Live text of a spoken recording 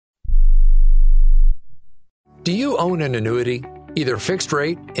Do you own an annuity, either fixed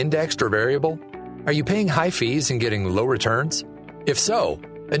rate, indexed, or variable? Are you paying high fees and getting low returns? If so,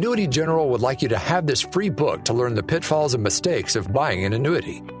 Annuity General would like you to have this free book to learn the pitfalls and mistakes of buying an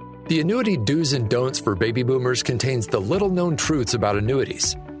annuity. The Annuity Do's and Don'ts for Baby Boomers contains the little-known truths about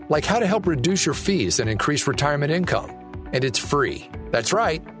annuities, like how to help reduce your fees and increase retirement income. And it's free. That's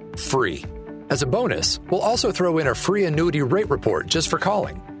right, free. As a bonus, we'll also throw in a free annuity rate report just for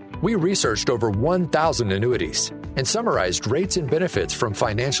calling. We researched over 1,000 annuities and summarized rates and benefits from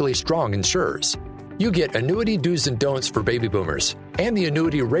financially strong insurers. You get Annuity Do's and Don'ts for Baby Boomers and the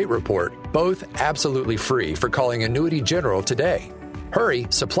Annuity Rate Report, both absolutely free for calling Annuity General today. Hurry,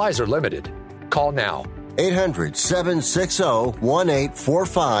 supplies are limited. Call now.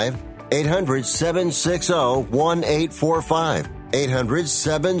 800-760-1845. 800-760-1845.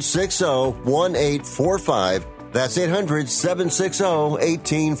 800-760-1845. That's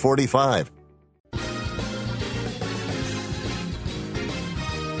 800-760-1845.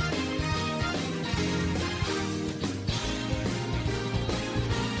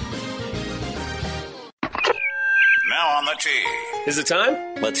 Now on the tee. Is it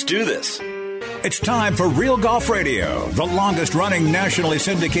time? Let's do this. It's time for Real Golf Radio, the longest-running nationally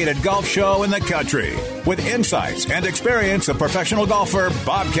syndicated golf show in the country, with insights and experience of professional golfer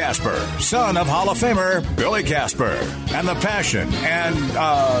Bob Casper, son of Hall of Famer Billy Casper, and the passion and,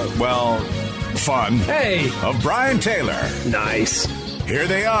 fun of Brian Taylor. Nice. Here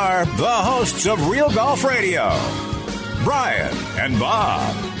they are, the hosts of Real Golf Radio, Brian and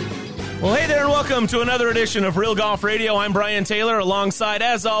Bob. Well, hey there, and welcome to another edition of Real Golf Radio. I'm Brian Taylor, alongside,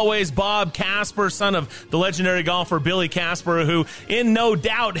 as always, Bob Casper, son of the legendary golfer Billy Casper, who, in no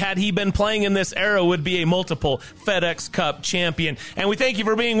doubt, had he been playing in this era, would be a multiple FedEx Cup champion. And we thank you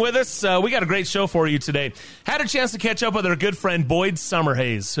for being with us. We got a great show for you today. Had a chance to catch up with our good friend Boyd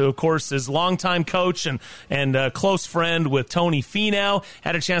Summerhays, who, of course, is longtime coach and close friend with Tony Finau.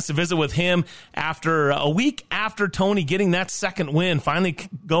 Had a chance to visit with him after a week after Tony getting that second win, finally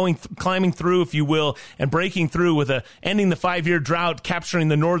climbing through, if you will, and breaking through with ending the 5-year drought, capturing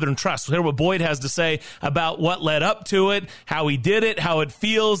the Northern Trust. We'll hear what Boyd has to say about what led up to it, how he did it, how it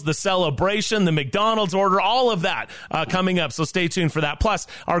feels, the celebration, the McDonald's order, all of that coming up. So stay tuned for that. Plus,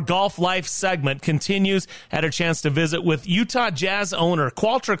 our Golf Life segment continues. Had a chance to visit with Utah Jazz owner,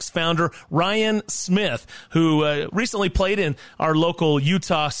 Qualtrics founder Ryan Smith, who recently played in our local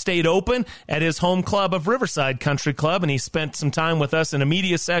Utah State Open at his home club of Riverside Country Club, and he spent some time with us in a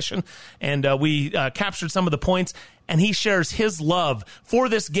media session. And we captured some of the points, and he shares his love for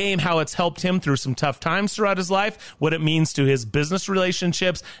this game, how it's helped him through some tough times throughout his life, what it means to his business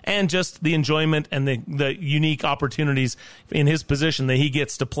relationships, and just the enjoyment and the unique opportunities in his position that he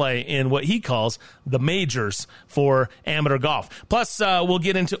gets to play in what he calls the majors for amateur golf. Plus, we'll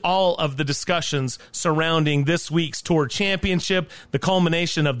get into all of the discussions surrounding this week's Tour Championship, the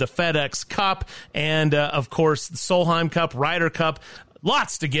culmination of the FedEx Cup, and, of course, the Solheim Cup, Ryder Cup.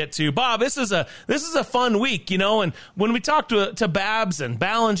 Lots to get to. Bob, this is a fun week, you know, and when we talked to Babs and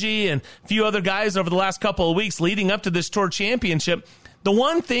Ballingy and a few other guys over the last couple of weeks leading up to this Tour Championship, the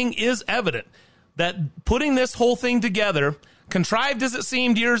one thing is evident, that putting this whole thing together, contrived as it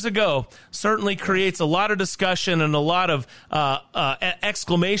seemed years ago, certainly creates a lot of discussion and a lot of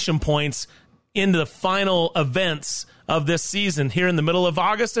exclamation points into the final events of this season here in the middle of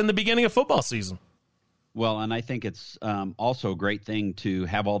August and the beginning of football season. Well, and I think it's also a great thing to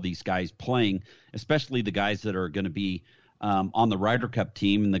have all these guys playing, especially the guys that are going to be on the Ryder Cup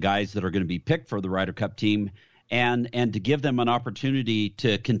team and the guys that are going to be picked for the Ryder Cup team, and to give them an opportunity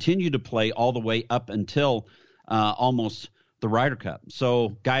to continue to play all the way up until almost the Ryder Cup.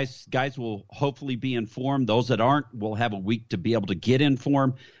 So guys will hopefully be informed. Those that aren't will have a week to be able to get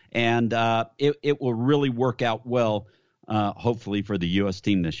informed, and it will really work out well. Hopefully for the U.S.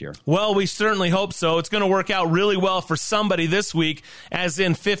 team this year. Well, we certainly hope so. It's going to work out really well for somebody this week, as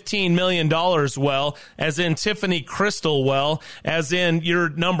in $15 million well, as in Tiffany Crystal well, as in you're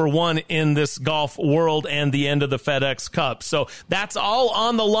number one in this golf world and the end of the FedEx Cup. So that's all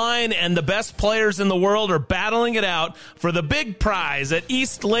on the line, and the best players in the world are battling it out for the big prize at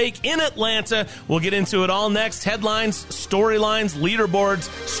East Lake in Atlanta. We'll get into it all next. Headlines, storylines, leaderboards,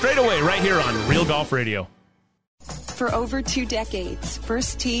 straight away right here on Real Golf Radio. For over 2 decades,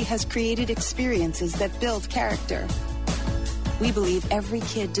 First Tee has created experiences that build character. We believe every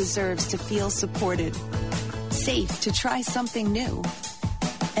kid deserves to feel supported, safe to try something new,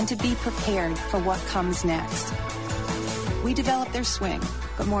 and to be prepared for what comes next. We develop their swing,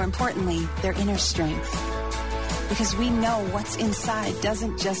 but more importantly, their inner strength. Because we know what's inside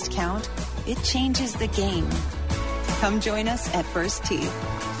doesn't just count, it changes the game. Come join us at First Tee.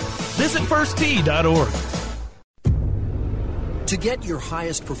 Visit firsttee.org. To get your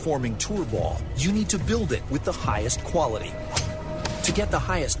highest performing tour ball, you need to build it with the highest quality. To get the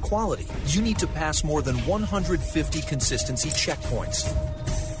highest quality, you need to pass more than 150 consistency checkpoints.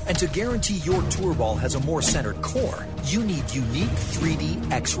 And to guarantee your tour ball has a more centered core, you need unique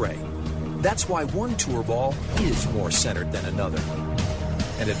 3D X-ray. That's why one tour ball is more centered than another.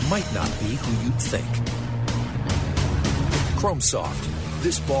 And it might not be who you'd think. ChromeSoft.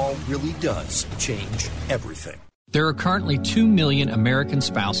 This ball really does change everything. There are currently 2 million American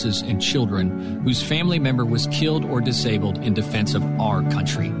spouses and children whose family member was killed or disabled in defense of our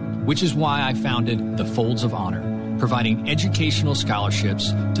country, which is why I founded the Folds of Honor, providing educational scholarships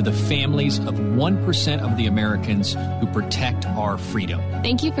to the families of 1% of the Americans who protect our freedom.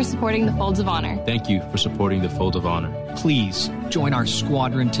 Thank you for supporting the Folds of Honor. Thank you for supporting the Folds of Honor. Please join our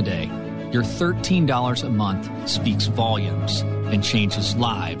squadron today. Your $13 a month speaks volumes and changes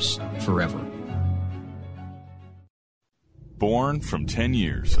lives forever. Born from 10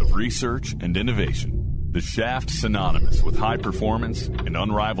 years of research and innovation, the shaft synonymous with high performance and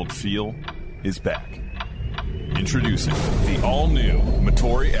unrivaled feel is back. Introducing the all-new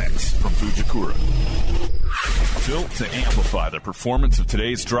Motori X from Fujikura. Built to amplify the performance of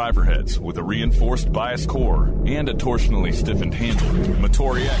today's driver heads with a reinforced bias core and a torsionally stiffened handle,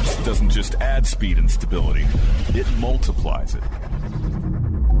 Motori X doesn't just add speed and stability, it multiplies it.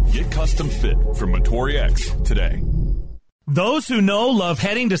 Get custom fit from Motori X today. Those who know love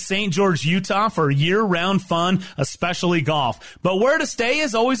heading to St. George, Utah for year-round fun, especially golf. But where to stay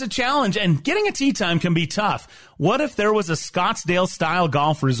is always a challenge, and getting a tee time can be tough. What if there was a Scottsdale-style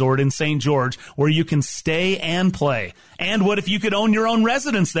golf resort in St. George where you can stay and play? And what if you could own your own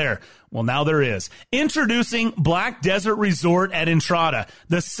residence there? Well, now there is. Introducing Black Desert Resort at Entrada.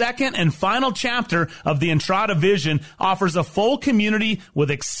 The second and final chapter of the Entrada vision offers a full community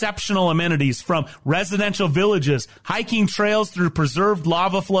with exceptional amenities, from residential villages, hiking trails through preserved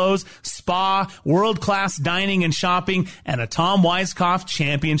lava flows, spa, world-class dining and shopping, and a Tom Weiskopf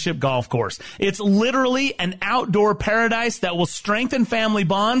championship golf course. It's literally an outdoor paradise that will strengthen family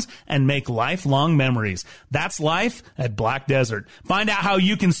bonds and make lifelong memories. That's life at Black Desert. Find out how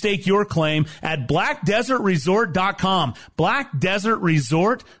you can stake your claim at blackdesertresort.com.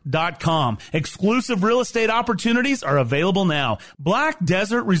 blackdesertresort.com. Exclusive real estate opportunities are available now. Black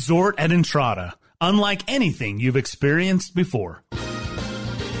Desert Resort at Entrada. Unlike anything you've experienced before.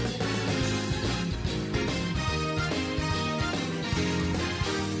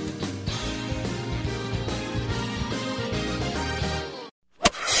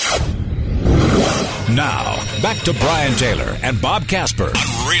 Now, back to Brian Taylor and Bob Casper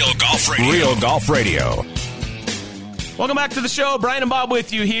on Real Golf Radio. Real Golf Radio. Welcome back to the show. Brian and Bob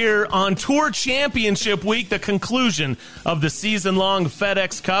with you here on Tour Championship Week, the conclusion of the season-long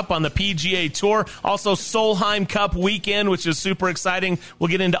FedEx Cup on the PGA Tour. Also, Solheim Cup weekend, which is super exciting. We'll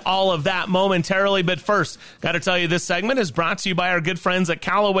get into all of that momentarily. But first, got to tell you, this segment is brought to you by our good friends at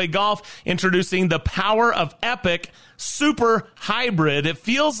Callaway Golf, introducing the Power of Epic Super Hybrid. It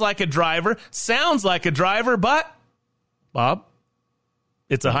feels like a driver, sounds like a driver, but, Bob,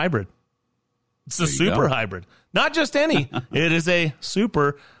 it's a hybrid. It's a super hybrid. Not just any. It is a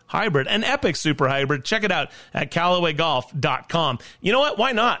super hybrid, an epic super hybrid. Check it out at CallawayGolf.com. You know what?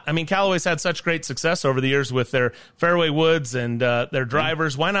 Why not? I mean, Callaway's had such great success over the years with their fairway woods and their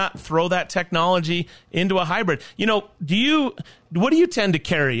drivers. Why not throw that technology into a hybrid? You know, what do you tend to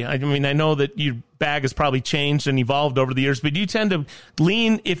carry? I mean, I know that your bag has probably changed and evolved over the years, but do you tend to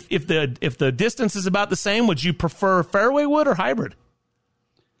lean, if the distance is about the same, would you prefer fairway wood or hybrid?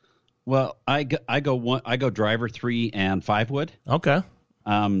 Well, I go driver 3 and 5 wood. Okay.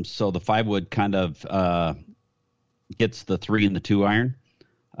 So the 5 wood kind of gets the 3 and the 2 iron.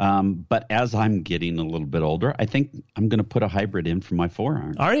 But as I'm getting a little bit older, I think I'm going to put a hybrid in for my 4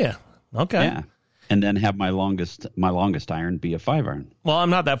 iron. Are you? Okay. Yeah. And then have my longest iron be a 5 iron. Well, I'm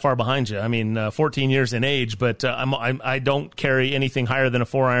not that far behind you. I mean, 14 years in age, but I don't carry anything higher than a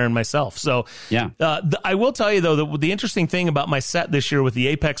 4 iron myself. So yeah, I will tell you though, the interesting thing about my set this year with the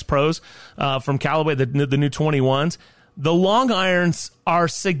Apex Pros from Callaway, the new 21s, the long irons are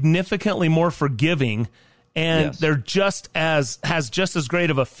significantly more forgiving, and they're just as great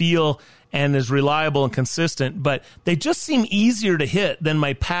of a feel and as reliable and consistent. But they just seem easier to hit than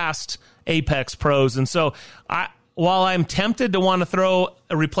my past Apex Pros. And so while I'm tempted to want to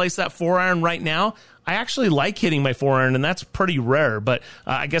replace that 4 iron right now, I actually like hitting my 4 iron, and that's pretty rare. But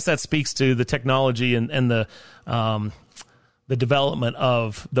I guess that speaks to the technology and the development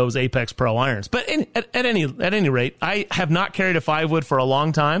of those Apex Pro irons. But at any rate, I have not carried a 5 wood for a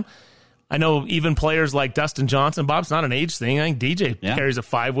long time. I know even players like Dustin Johnson, Bob's not an age thing. I think DJ carries a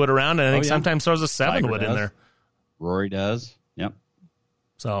 5 wood around, and I think sometimes throws a 7 wood in there. Rory does. Yep.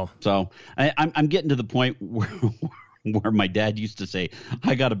 So I'm getting to the point where my dad used to say,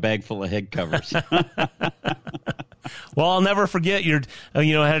 I got a bag full of head covers. Well, I'll never forget I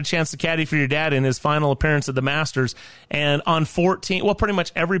had a chance to caddy for your dad in his final appearance at the Masters, and on 14, well, pretty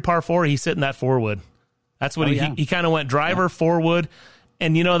much every par 4, he's sitting that 4-wood. That's what he kind of went driver, 4-wood,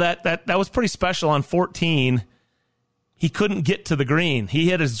 and that was pretty special. On 14, he couldn't get to the green.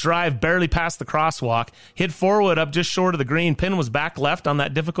 He hit his drive barely past the crosswalk, hit 4-wood up just short of the green. Pin was back left on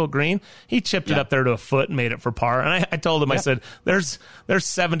that difficult green. He chipped it up there to a foot and made it for par. And I told him, I said, there's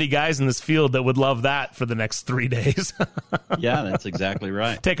 70 guys in this field that would love that for the next 3 days. Yeah, that's exactly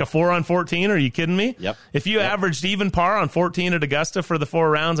right. Take a 4 on 14? Are you kidding me? Yep. If you averaged even par on 14 at Augusta for the 4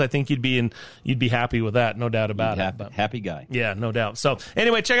 rounds, I think you'd be happy with that, no doubt about it. Happy guy. Yeah, no doubt. So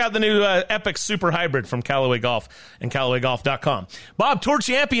anyway, check out the new Epic Super Hybrid from Callaway Golf and CallawayGolf.com. Bob, Tour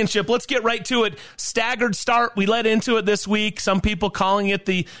Championship, let's get right to it. Staggered start. We led into it this week. Some people calling it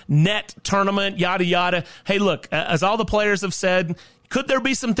the net tournament, yada, yada. Hey, look, as all the players have said, could there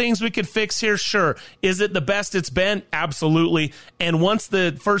be some things we could fix here? Sure. Is it the best it's been? Absolutely. And once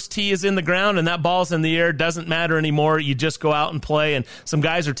the first tee is in the ground and that ball's in the air, it doesn't matter anymore. You just go out and play, and some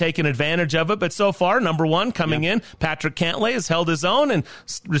guys are taking advantage of it. But so far, number one coming in, Patrick Cantlay has held his own and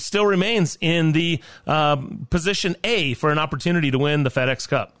still remains in the position A for an opportunity to win the FedEx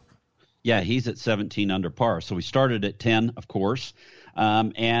Cup. Yeah, he's at 17 under par. So we started at 10, of course.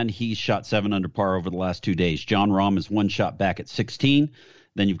 And he's shot 7 under par over the last 2 days. Jon Rahm is 1 shot back at 16.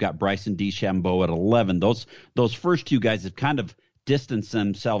 Then you've got Bryson DeChambeau at 11. Those first 2 guys have kind of distanced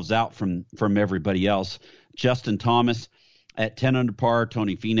themselves out from everybody else. Justin Thomas at 10 under par,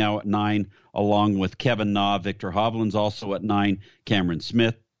 Tony Finau at 9, along with Kevin Na, Victor Hovland's also at 9, Cameron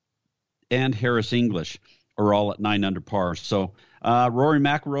Smith, and Harris English are all at 9 under par. So Rory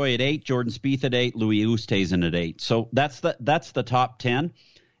McIlroy at 8, Jordan Spieth at 8, Louis Oosthuizen at 8. So that's the top 10,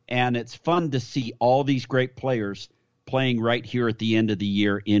 and it's fun to see all these great players playing right here at the end of the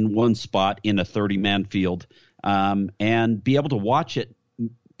year in one spot in a 30-man field, and be able to watch it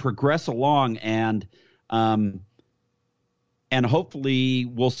progress along, and hopefully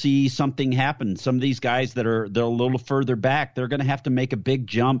we'll see something happen. Some of these guys they're a little further back, they're going to have to make a big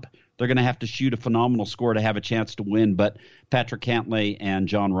jump. They're going to have to shoot a phenomenal score to have a chance to win. But Patrick Cantlay and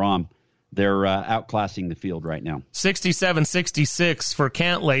Jon Rahm, they're outclassing the field right now. 67-66 for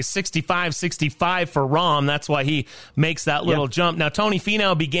Cantlay, 65-65 for Rahm. That's why he makes that little jump. Now, Tony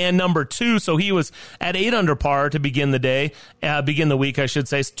Finau began number 2, so he was at 8 under par to begin the week, I should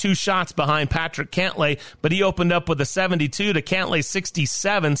say. 2 shots behind Patrick Cantlay, but he opened up with a 72 to Cantlay's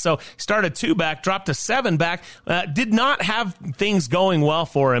 67, so started 2 back, dropped to 7 back. Did not have things going well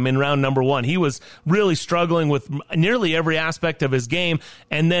for him in round number 1. He was really struggling with nearly every aspect of his game,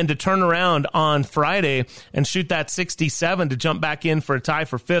 and then to turn around on Friday and shoot that 67 to jump back in for a tie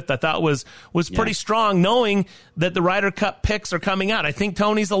for 5th, I thought was pretty strong, knowing that the Ryder Cup picks are coming out. I think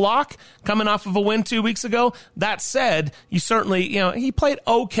Tony's a lock coming off of a win 2 weeks ago. That said, you certainly, he played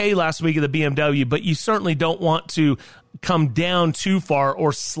okay last week at the BMW, but you certainly don't want to come down too far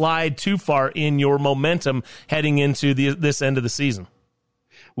or slide too far in your momentum heading into this end of the season.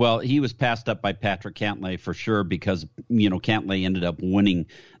 Well, he was passed up by Patrick Cantlay for sure because, Cantlay ended up winning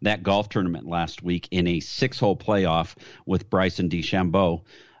that golf tournament last week in a 6-hole playoff with Bryson DeChambeau.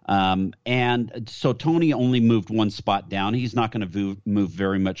 And so Tony only moved 1 spot down. He's not going to move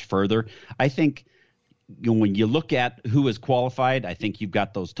very much further. I think when you look at who is qualified, I think you've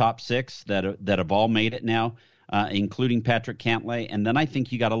got those top 6 that have all made it now, including Patrick Cantlay. And then I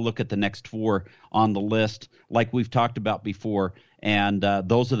think you got to look at the next 4 on the list, like we've talked about before. And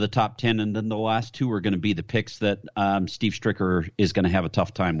those are the top 10, and then the last 2 are going to be the picks that Steve Stricker is going to have a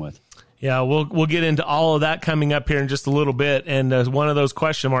tough time with. Yeah, we'll get into all of that coming up here in just a little bit. And one of those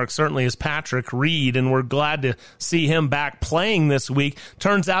question marks certainly is Patrick Reed, and we're glad to see him back playing this week.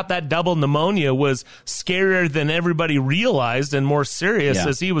 Turns out that double pneumonia was scarier than everybody realized and more serious,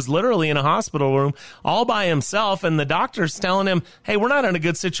 as he was literally in a hospital room all by himself, and the doctor's telling him, hey, we're not in a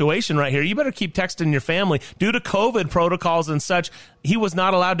good situation right here. You better keep texting your family. Due to COVID protocols and such, he was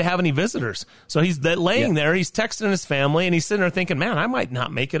not allowed to have any visitors. So he's laying there, he's texting his family, and he's sitting there thinking, man, I might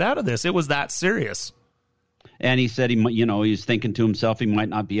not make it out of this. It was that serious. And he said he was thinking to himself he might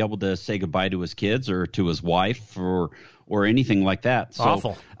not be able to say goodbye to his kids or to his wife or anything like that. So,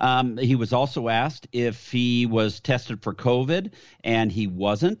 awful. He was also asked if he was tested for COVID, and he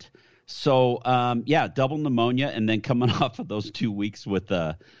wasn't. So, double pneumonia, and then coming off of those 2 weeks with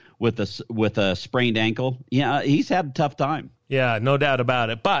with a sprained ankle. Yeah, he's had a tough time. Yeah, no doubt about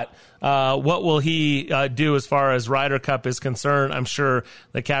it. But what will he do as far as Ryder Cup is concerned? I'm sure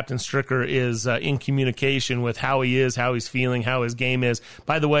that Captain Stricker is in communication with how he is, how he's feeling, how his game is.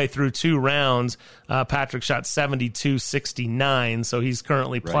 By the way, through 2 rounds, Patrick shot 72-69, so he's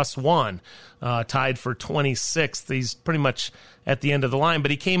currently +1, tied for 26th. He's pretty much at the end of the line, but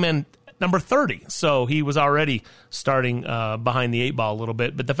he came in number 30, so he was already starting behind the 8 ball a little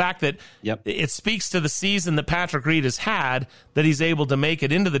bit. But the fact that it speaks to the season that Patrick Reed has had, that he's able to make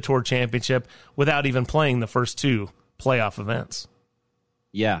it into the Tour Championship without even playing the first 2 playoff events.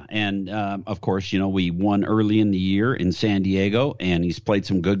 Yeah, and of course, we won early in the year in San Diego, and he's played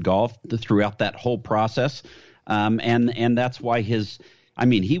some good golf throughout that whole process, and that's why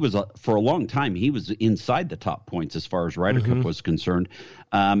he was for a long time, he was inside the top points as far as Ryder Cup was concerned,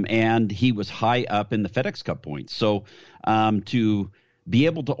 and he was high up in the FedEx Cup points. So to be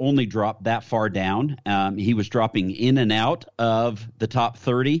able to only drop that far down, he was dropping in and out of the top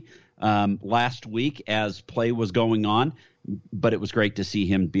 30 last week as play was going on, but it was great to see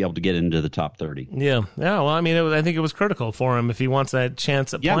him be able to get into the top 30. Yeah. Well, I think it was critical for him if he wants that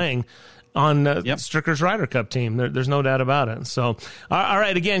chance at playing on Stricker's Ryder Cup team. There's no doubt about it. So, all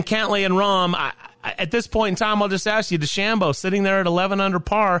right, again, Cantlay and Rahm. At this point in time, I'll just ask you, DeChambeau sitting there at 11 under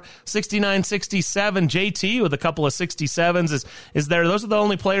par, 69-67. JT with a couple of 67s is there. Those are the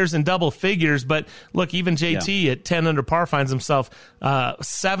only players in double figures. But look, even JT at 10 under par finds himself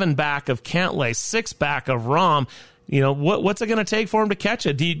 7 back of Cantlay, 6 back of Rahm. What's it going to take for him to catch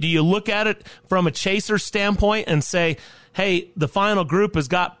it? Do you look at it from a chaser standpoint and say, hey, the final group has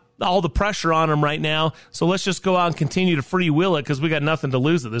got all the pressure on him right now, so let's just go out and continue to freewheel it because we got nothing to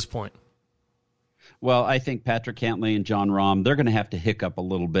lose at this point? Well, I think Patrick Cantlay and Jon Rahm, they're going to have to hiccup a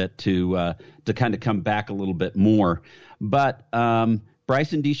little bit to kind of come back a little bit more. But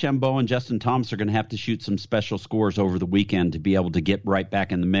Bryson DeChambeau and Justin Thomas are going to have to shoot some special scores over the weekend to be able to get right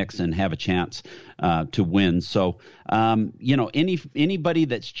back in the mix and have a chance to win. So, anybody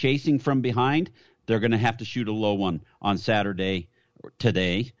that's chasing from behind, they're going to have to shoot a low one on Saturday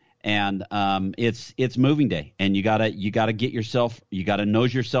today. And it's moving day, and you gotta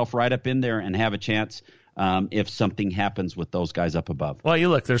nose yourself right up in there and have a chance if something happens with those guys up above. Well, you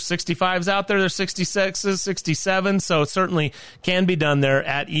look, there's 65s out there, there's 66s, 67s, so it certainly can be done there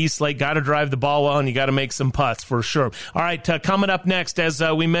at East Lake. Got to drive the ball well, and you got to make some putts for sure. All right, coming up next, as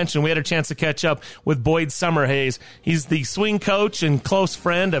we mentioned, we had a chance to catch up with Boyd Summerhays. He's the swing coach and close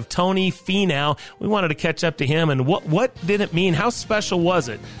friend of Tony Finau. We wanted to catch up to him, and what did it mean? How special was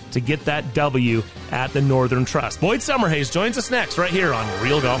it to get that W at the Northern Trust? Boyd Summerhays joins us next right here on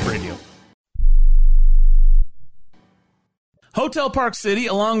Real Golf Radio. Hotel Park City,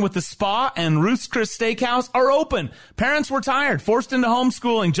 along with the spa and Ruth's Chris Steakhouse, are open. Parents were tired, forced into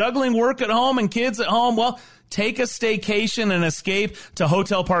homeschooling, juggling work at home and kids at home. Well, take a staycation and escape to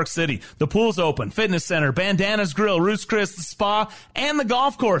Hotel Park City. The pool's open, fitness center, Bandanas Grill, Ruth's Chris, the spa, and the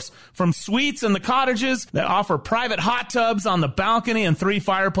golf course. From suites and the cottages that offer private hot tubs on the balcony and 3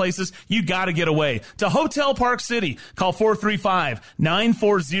 fireplaces, you got to get away to Hotel Park City. Call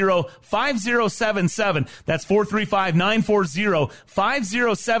 435-940-5077. That's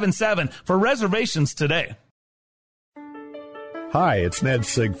 435-940-5077 for reservations today. Hi, it's Ned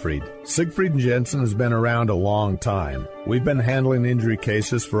Siegfried. Siegfried & Jensen has been around a long time. We've been handling injury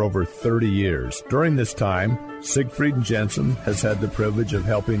cases for over 30 years. During this time, Siegfried & Jensen has had the privilege of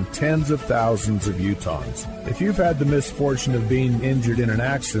helping tens of thousands of Utahns. If you've had the misfortune of being injured in an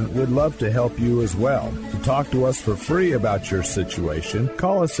accident, we'd love to help you as well. To talk to us for free about your situation,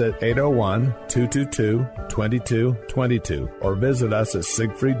 call us at 801-222-2222 or visit us at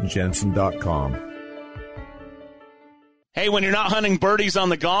siegfriedandjensen.com. Hey, when you're not hunting birdies on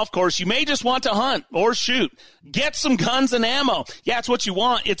the golf course, you may just want to hunt or shoot. Get some guns and ammo. Yeah, it's what you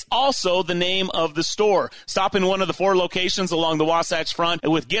want. It's also the name of the store. Stop in one of the 4 locations along the Wasatch Front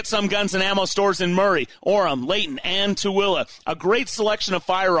with Get Some Guns and Ammo stores in Murray, Orem, Layton, and Tooele. A great selection of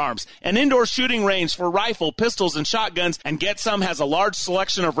firearms, an indoor shooting range for rifle, pistols, and shotguns, and Get Some has a large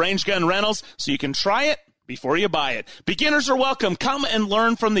selection of range gun rentals so you can try it before you buy it. Beginners are welcome. Come and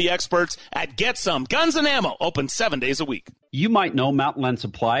learn from the experts at Get Some Guns and Ammo, open 7 days a week. You might know Mountain Land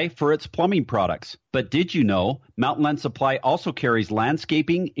Supply for its plumbing products, but did you know Mountain Land Supply also carries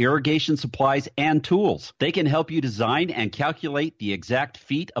landscaping, irrigation supplies, and tools? They can help you design and calculate the exact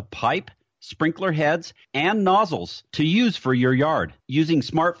feet of pipe, sprinkler heads, and nozzles to use for your yard. Using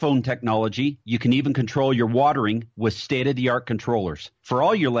smartphone technology, you can even control your watering with state-of-the-art controllers. For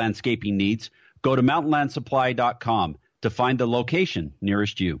all your landscaping needs, go to mountainlandsupply.com to find the location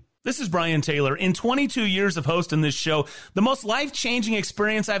nearest you. This is Brian Taylor. In 22 years of hosting this show, the most life-changing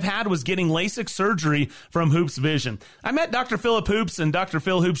experience I've had was getting LASIK surgery from Hoops Vision. I met Dr. Philip Hoops and Dr.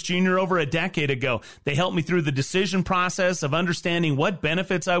 Phil Hoops Jr. over a decade ago. They helped me through the decision process of understanding what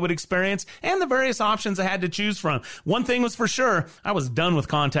benefits I would experience and the various options I had to choose from. One thing was for sure, I was done with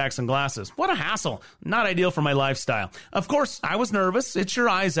contacts and glasses. What a hassle. Not ideal for my lifestyle. Of course, I was nervous. It's your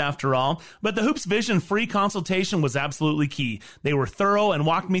eyes after all. But the Hoops Vision free consultation was absolutely key. They were thorough and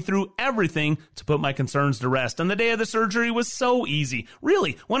walked me through everything to put my concerns to rest. And the day of the surgery was so easy.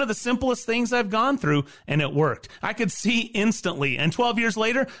 Really, one of the simplest things I've gone through, and it worked. I could see instantly. And 12 years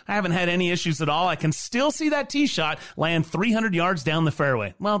later, I haven't had any issues at all. I can still see that tee shot land 300 yards down the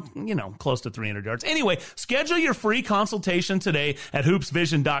fairway. Well, close to 300 yards. Anyway, schedule your free consultation today at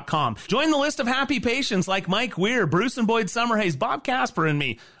hoopsvision.com. Join the list of happy patients like Mike Weir, Bruce and Boyd Summerhays, Bob Casper, and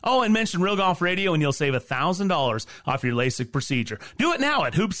me. Oh, and mention Real Golf Radio and you'll save $1,000 off your LASIK procedure. Do it now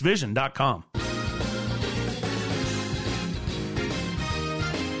at hoopsvision.com.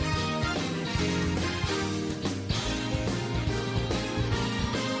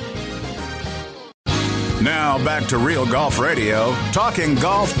 Now back to Real Golf Radio, talking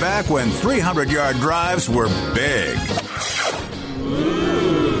golf back when 300-yard drives were big.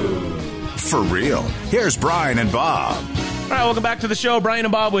 For real, here's Brian and Bob. All right, welcome back to the show. Brian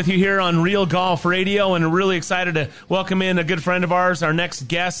and Bob with you here on Real Golf Radio, and really excited to welcome in a good friend of ours. Our next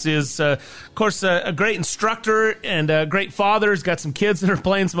guest is, of course, a great instructor and a great father. He's got some kids that are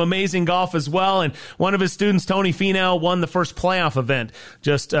playing some amazing golf as well, and one of his students, Tony Finau, won the first playoff event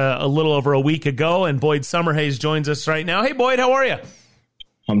just a little over a week ago, and Boyd Summerhays joins us right now. Hey, Boyd, how are you?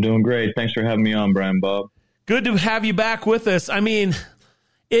 I'm doing great. Thanks for having me on, Brian, Bob. Good to have you back with us. I mean,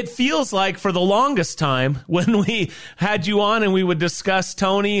 it feels like for the longest time when we had you on and we would discuss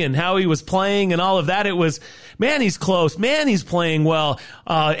Tony and how he was playing and all of that, it was, man, he's close. Man, he's playing well.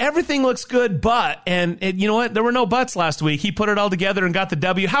 Everything looks good, but, and you know what? There were no buts last week. He put it all together and got the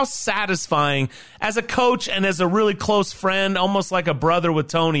W. How satisfying as a coach and as a really close friend, almost like a brother with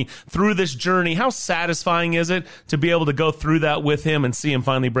Tony through this journey. How satisfying is it to be able to go through that with him and see him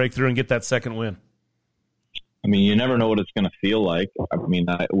finally break through and get that second win? I mean, you never know what it's going to feel like. I mean,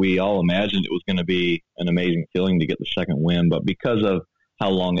 we all imagined it was going to be an amazing feeling to get the second win, but because of how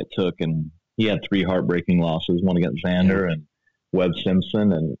long it took, and he had 3 heartbreaking losses, one against Xander and Webb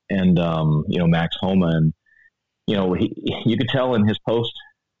Simpson and Max Homa, and you could tell in his post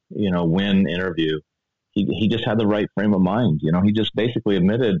win interview, he just had the right frame of mind. He just basically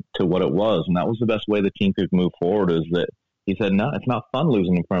admitted to what it was, and that was the best way the team could move forward. Is that he said, no, it's not fun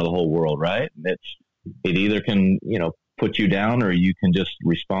losing in front of the whole world, right? It either can, put you down, or you can just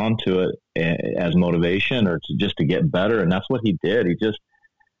respond to it as motivation or just to get better. And that's what he did. He just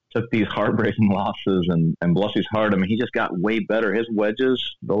took these heartbreaking losses and bless his heart. I mean, he just got way better. His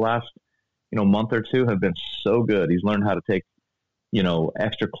wedges the last, month or two have been so good. He's learned how to take,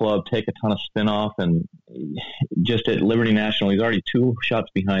 extra club, take a ton of spin off, and just at Liberty National, he's already 2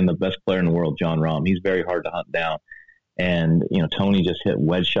 shots behind the best player in the world, Jon Rahm. He's very hard to hunt down. And, Tony just hit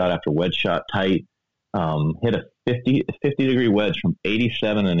wedge shot after wedge shot tight. Hit a 50-degree wedge from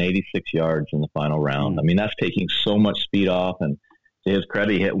 87 and 86 yards in the final round. I mean, that's taking so much speed off. And to his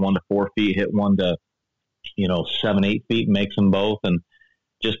credit, he hit 1 to 4 feet, hit 1 to, 7-8 feet, makes them both. And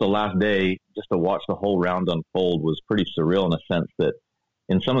just the last day, just to watch the whole round unfold was pretty surreal in a sense that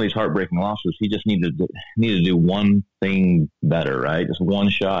in some of these heartbreaking losses, he just needed to do one thing better, right? Just one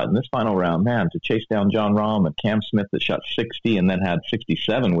shot. In this final round, man, to chase down Jon Rahm and Cam Smith that shot 60 and then had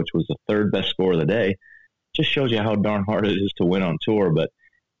 67, which was the 3rd best score of the day, just shows you how darn hard it is to win on tour. But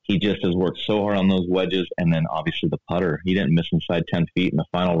he just has worked so hard on those wedges, and then obviously the putter. He didn't miss inside 10 feet in the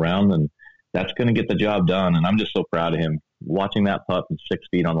final round, and that's going to get the job done. And I'm just so proud of him. Watching that putt from 6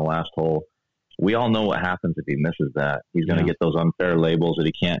 feet on the last hole, we all know what happens if he misses that. He's going to get those unfair labels that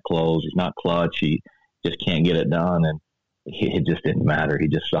he can't close. He's not clutch. He just can't get it done. And it just didn't matter. He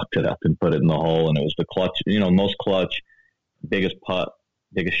just sucked it up and put it in the hole. And it was the clutch, most clutch, biggest putt,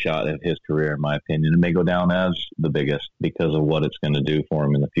 biggest shot of his career, in my opinion. It may go down as the biggest because of what it's going to do for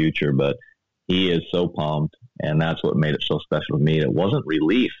him in the future. But he is so pumped. And that's what made it so special to me. It wasn't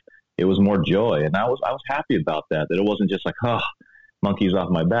relief. It was more joy. And I was happy about that it wasn't just like, monkeys off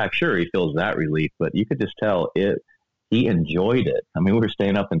my back. Sure, he feels that relief, but you could just tell he enjoyed it. I mean, we were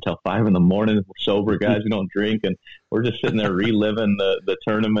staying up until 5 a.m. We're sober guys. We don't drink, and we're just sitting there reliving the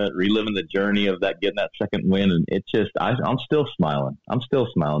tournament, reliving the journey of getting that second win. And it just, I'm still smiling.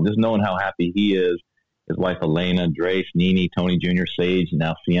 Just knowing how happy he is. His wife, Elena, Drace, Nene, Tony Jr., Sage, and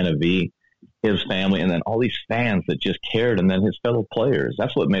now Sienna V, his family, and then all these fans that just cared, and then his fellow players.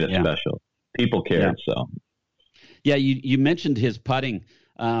 That's what made it special. People cared, so. Yeah, you mentioned his putting.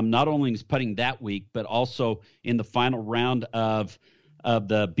 not only in his putting that week, but also in the final round of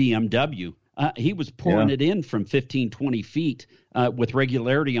the BMW. He was pouring it in from 15, 20 feet with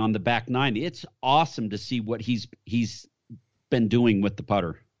regularity on the back nine. It's awesome to see what he's been doing with the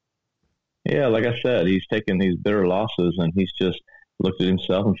putter. Yeah, like I said, he's taken these bitter losses, and he's just looked at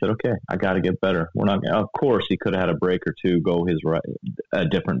himself and said, okay, I got to get better. Of course, he could have had a break or two go a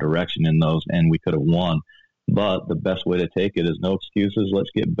different direction in those, and we could have won. But the best way to take it is no excuses. Let's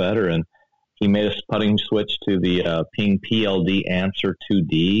get better. And he made a putting switch to the Ping PLD Answer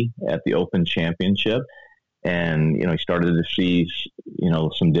 2D at the Open Championship. And, he started to see,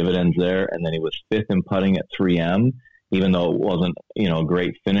 some dividends there. And then he was 5th in putting at 3M, even though it wasn't, a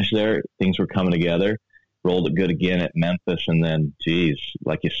great finish there. Things were coming together. Rolled it good again at Memphis. And then,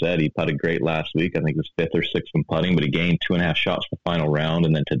 like you said, he putted great last week. I think it was 5th or 6th in putting, but he gained 2.5 shots in the final round.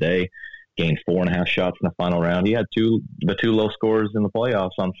 And then today, gained 4.5 shots in the final round. He had the two low scores in the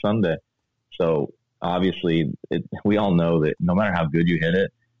playoffs on Sunday. So obviously, we all know that no matter how good you hit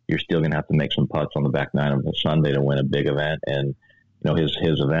it, you're still going to have to make some putts on the back nine of the Sunday to win a big event. And his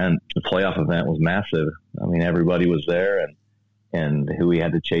event, the playoff event, was massive. I mean, everybody was there, and who he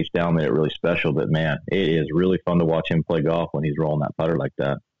had to chase down made it really special. But man, it is really fun to watch him play golf when he's rolling that putter like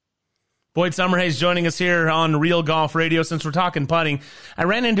that. Boyd Summerhays joining us here on Real Golf Radio. Since we're talking putting, I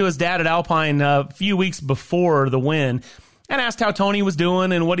ran into his dad at Alpine a few weeks before the win and asked how Tony was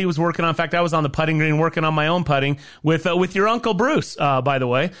doing and what he was working on. In fact, I was on the putting green working on my own putting with your uncle Bruce, by the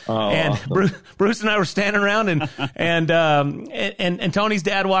way. Oh, and awesome. Bruce and I were standing around, and Tony's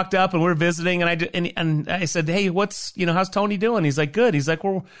dad walked up, and we were visiting, and I said, "Hey, how's Tony doing?" He's like, "Good." He's like,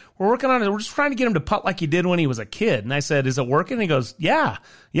 "We're working on it. We're just trying to get him to putt like he did when he was a kid." And I said, "Is it working?" And he goes, "Yeah,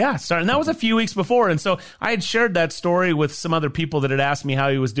 starting." And that was a few weeks before, and so I had shared that story with some other people that had asked me how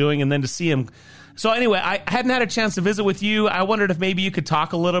he was doing, and then to see him. So anyway, I hadn't had a chance to visit with you. I wondered if maybe you could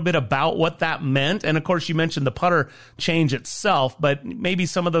talk a little bit about what that meant. And of course, you mentioned the putter change itself, but maybe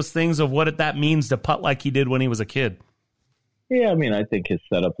some of those things of what that means to putt like he did when he was a kid. Yeah, I mean, I think his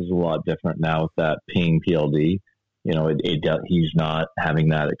setup is a lot different now with that Ping PLD. He's not having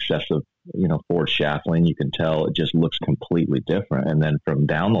that excessive, forward shaft lane. You can tell it just looks completely different. And then from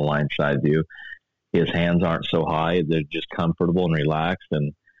down the line side view, his hands aren't so high. They're just comfortable and relaxed.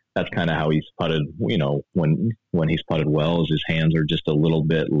 And that's kind of how he's putted, when he's putted well, is his hands are just a little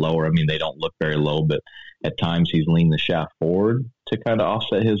bit lower. I mean, they don't look very low, but at times he's leaned the shaft forward to kind of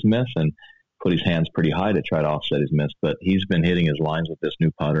offset his miss and put his hands pretty high to try to offset his miss. But he's been hitting his lines with this new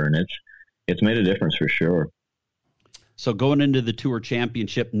putter, and it's made a difference for sure. So going into the Tour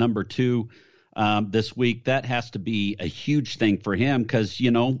Championship number 2 this week, that has to be a huge thing for him because,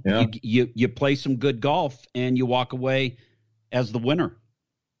 you play some good golf and you walk away as the winner.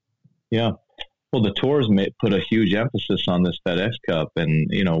 Yeah. Well, the Tour's put a huge emphasis on this FedEx Cup. And,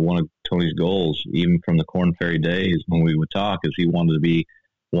 one of Tony's goals, even from the Korn Ferry days when we would talk, is he wanted to be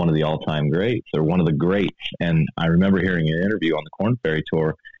one of the all-time greats or one of the greats. And I remember hearing an interview on the Korn Ferry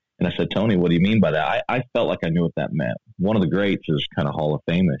Tour, and I said, "Tony, what do you mean by that?" I felt like I knew what that meant. One of the greats is kind of Hall of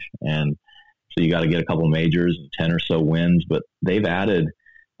Fame-ish. And so you got to get a couple of majors and 10 or so wins, but they've added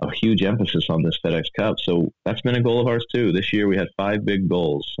a huge emphasis on this FedEx Cup. So that's been a goal of ours too. This year we had 5 big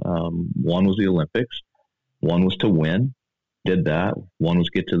goals. One was the Olympics. One was to win. Did that. One was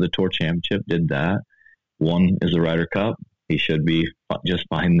get to the Tour Championship. Did that. One is the Ryder Cup. He should be just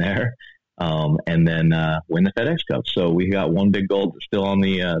fine there. And then win the FedEx Cup. So we got one big goal that's still on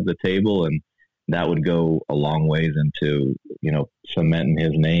the table, and that would go a long ways into, cementing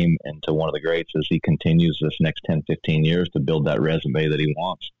his name into one of the greats as he continues this next 10, 15 years to build that resume that he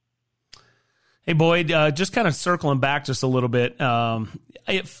wants. Hey, Boyd, just kind of circling back just a little bit,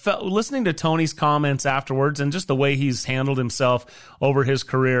 listening to Tony's comments afterwards and just the way he's handled himself over his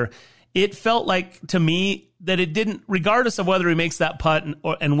career, it felt like to me that it didn't, regardless of whether he makes that putt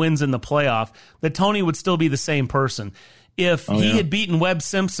and wins in the playoff, that Tony would still be the same person. If he had beaten Webb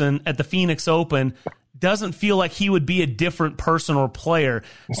Simpson at the Phoenix Open, doesn't feel like he would be a different person or player.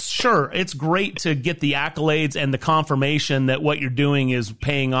 Sure, it's great to get the accolades and the confirmation that what you're doing is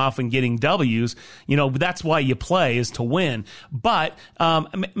paying off and getting W's. That's why you play, is to win. But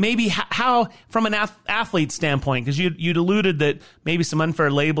maybe how, from an athlete standpoint, because you'd alluded that maybe some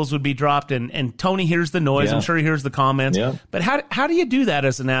unfair labels would be dropped, and Tony hears the noise. Yeah. I'm sure he hears the comments. Yeah. But how do you do that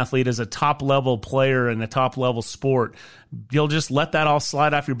as an athlete, as a top-level player in a top-level sport? You'll just let that all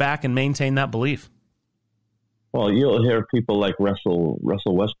slide off your back and maintain that belief. Well, you'll hear people like Russell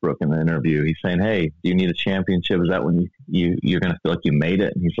Westbrook in the interview. He's saying, "Hey, do you need a championship? Is that when you're going to feel like you made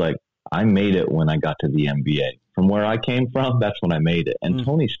it?" And he's like, "I made it when I got to the NBA. From where I came from, that's when I made it." And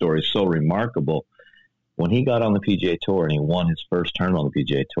Tony's story is so remarkable. when he got on the PGA Tour and he won his first tournament on the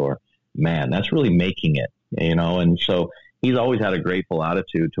PGA Tour, man, that's really making it, you know. And so he's always had a grateful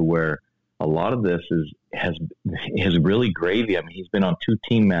attitude to where a lot of this has really gravy. I mean, he's been on 2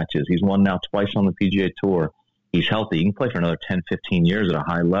 team matches. He's won now twice on the PGA Tour. He's healthy. He can play for another 10, 15 years at a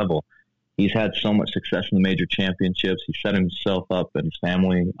high level. He's had so much success in the major championships. He set himself up and his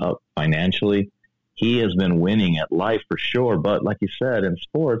family up financially. He has been winning at life for sure. But like you said, in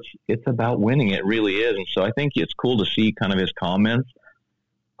sports, it's about winning. It really is. And so I think it's cool to see kind of his comments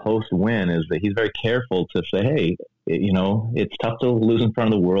post-win is that he's very careful to say, hey, you know, it's tough to lose in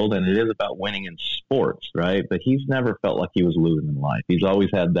front of the world, and it is about winning in sports, right? But he's never felt like he was losing in life. He's always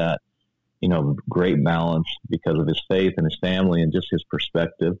had that, you know, great balance because of his faith and his family and just his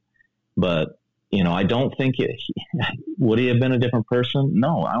perspective. But, you know, I don't think would he have been a different person?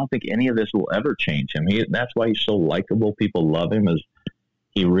 No, I don't think any of this will ever change him. That's why he's so likable. People love him, as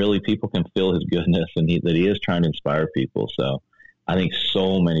people can feel his goodness and that he is trying to inspire people. So I think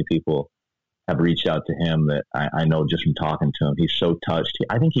so many people have reached out to him that I know just from talking to him, he's so touched.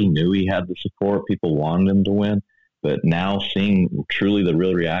 I think he knew he had the support. People wanted him to win. But now seeing truly the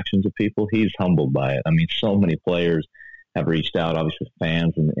real reactions of people, he's humbled by it. I mean, so many players have reached out, obviously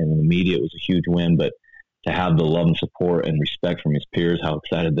fans and in the media. It was a huge win, but to have the love and support and respect from his peers, how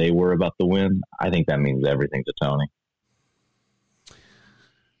excited they were about the win, I think that means everything to Tony.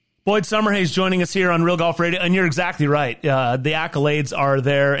 Boyd Summerhays joining us here on Real Golf Radio, and you're exactly right. The accolades are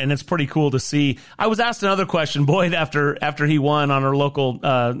there, and it's pretty cool to see. I was asked another question, Boyd, after he won on our local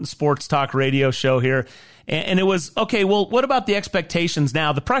sports talk radio show here, and it was, okay, well, what about the expectations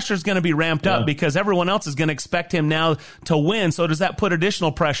now? The pressure is going to be ramped up because everyone else is going to expect him now to win, so does that put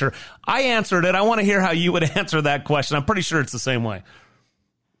additional pressure? I answered it. I want to hear how you would answer that question. I'm pretty sure it's the same way.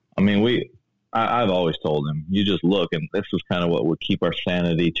 I mean, I've always told him, you just look, and this is kind of what would keep our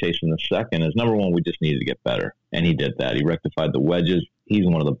sanity chasing the second, is number one, we just needed to get better. And he did that. He rectified the wedges. He's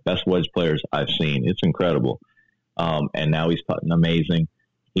one of the best wedge players I've seen. It's incredible. And now he's putting amazing.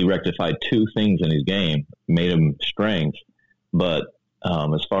 He rectified 2 things in his game, made him strengths. But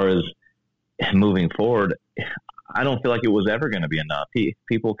as far as moving forward, I don't feel like it was ever going to be enough.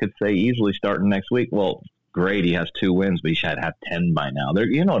 People could say easily starting next week, well, great, he has 2 wins, but he should have 10 by now.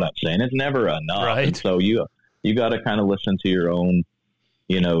 You know what I'm saying? It's never enough. Right. And so you got to kind of listen to your own,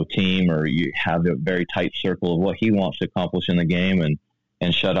 you know, team, or you have a very tight circle of what he wants to accomplish in the game,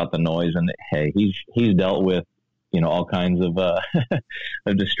 and shut out the noise. And hey, he's dealt with, you know, all kinds of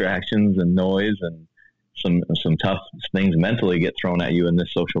of distractions and noise, and some tough things mentally get thrown at you in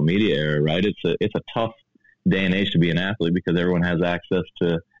this social media era, right? It's a tough day and age to be an athlete because everyone has access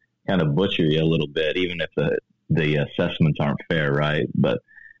to kind of butcher you a little bit, even if the assessments aren't fair, right? But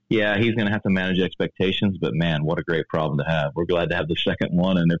yeah, he's going to have to manage expectations, but man, what a great problem to have. We're glad to have the second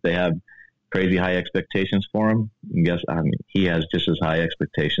one, and if they have crazy high expectations for him, he has just as high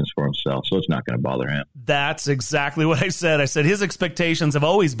expectations for himself, so it's not going to bother him. That's exactly what I said. I said his expectations have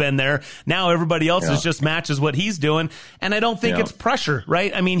always been there. Now everybody else's just matches what he's doing, and I don't think it's pressure,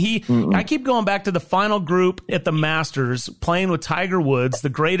 right? I mean, I keep going back to the final group at the Masters, playing with Tiger Woods, the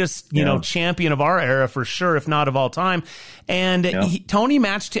greatest, you know, champion of our era for sure, if not of all time. And Tony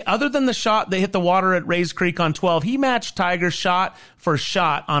matched, other than the shot they hit the water at Rays Creek on 12, he matched Tiger shot for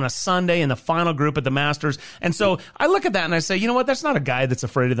shot on a Sunday in the final group at the Masters. And so I look at that and I say, you know what? That's not a guy that's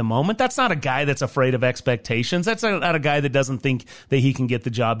afraid of the moment. That's not a guy that's afraid of expectations. That's not a guy that doesn't think that he can get the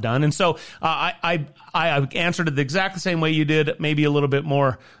job done. And so I answered it the exact same way you did, maybe a little bit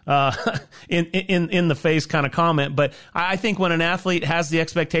more in the face kind of comment. But I think when an athlete has the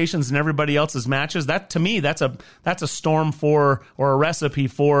expectations and everybody else's matches, that to me, that's a storm for, or a recipe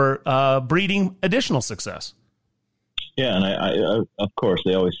for breeding additional success. Yeah, and I of course,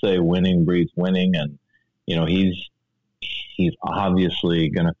 they always say winning breeds winning, and you know he's obviously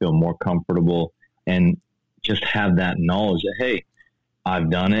going to feel more comfortable and just have that knowledge that, hey,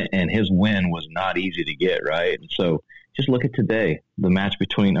 I've done it, and his win was not easy to get, right? And so just look at today, the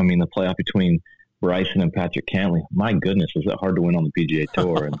playoff between Bryson and Patrick Cantlay. My goodness, is it hard to win on the PGA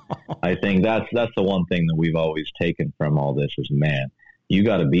Tour? And I think that's the one thing that we've always taken from all this is, man, you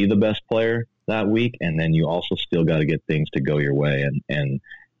got to be the best player that week, and then you also still got to get things to go your way, and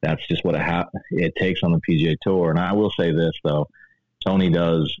that's just what it takes on the PGA Tour. And I will say this though, Tony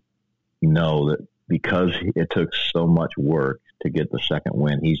does know that because it took so much work to get the second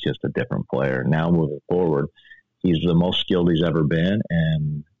win, he's just a different player. Now moving forward, he's the most skilled he's ever been,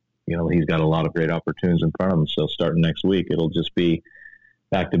 and you know he's got a lot of great opportunities in front of him. So starting next week, it'll just be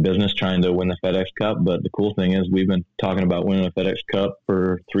back to business trying to win the FedEx Cup. But the cool thing is we've been talking about winning a FedEx Cup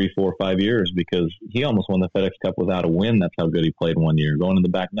for 3, 4, 5 years because he almost won the FedEx Cup without a win. That's how good he played one year. Going to the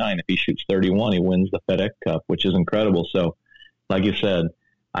back nine, if he shoots 31, he wins the FedEx Cup, which is incredible. So, like you said,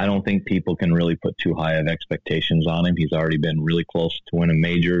 I don't think people can really put too high of expectations on him. He's already been really close to winning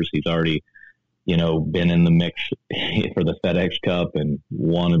majors. He's already, been in the mix for the FedEx Cup and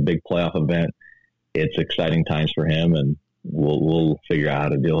won a big playoff event. It's exciting times for him, and we'll figure out how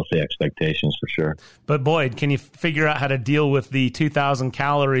to deal with the expectations for sure. But Boyd, can you figure out how to deal with the 2,000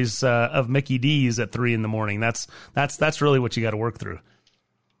 calories of Mickey D's at 3 a.m? That's really what you got to work through.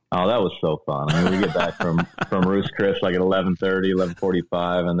 Oh, that was so fun. I mean, we get back from Ruth's Chris like at 11:30,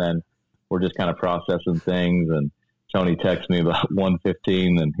 11:45, and then we're just kind of processing things. And Tony texts me about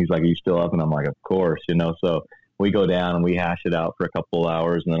 1:15, and he's like, "Are you still up?" And I'm like, "Of course," So we go down and we hash it out for a couple of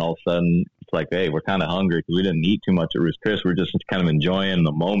hours, and then all of a sudden it's like, hey, we're kind of hungry because we didn't eat too much at Ruth's Chris. We're just kind of enjoying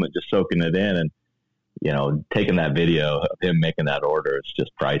the moment, just soaking it in, and taking that video of him making that order, it's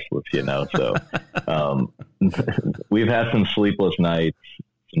just priceless, So we've had some sleepless nights.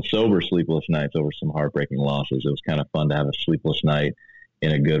 Some sober sleepless nights over some heartbreaking losses. It was kind of fun to have a sleepless night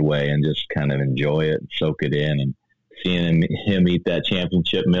in a good way and just kind of enjoy it and soak it in, and seeing him eat that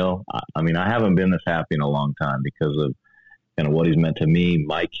championship meal. I mean, I haven't been this happy in a long time because of kind of what he's meant to me,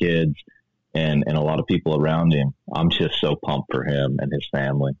 my kids, and a lot of people around him. I'm just so pumped for him and his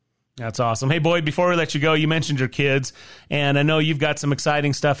family. That's awesome. Hey, Boyd, before we let you go, you mentioned your kids, and I know you've got some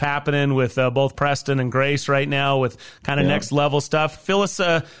exciting stuff happening with both Preston and Grace right now with kind of next level stuff. Fill us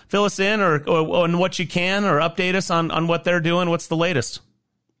in or on what you can, or update us on what they're doing. What's the latest?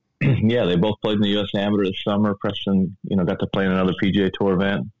 Yeah, they both played in the U.S. Amateur this summer. Preston, got to play in another PGA Tour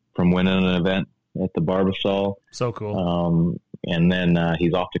event from winning an event at the Barbasol. So cool. And then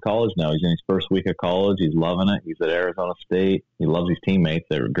he's off to college now. He's in his first week of college. He's loving it. He's at Arizona State. He loves his teammates.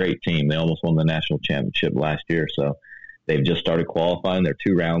 They're a great team. They almost won the national championship last year. So they've just started qualifying. They're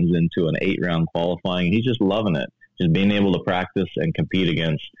 2 rounds into an 8-round qualifying. He's just loving it. Just being able to practice and compete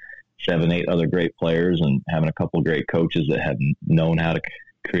against 7, 8 other great players, and having a couple of great coaches that have known how to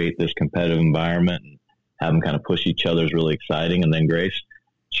create this competitive environment and have them kind of push each other is really exciting. And then Grace,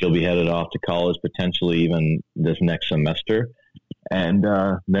 she'll be headed off to college potentially even this next semester. And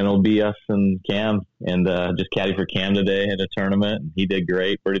then it'll be us and Cam, and just caddy for Cam today at a tournament. He did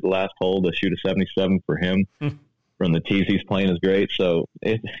great. Birdied the last hole to shoot a 77 for him from the tees he's playing is great. So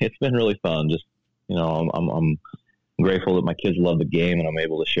it's been really fun. Just, I'm grateful that my kids love the game and I'm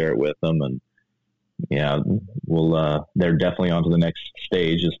able to share it with them. And yeah, they're definitely on to the next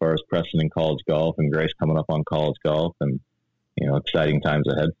stage as far as Preston in college golf, and Grace coming up on college golf, and, exciting times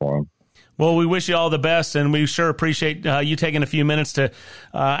ahead for them. Well, we wish you all the best, and we sure appreciate you taking a few minutes to,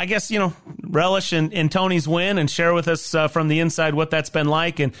 relish in Tony's win and share with us from the inside what that's been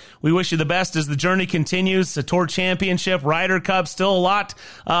like. And we wish you the best as the journey continues. The Tour Championship, Ryder Cup, still a lot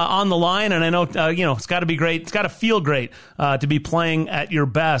on the line. And I know, it's got to be great. It's got to feel great to be playing at your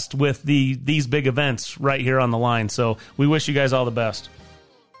best with these big events right here on the line. So we wish you guys all the best.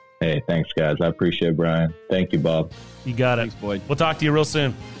 Hey, thanks, guys. I appreciate it, Brian. Thank you, Bob. You got it. Thanks, Boyd. We'll talk to you real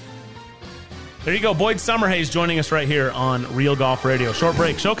soon. There you go. Boyd Summerhays joining us right here on Real Golf Radio. Short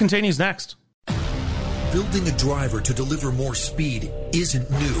break. Show continues next. Building a driver to deliver more speed isn't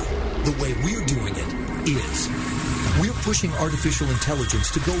new. The way we're doing it is. We're pushing artificial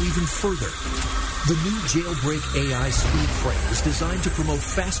intelligence to go even further. The new Jailbreak AI speed frame is designed to promote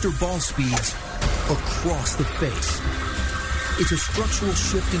faster ball speeds across the face. It's a structural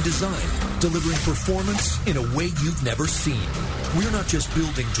shift in design, delivering performance in a way you've never seen. We're not just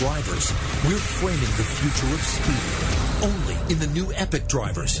building drivers, we're framing the future of speed. Only in the new Epic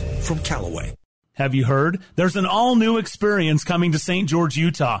drivers from Callaway. Have you heard? There's an all-new experience coming to St. George,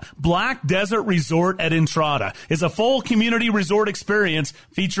 Utah. Black Desert Resort at Entrada is a full community resort experience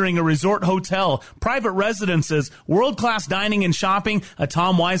featuring a resort hotel, private residences, world-class dining and shopping, a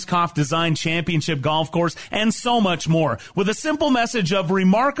Tom Weiskopf-designed championship golf course, and so much more. With a simple message of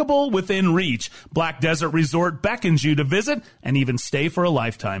remarkable within reach, Black Desert Resort beckons you to visit and even stay for a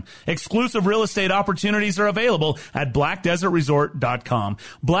lifetime. Exclusive real estate opportunities are available at blackdesertresort.com.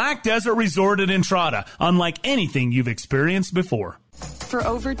 Black Desert Resort at Entrada, unlike anything you've experienced before. For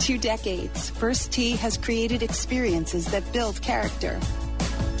over 2 decades, First Tee has created experiences that build character.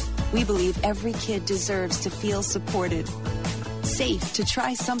 We believe every kid deserves to feel supported, safe to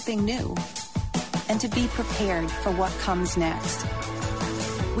try something new, and to be prepared for what comes next.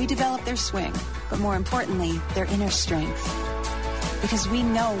 We develop their swing, but more importantly, their inner strength. Because we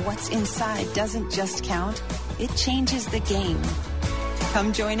know what's inside doesn't just count, it changes the game.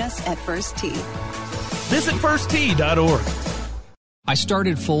 Come join us at First Tee. Visit firsttee.org. I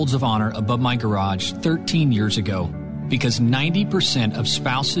started Folds of Honor above my garage 13 years ago because 90% of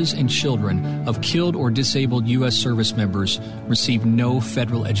spouses and children of killed or disabled U.S. service members receive no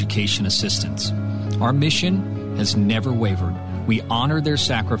federal education assistance. Our mission has never wavered. We honor their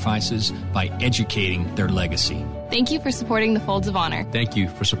sacrifices by educating their legacy. Thank you for supporting the Folds of Honor. Thank you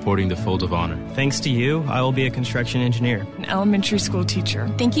for supporting the Fold of Honor. Thanks to you, I will be a construction engineer, an elementary school teacher.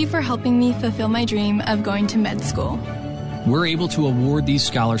 Thank you for helping me fulfill my dream of going to med school. We're able to award these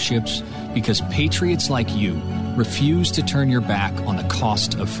scholarships because patriots like you refuse to turn your back on the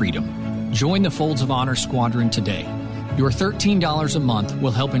cost of freedom. Join the Folds of Honor Squadron today. Your $13 a month will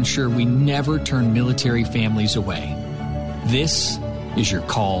help ensure we never turn military families away. This is your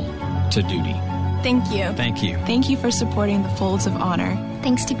call to duty. Thank you. Thank you. Thank you for supporting the Folds of Honor.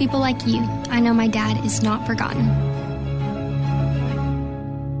 Thanks to people like you, I know my dad is not forgotten.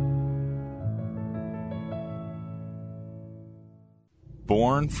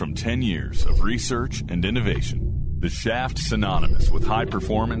 Born from 10 years of research and innovation, the Shaft synonymous with high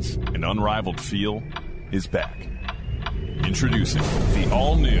performance and unrivaled feel is back. Introducing the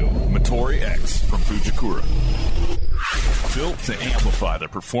all-new Motori X from Fujikura. Built to amplify the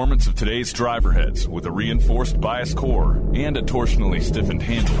performance of today's driver heads with a reinforced bias core and a torsionally stiffened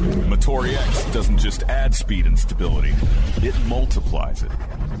handle, Motori X doesn't just add speed and stability, it multiplies it.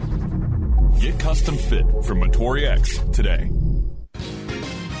 Get custom fit from Motori X today.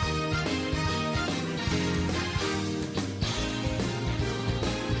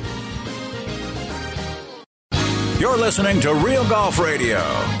 You're listening to Real Golf Radio.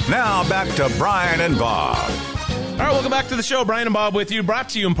 Now back to Brian and Bob. All right, welcome back to the show. Brian and Bob with you, brought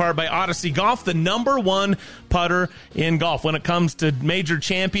to you in part by Odyssey Golf, the #1 putter in golf. When it comes to major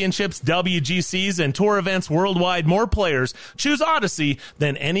championships, WGCs, and tour events worldwide, more players choose Odyssey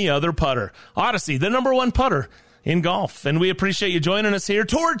than any other putter. Odyssey, the #1 putter in golf. And we appreciate you joining us here.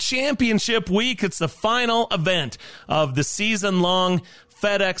 Tour Championship Week, it's the final event of the season-long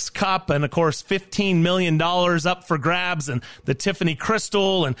FedEx Cup, and of course $15 million up for grabs, and the Tiffany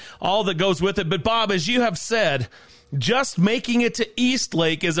Crystal and all that goes with it. But Bob, as you have said, just making it to East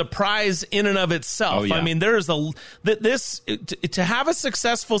Lake is a prize in and of itself. Oh, yeah. I mean, there's to have a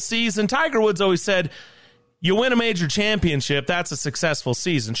successful season. Tiger Woods always said, you win a major championship, that's a successful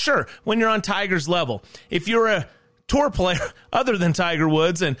season. Sure, when you're on Tiger's level. If you're a tour player other than Tiger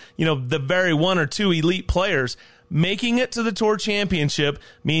Woods and, the very one or two elite players, making it to the Tour Championship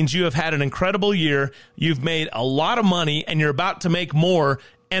means you have had an incredible year, you've made a lot of money, and you're about to make more.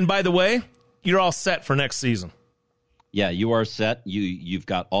 And by the way, you're all set for next season. Yeah, you are set. You've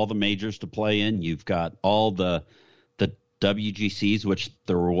got all the majors to play in. You've got all the WGCs, which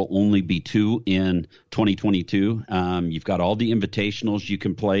there will only be 2 in 2022. You've got all the invitationals you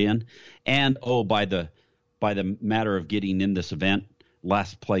can play in. And, by the matter of getting in this event,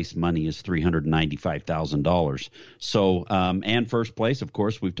 last place money is $395,000. So, and first place, of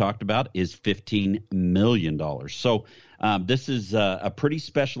course, we've talked about, is $15 million. So this is a pretty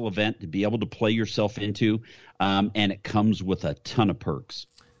special event to be able to play yourself into, and it comes with a ton of perks.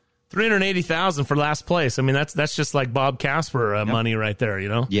 $380,000 for last place. I mean, that's just like Bob Casper money right there,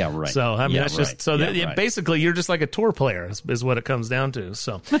 Yeah, right. So I mean, that's right. just so right. Basically, you're just like a tour player is what it comes down to.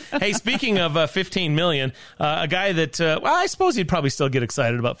 So, hey, speaking of $15 million, a guy that I suppose you'd probably still get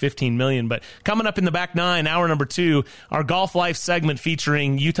excited about $15 million. But coming up in the back nine, hour number 2, our Golf Life segment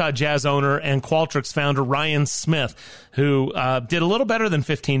featuring Utah Jazz owner and Qualtrics founder Ryan Smith, who did a little better than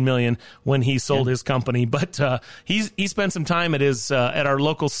 $15 million when he sold his company, but he spent some time at our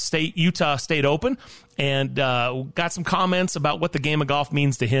local Utah State Open, and got some comments about what the game of golf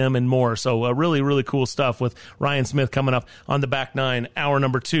means to him and more. So really, really cool stuff with Ryan Smith coming up on the back nine, hour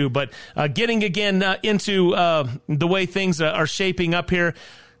number 2. But getting again into the way things are shaping up here,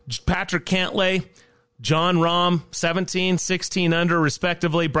 Patrick Cantlay, John Rahm, 17, 16 under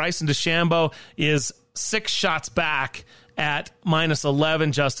respectively. Bryson DeChambeau is 6 shots back at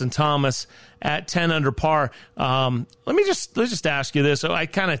 -11. Justin Thomas at 10 under par. Let's just ask you this. So I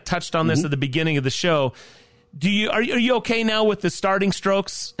kind of touched on this at the beginning of the show. Are you okay now with the starting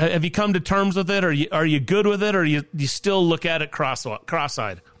strokes? Have you come to terms with it? Are you good with it, or you still look at it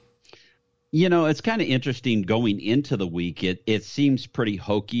cross-eyed? It's kind of interesting going into the week. It seems pretty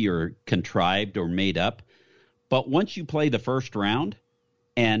hokey or contrived or made up. But once you play the first round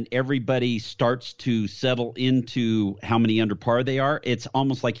and everybody starts to settle into how many under par they are, it's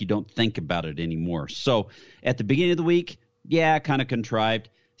almost like you don't think about it anymore. So at the beginning of the week, kind of contrived.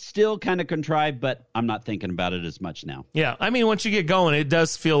 Still kind of contrived, but I'm not thinking about it as much now. Yeah, I mean, once you get going, it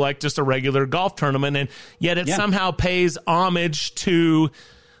does feel like just a regular golf tournament, and yet it somehow pays homage to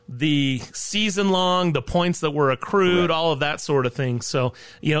the season long, the points that were accrued, all of that sort of thing. So,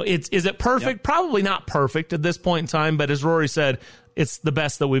 is it perfect? Yep. Probably not perfect at this point in time, but as Rory said, it's the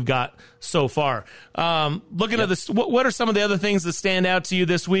best that we've got so far. Looking at this, what are some of the other things that stand out to you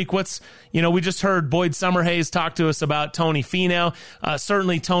this week? We just heard Boyd Summerhays talk to us about Tony Finau.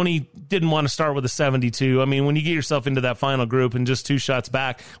 Certainly Tony didn't want to start with a 72. I mean, when you get yourself into that final group and just 2 shots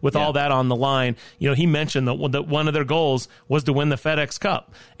back with all that on the line, he mentioned that one of their goals was to win the FedEx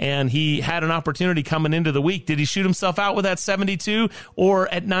Cup, and he had an opportunity coming into the week. Did he shoot himself out with that 72, or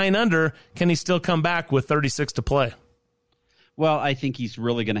at 9 under, can he still come back with 36 to play? Well, I think he's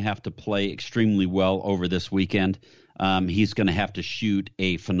really going to have to play extremely well over this weekend. He's going to have to shoot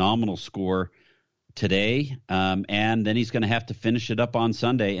a phenomenal score today, and then he's going to have to finish it up on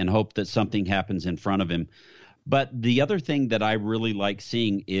Sunday and hope that something happens in front of him. But the other thing that I really like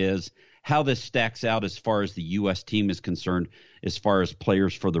seeing is how this stacks out as far as the U.S. team is concerned, as far as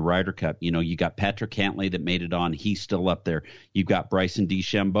players for the Ryder Cup. You got Patrick Cantlay that made it on. He's still up there. You've got Bryson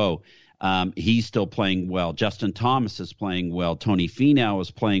DeChambeau. He's still playing well. Justin Thomas is playing well. Tony Finau is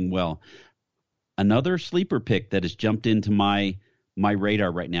playing well. Another sleeper pick that has jumped into my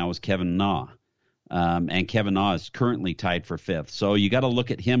radar right now is Kevin Na. And Kevin Na is currently tied for 5th. So you got to look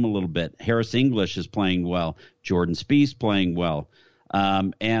at him a little bit. Harris English is playing well. Jordan Spieth playing well.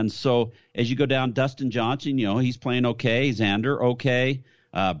 And so as you go down, Dustin Johnson, he's playing okay. Xander, okay.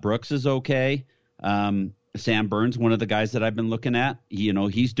 Brooks is okay. Sam Burns, one of the guys that I've been looking at,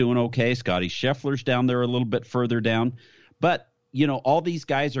 he's doing okay. Scotty Scheffler's down there a little bit further down. But, all these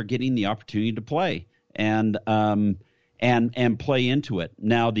guys are getting the opportunity to play and play into it.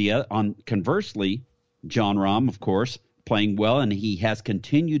 Now, conversely, Jon Rahm, of course, playing well, and he has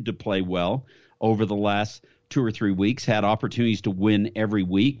continued to play well over the last 2 or 3 weeks, had opportunities to win every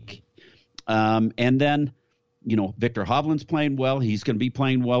week. And then, Victor Hovland's playing well. He's going to be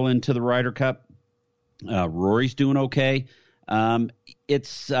playing well into the Ryder Cup. Rory's doing okay.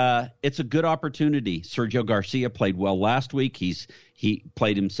 It's a good opportunity. Sergio Garcia played well last week. He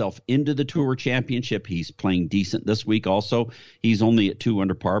played himself into the Tour Championship. He's playing decent this week also. He's only at 2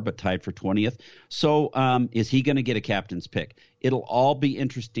 under par, but tied for 20th. So is he going to get a captain's pick? It'll all be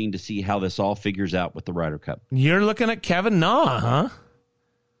interesting to see how this all figures out with the Ryder Cup. You're looking at Kevin Na, huh?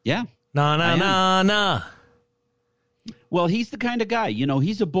 Yeah. Na. Well, he's the kind of guy,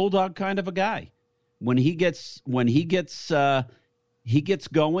 he's a bulldog kind of a guy. When he gets going,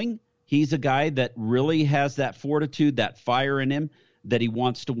 he's a guy that really has that fortitude, that fire in him that he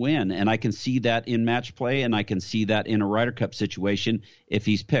wants to win. And I can see that in match play, and I can see that in a Ryder Cup situation if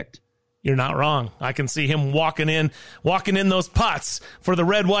he's picked. You're not wrong. I can see him walking in those putts for the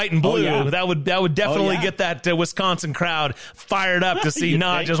red, white, and blue. Oh, yeah. That would definitely get that Wisconsin crowd fired up to see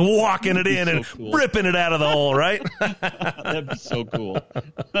Na just walking it in and ripping it out of the hole, right? That'd be so cool.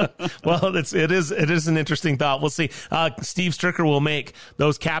 Well, it is an interesting thought. We'll see. Steve Stricker will make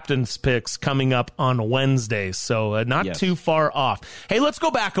those captain's picks coming up on Wednesday, so not too far off. Hey, let's go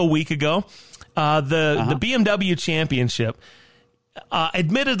back a week ago. The BMW Championship.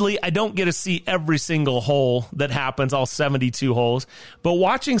 Admittedly, I don't get to see every single hole that happens, all 72 holes, but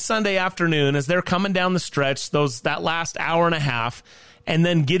watching Sunday afternoon as they're coming down the stretch, that last hour and a half, and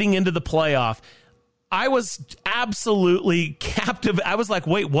then getting into the playoff, I was absolutely captive. I was like,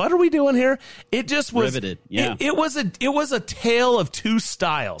 wait, what are we doing here? It just was riveted. Yeah. It was a tale of two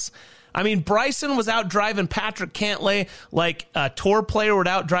styles. I mean, Bryson was out driving Patrick Cantlay like a tour player would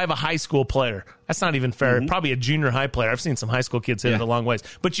out drive a high school player. That's not even fair. Mm-hmm. Probably a junior high player. I've seen some high school kids hit it a long ways.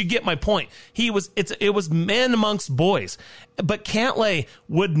 But you get my point. It was men amongst boys. But Cantlay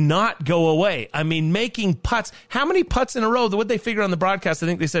would not go away. I mean, making putts. How many putts in a row? What they figure on the broadcast, I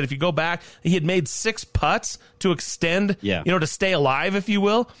think they said if you go back, he had made 6 putts to extend, to stay alive, if you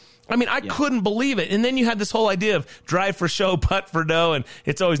will. I mean, I couldn't believe it. And then you had this whole idea of drive for show, putt for dough. And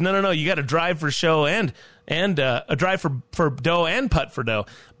it's always, no, you got to drive for show and a drive for dough and putt for dough.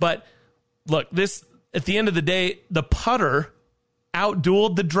 But look, this, at the end of the day, the putter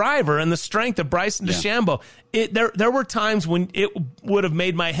outdueled the driver and the strength of Bryson DeChambeau. There were times when it would have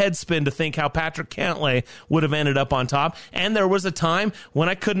made my head spin to think how Patrick Cantlay would have ended up on top. And there was a time when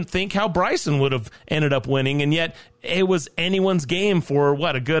I couldn't think how Bryson would have ended up winning. And yet it was anyone's game for,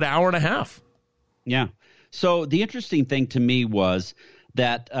 a good hour and a half. Yeah. So the interesting thing to me was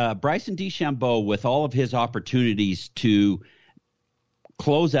that Bryson DeChambeau, with all of his opportunities to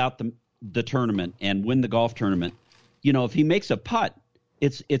close out the tournament and win the golf tournament, if he makes a putt,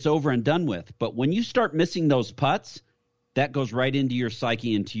 it's over and done with. But when you start missing those putts, that goes right into your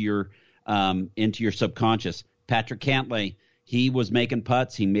psyche, into your subconscious. Patrick Cantlay, he was making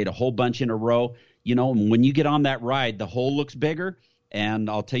putts. He made a whole bunch in a row. And when you get on that ride, the hole looks bigger. And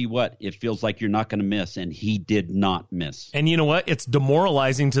I'll tell you what, it feels like you're not going to miss, and he did not miss. And you know what? It's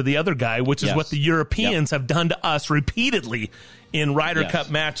demoralizing to the other guy, which is what the Europeans have done to us repeatedly in Ryder Cup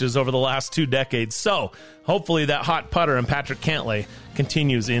matches over the last 2 decades. So hopefully that hot putter and Patrick Cantlay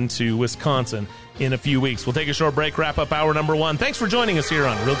continues into Wisconsin in a few weeks. We'll take a short break, wrap up hour number 1. Thanks for joining us here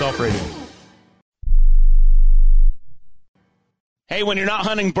on Real Golf Radio. Hey, when you're not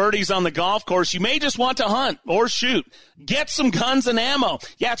hunting birdies on the golf course, you may just want to hunt or shoot. Get some guns and ammo.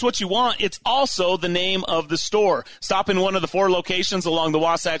 Yeah, it's what you want. It's also the name of the store. Stop in one of the 4 locations along the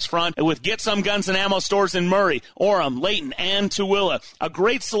Wasatch Front with Get Some Guns and Ammo stores in Murray, Orem, Layton, and Tooele. A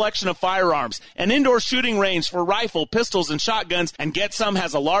great selection of firearms, an indoor shooting range for rifle, pistols, and shotguns, and Get Some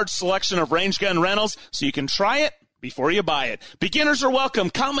has a large selection of range gun rentals so you can try it before you buy it. Beginners are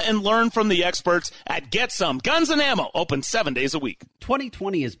welcome. Come and learn from the experts at Get Some Guns and Ammo, open 7 days a week.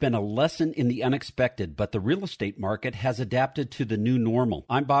 2020 has been a lesson in the unexpected, but the real estate market has adapted to the new normal.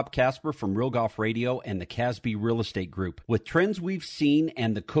 I'm Bob Casper from Real Golf Radio and the Casby Real Estate Group. With trends we've seen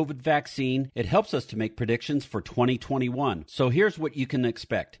and the COVID vaccine, it helps us to make predictions for 2021. So here's what you can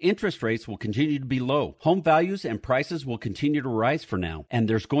expect. Interest rates will continue to be low. Home values and prices will continue to rise for now, and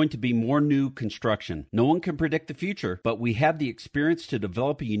there's going to be more new construction. No one can predict the future, but we have the experience to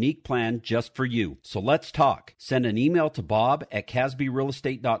develop a unique plan just for you. So let's talk. Send an email to Bob at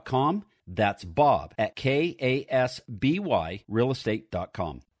CasbyRealEstate.com. That's Bob at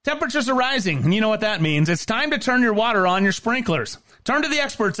KASBYRealEstate.com. Temperatures are rising, and you know what that means. It's time to turn your water on your sprinklers. Turn to the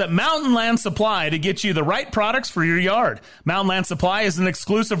experts at Mountain Land Supply to get you the right products for your yard. Mountain Land Supply is an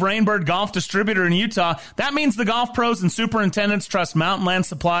exclusive Rainbird golf distributor in Utah. That means the golf pros and superintendents trust Mountain Land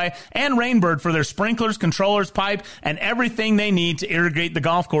Supply and Rainbird for their sprinklers, controllers, pipe, and everything they need to irrigate the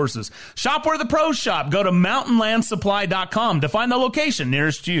golf courses. Shop where the pros shop. Go to mountainlandsupply.com to find the location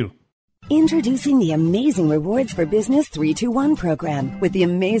nearest you. Introducing the Amazing Rewards for Business 321 program. With the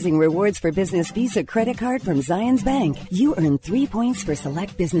Amazing Rewards for Business Visa credit card from Zions Bank, you earn 3 points for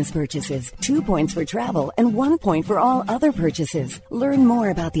select business purchases, 2 points for travel, and 1 point for all other purchases. Learn more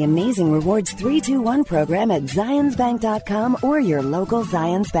about the Amazing Rewards 321 program at zionsbank.com or your local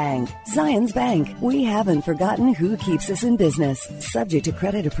Zions Bank. Zions Bank, we haven't forgotten who keeps us in business. Subject to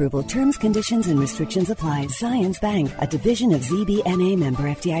credit approval, terms, conditions, and restrictions apply. Zions Bank, a division of ZBNA member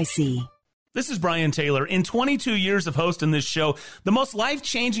FDIC. This is Brian Taylor. In 22 years of hosting this show, the most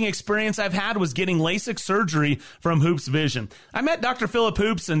life-changing experience I've had was getting LASIK surgery from Hoops Vision. I met Dr. Philip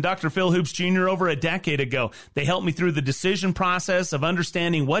Hoops and Dr. Phil Hoops Jr. over a decade ago. They helped me through the decision process of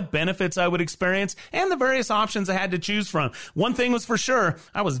understanding what benefits I would experience and the various options I had to choose from. One thing was for sure,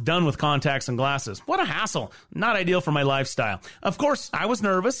 I was done with contacts and glasses. What a hassle. Not ideal for my lifestyle. Of course, I was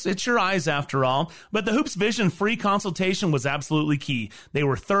nervous. It's your eyes after all. But the Hoops Vision free consultation was absolutely key. They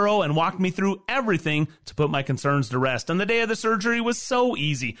were thorough and walked me through everything to put my concerns to rest. And the day of the surgery was so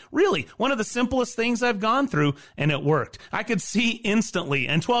easy. Really, one of the simplest things I've gone through, and it worked. I could see instantly.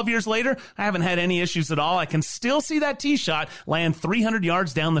 And 12 years later, I haven't had any issues at all. I can still see that tee shot land 300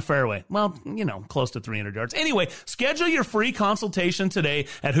 yards down the fairway. Well, you know, close to 300 yards. Anyway, schedule your free consultation today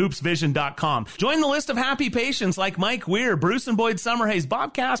at hoopsvision.com. Join the list of happy patients like Mike Weir, Bruce and Boyd Summerhays,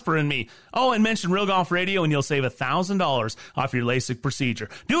 Bob Casper, and me. Oh, and mention Real Golf Radio and you'll save $1,000 off your LASIK procedure.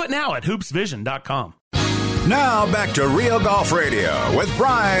 Do it now at hoopsvision.com. Now back to Real Golf Radio with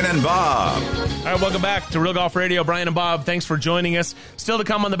Brian and Bob. All right, welcome back to Real Golf Radio. Brian and Bob, thanks for joining us. Still to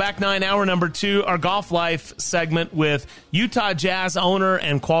come on the back nine, hour number 2, our Golf Life segment with Utah Jazz owner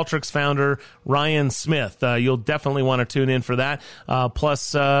and Qualtrics founder Ryan Smith. You'll definitely want to tune in for that.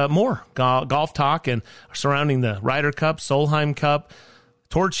 Plus more golf talk and surrounding the Ryder Cup, Solheim Cup,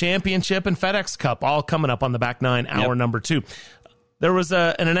 Tour Championship, and FedEx Cup, all coming up on the back nine, hour number 2. There was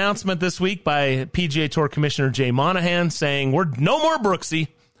an announcement this week by PGA Tour Commissioner Jay Monahan saying, we're no more Brooksy.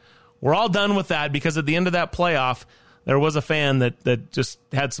 We're all done with that, because at the end of that playoff, there was a fan that just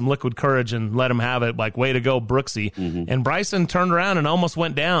had some liquid courage and let him have it, like, way to go, Brooksy. Mm-hmm. And Bryson turned around and almost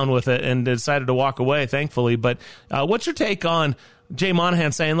went down with it and decided to walk away, thankfully. But what's your take on Jay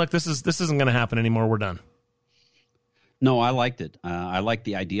Monahan saying, look, this isn't going to happen anymore, we're done? No, I liked it. I like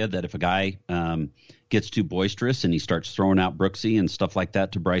the idea that if a guy gets too boisterous and he starts throwing out Brooksy and stuff like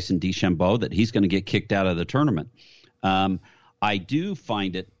that to Bryson DeChambeau, that he's going to get kicked out of the tournament. I do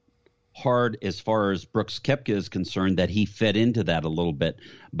find it hard as far as Brooks Koepka is concerned that he fed into that a little bit.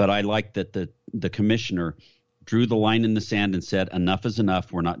 But I like that the commissioner drew the line in the sand and said, enough is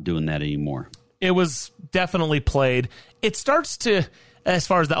enough. We're not doing that anymore. It was definitely played. It starts to... as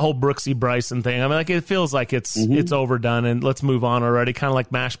far as that whole Brooksy Bryson thing. I mean, like, it feels like it's overdone and let's move on already. Kind of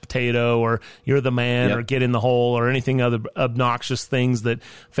like mashed potato or you're the man or get in the hole or anything other obnoxious things that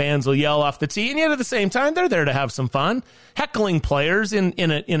fans will yell off the tee. And yet at the same time, they're there to have some fun. Heckling players in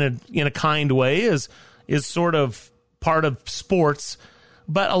a kind way is sort of part of sports.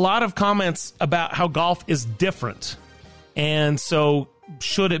 But a lot of comments about how golf is different. And so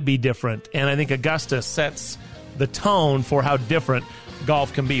should it be different? And I think Augusta sets the tone for how different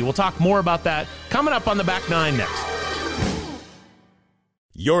golf can be. We'll talk more about that coming up on the Back Nine next.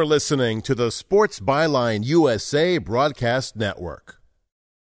 You're listening to the Sports Byline USA Broadcast Network.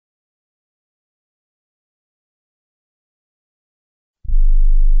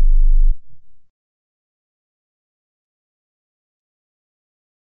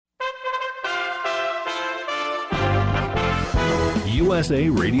 USA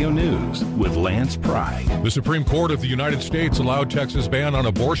Radio News with Lance Pry. The Supreme Court of the United States allowed Texas' ban on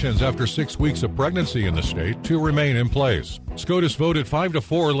abortions after 6 weeks of pregnancy in the state to remain in place. SCOTUS voted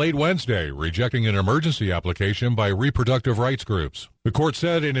 5-4 late Wednesday, rejecting an emergency application by reproductive rights groups. The court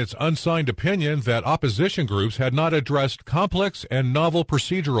said in its unsigned opinion that opposition groups had not addressed complex and novel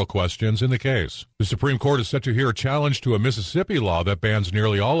procedural questions in the case. The Supreme Court is set to hear a challenge to a Mississippi law that bans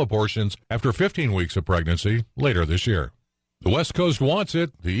nearly all abortions after 15 weeks of pregnancy later this year. The West Coast wants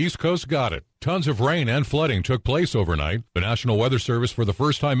it, the East Coast got it. Tons of rain and flooding took place overnight. The National Weather Service, for the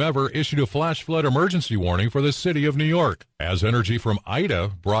first time ever, issued a flash flood emergency warning for the city of New York, as energy from Ida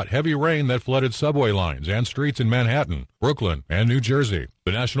brought heavy rain that flooded subway lines and streets in Manhattan, Brooklyn, and New Jersey.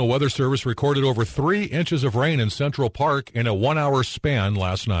 The National Weather Service recorded over 3 inches of rain in Central Park in a 1-hour span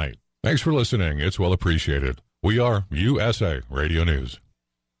last night. Thanks for listening. It's well appreciated. We are USA Radio News.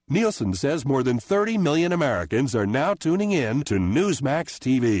 Nielsen says more than 30 million Americans are now tuning in to Newsmax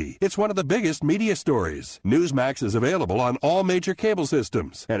TV. It's one of the biggest media stories. Newsmax is available on all major cable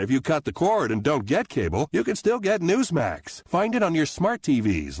systems. And if you cut the cord and don't get cable, you can still get Newsmax. Find it on your smart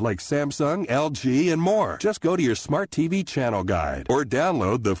TVs like Samsung, LG, and more. Just go to your smart TV channel guide or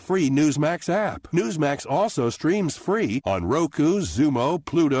download the free Newsmax app. Newsmax also streams free on Roku, Xumo,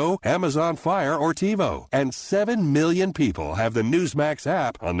 Pluto, Amazon Fire, or TiVo. And 7 million people have the Newsmax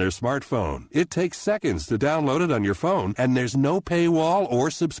app on their smartphone. It takes seconds to download it on your phone, and there's no paywall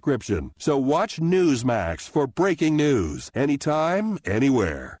or subscription. So watch Newsmax for breaking news, anytime,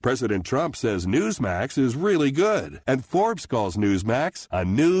 anywhere. President Trump says Newsmax is really good, and Forbes calls Newsmax a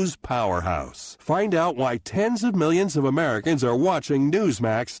news powerhouse. Find out why tens of millions of Americans are watching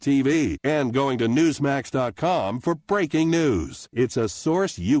Newsmax TV and going to Newsmax.com for breaking news. It's a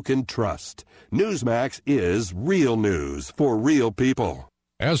source you can trust. Newsmax is real news for real people.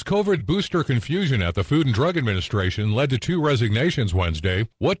 As COVID booster confusion at the Food and Drug Administration led to 2 resignations Wednesday,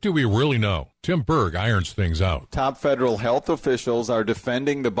 what do we really know? Tim Berg irons things out. Top federal health officials are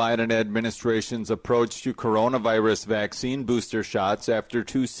defending the Biden administration's approach to coronavirus vaccine booster shots after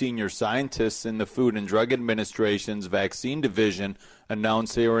 2 senior scientists in the Food and Drug Administration's vaccine division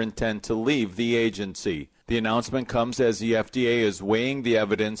announced they intend to leave the agency. The announcement comes as the FDA is weighing the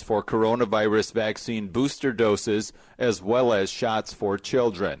evidence for coronavirus vaccine booster doses as well as shots for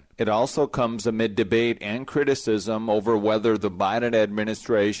children. It also comes amid debate and criticism over whether the Biden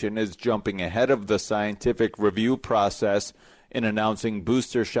administration is jumping ahead of the scientific review process in announcing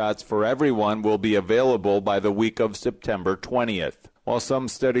booster shots for everyone will be available by the week of September 20th. While some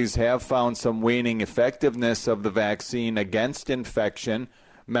studies have found some waning effectiveness of the vaccine against infection,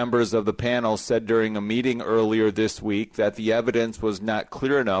 members of the panel said during a meeting earlier this week that the evidence was not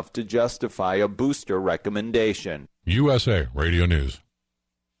clear enough to justify a booster recommendation. USA Radio News.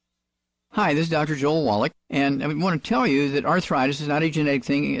 Hi, this is Dr. Joel Wallach, and I want to tell you that arthritis is not a genetic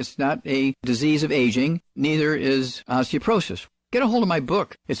thing. It's not a disease of aging. Neither is osteoporosis. Get a hold of my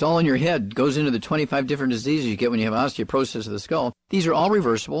book. It's all in your head. It goes into the 25 different diseases you get when you have osteoporosis of the skull. These are all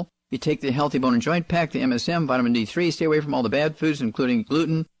reversible. You take the Healthy Bone and Joint Pack, the MSM, vitamin D3, stay away from all the bad foods, including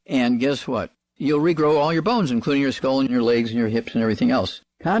gluten, and guess what? You'll regrow all your bones, including your skull and your legs and your hips and everything else.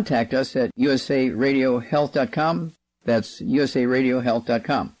 Contact us at usaradiohealth.com. That's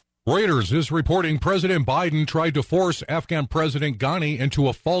usaradiohealth.com. Reuters is reporting President Biden tried to force Afghan President Ghani into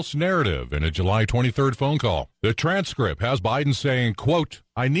a false narrative in a July 23rd phone call. The transcript has Biden saying, quote,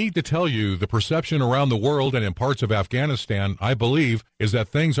 "I need to tell you the perception around the world and in parts of Afghanistan, I believe, is that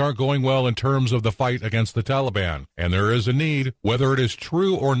things aren't going well in terms of the fight against the Taliban. And there is a need, whether it is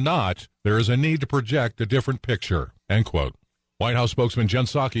true or not, there is a need to project a different picture." End quote. White House spokesman Jen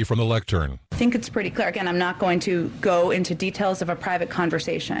Psaki from the lectern. I think it's pretty clear. Again, I'm not going to go into details of a private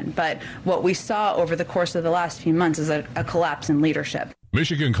conversation, but what we saw over the course of the last few months is a collapse in leadership.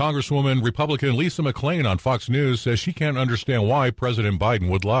 Michigan Congresswoman Republican Lisa McClain on Fox News says she can't understand why President Biden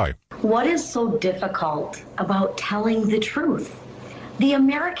would lie. What is so difficult about telling the truth? The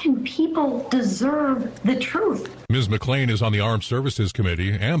American people deserve the truth. Ms. McClain is on the Armed Services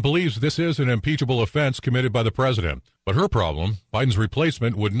Committee and believes this is an impeachable offense committed by the president. But her problem, Biden's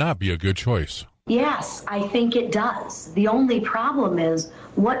replacement would not be a good choice. Yes, I think it does. The only problem is,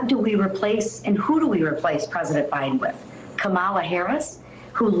 what do we replace and who do we replace President Biden with? Kamala Harris,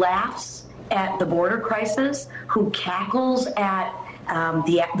 who laughs at the border crisis, who cackles at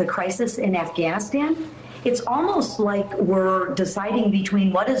the crisis in Afghanistan? It's almost like we're deciding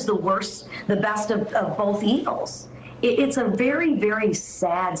between what is the best of both evils. It's a very, very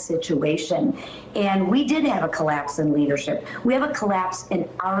sad situation. And we did have a collapse in leadership. We have a collapse in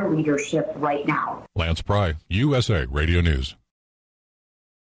our leadership right now. Lance Pry, USA Radio News.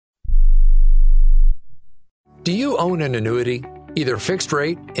 Do you own an annuity, either fixed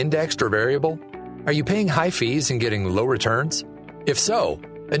rate, indexed, or variable? Are you paying high fees and getting low returns? If so,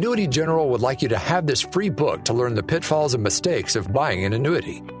 Annuity General would like you to have this free book to learn the pitfalls and mistakes of buying an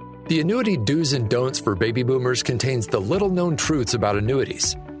annuity. The Annuity Do's and Don'ts for Baby Boomers contains the little-known truths about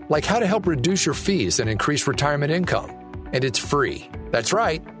annuities, like how to help reduce your fees and increase retirement income. And it's free. That's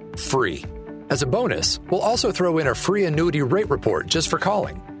right, free. As a bonus, we'll also throw in a free annuity rate report just for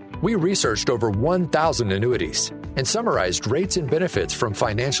calling. We researched over 1,000 annuities and summarized rates and benefits from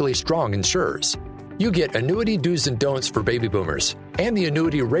financially strong insurers. You get Annuity Do's and Don'ts for Baby Boomers and the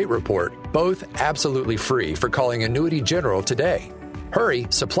Annuity Rate Report, both absolutely free for calling Annuity General today. Hurry,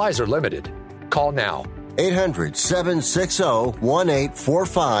 supplies are limited. Call now.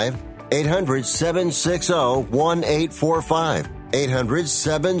 800-760-1845. 800-760-1845.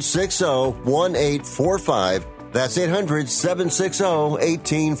 800-760-1845. That's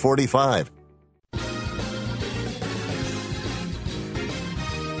 800-760-1845.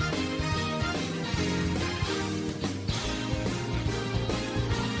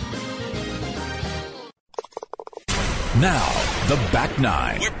 Now, the Back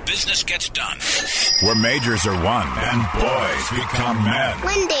Nine, where business gets done, where majors are won and boys become men.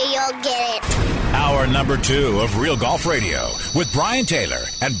 One day you'll get it. Hour number 2 of Real Golf Radio with Brian Taylor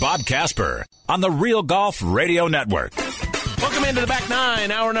and Bob Casper on the Real Golf Radio Network. Welcome into the Back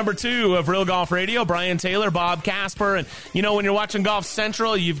Nine, hour number 2 of Real Golf Radio. Brian Taylor, Bob Casper. And, you know, when you're watching Golf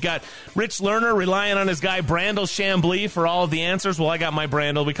Central, you've got Rich Lerner relying on his guy Brandel Chambly for all of the answers. Well, I got my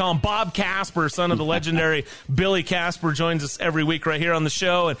Brandel. We call him Bob Casper, son of the legendary Billy Casper, joins us every week right here on the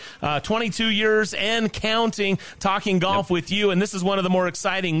show. And 22 years and counting, talking golf with you. And this is one of the more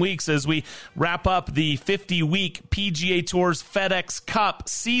exciting weeks as we wrap up the 50-week PGA Tour's FedEx Cup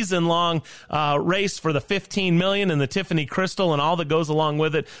season-long race for the $15 million and the Tiffany Crystal and all that goes along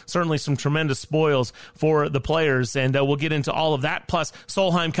with it. Certainly some tremendous spoils for the players, and we'll get into all of that, plus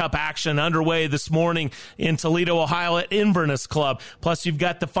Solheim Cup action underway this morning in Toledo, Ohio at Inverness Club. Plus you've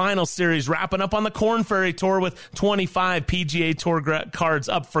got the final series wrapping up on the Korn Ferry Tour with 25 PGA Tour cards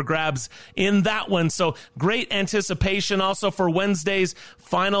up for grabs in that one. So great anticipation also for Wednesday's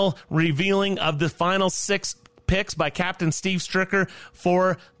final revealing of the final 6 picks by Captain Steve Stricker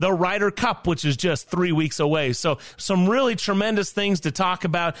for the Ryder Cup, which is just 3 weeks away. So some really tremendous things to talk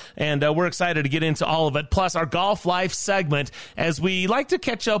about, and we're excited to get into all of it. Plus our Golf Life segment, as we like to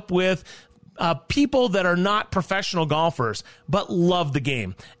catch up with people that are not professional golfers but love the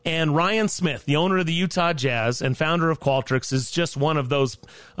game. And Ryan Smith, the owner of the Utah Jazz and founder of Qualtrics, is just one of those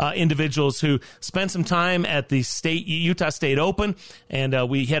individuals who spent some time at the Utah State Open, and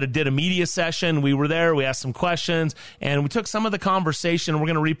we did a media session. We were there, we asked some questions, and we took some of the conversation.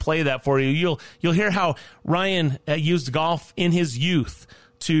 We're going to replay that for you. You'll hear how Ryan used golf in his youth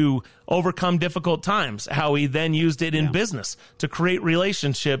to overcome difficult times, how he then used it in business to create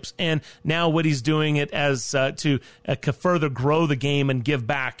relationships, and now what he's doing it as to further grow the game and give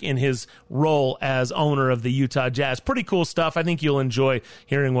back in his role as owner of the Utah Jazz. Pretty cool stuff. I think you'll enjoy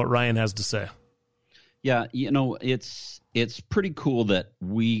hearing what Ryan has to say. Yeah, you know, it's pretty cool that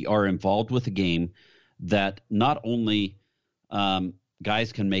we are involved with a game that not only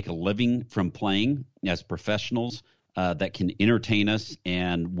guys can make a living from playing as professionals, that can entertain us,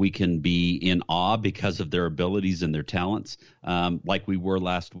 and we can be in awe because of their abilities and their talents, like we were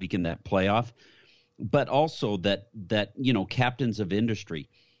last week in that playoff. But also that you know, captains of industry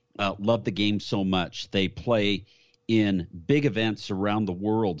love the game so much. They play in big events around the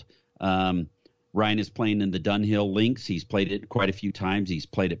world. Ryan is playing in the Dunhill Links. He's played it quite a few times. He's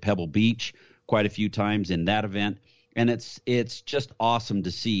played at Pebble Beach quite a few times in that event. And it's just awesome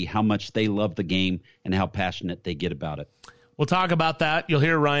to see how much they love the game and how passionate they get about it. We'll talk about that. You'll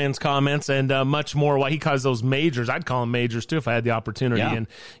hear Ryan's comments and much more. Why he calls those majors. I'd call them majors too if I had the opportunity. Yeah. And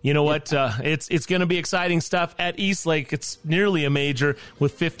you know what? It's going to be exciting stuff at Eastlake. It's nearly a major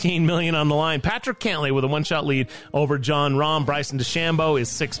with $15 million on the line. Patrick Cantlay with a one-shot lead over John Rahm. Bryson DeChambeau is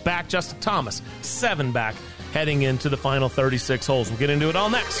 6 back. Justin Thomas 7 back heading into the final 36 holes. We'll get into it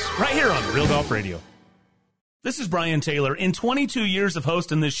all next right here on Real Golf Radio. This is Brian Taylor. In 22 years of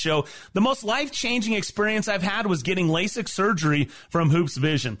hosting this show, the most life-changing experience I've had was getting LASIK surgery from Hoops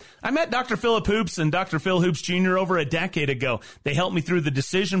Vision. I met Dr. Philip Hoops and Dr. Phil Hoops Jr. over a decade ago. They helped me through the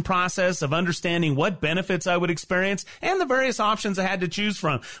decision process of understanding what benefits I would experience and the various options I had to choose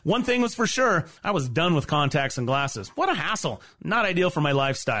from. One thing was for sure, I was done with contacts and glasses. What a hassle. Not ideal for my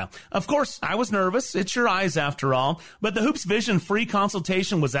lifestyle. Of course, I was nervous. It's your eyes after all. But the Hoops Vision free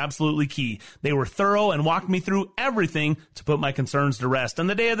consultation was absolutely key. They were thorough and walked me through everything to put my concerns to rest. And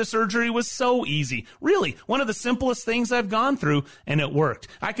the day of the surgery was so easy. Really, one of the simplest things I've gone through, and it worked.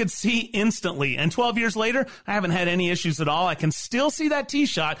 I could see instantly. And 12 years later, I haven't had any issues at all. I can still see that tee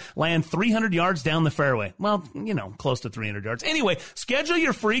shot land 300 yards down the fairway. Well, close to 300 yards. Anyway, schedule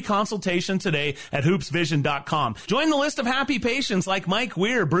your free consultation today at hoopsvision.com. Join the list of happy patients like Mike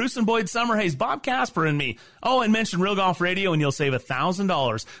Weir, Bruce and Boyd Summerhays, Bob Casper, and me. Oh, and mention Real Golf Radio and you'll save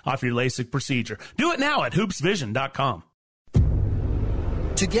 $1,000 off your LASIK procedure. Do it now at hoopsvision.com.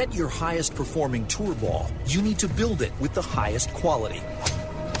 To get your highest performing tour ball, you need to build it with the highest quality.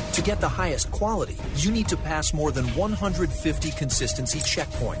 To get the highest quality, you need to pass more than 150 consistency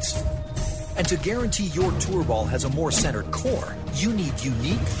checkpoints. And to guarantee your tour ball has a more centered core, you need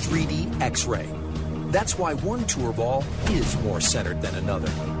unique 3D X-ray. That's why one tour ball is more centered than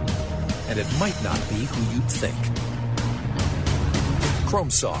another. And it might not be who you'd think.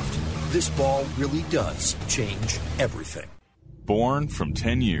 Chromesoft. This ball really does change everything. Born from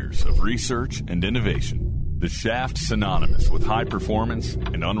 10 years of research and innovation, the shaft synonymous with high performance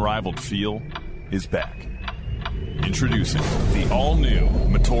and unrivaled feel is back. Introducing the all-new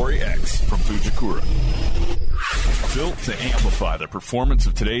Motori X from Fujikura. Built to amplify the performance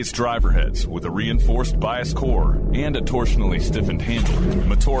of today's driver heads with a reinforced bias core and a torsionally stiffened handle,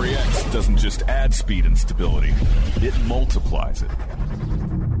 Motori X doesn't just add speed and stability, it multiplies it.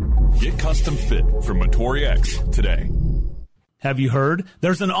 Get custom fit from Motori X today. Have you heard?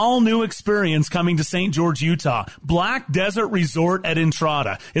 There's an all-new experience coming to St. George, Utah. Black Desert Resort at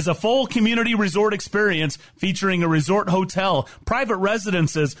Entrada is a full community resort experience featuring a resort hotel, private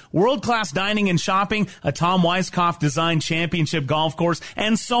residences, world-class dining and shopping, a Tom Weiskopf-designed championship golf course,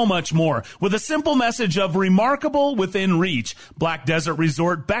 and so much more. With a simple message of remarkable within reach, Black Desert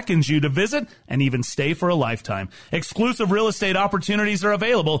Resort beckons you to visit and even stay for a lifetime. Exclusive real estate opportunities are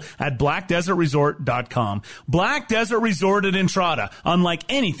available at blackdesertresort.com. Black Desert Resort at Entrada, unlike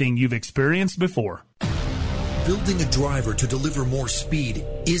anything you've experienced before. Building a driver to deliver more speed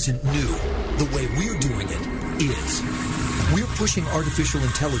isn't new. The way we're doing it is. We're pushing artificial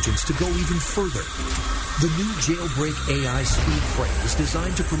intelligence to go even further. The new Jailbreak AI speed frame is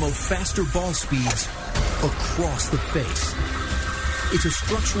designed to promote faster ball speeds across the face. It's a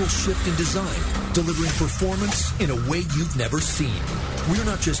structural shift in design, delivering performance in a way you've never seen. We're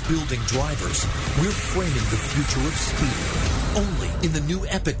not just building drivers, we're framing the future of speed. Only in the new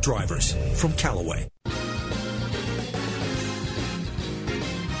Epic drivers from Callaway.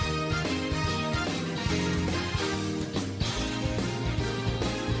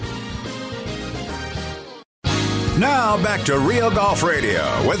 Now back to Real Golf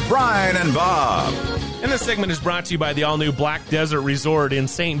Radio with Brian and Bob. And this segment is brought to you by the all-new Black Desert Resort in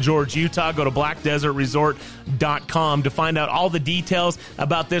St. George, Utah. Go to blackdesertresort.com to find out all the details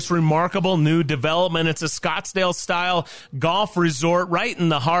about this remarkable new development. It's a Scottsdale-style golf resort right in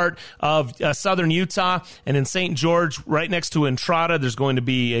the heart of southern Utah. And in St. George, right next to Entrada, there's going to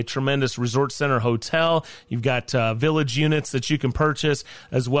be a tremendous resort center hotel. You've got village units that you can purchase,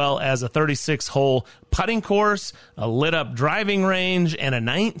 as well as a 36-hole putting course, a lit-up driving range, and a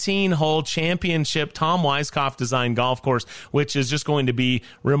 19-hole championship Tom Weiskopf designed golf course, which is just going to be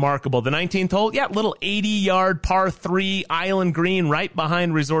remarkable. The 19th hole, little 80-yard par 3 island green right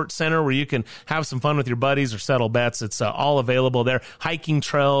behind Resort Center where you can have some fun with your buddies or settle bets. It's all available there. Hiking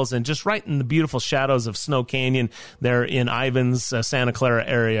trails and just right in the beautiful shadows of Snow Canyon there in Ivins, Santa Clara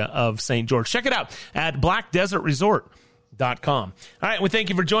area of St. George. Check it out at blackdesertresort.com. All right, we thank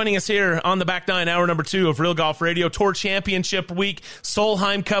you for joining us here on the Back Nine, hour number 2 of Real Golf Radio. Tour Championship Week,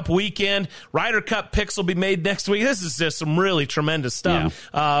 Solheim Cup weekend, Ryder Cup picks will be made next week. This is just some really tremendous stuff.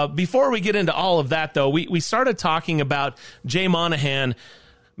 Yeah. Before we get into all of that, though, we started talking about Jay Monahan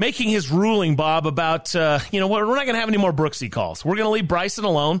making his ruling, Bob, about, we're not going to have any more Brooksy calls. We're going to leave Bryson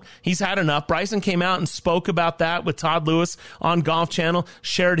alone. He's had enough. Bryson came out and spoke about that with Todd Lewis on Golf Channel,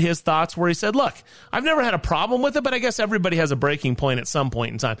 shared his thoughts where he said, look, I've never had a problem with it, but I guess everybody has a breaking point at some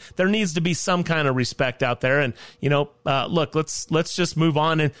point in time. There needs to be some kind of respect out there. And, look, let's just move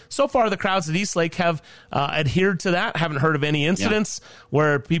on. And so far, the crowds at East Lake have adhered to that. Haven't heard of any incidents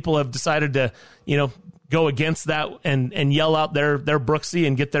where people have decided to, go against that and yell out their Brooksy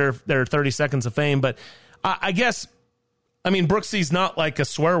and get their 30 seconds of fame. But I guess, Brooksy's not like a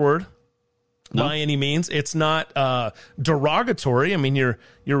swear word by any means. It's not derogatory. You're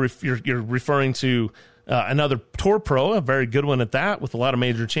referring to another tour pro, a very good one at that, with a lot of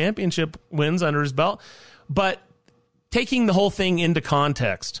major championship wins under his belt. But taking the whole thing into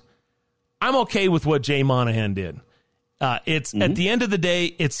context, I'm okay with what Jay Monahan did. It's at the end of the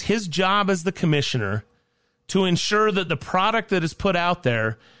day, it's his job as the commissioner to ensure that the product that is put out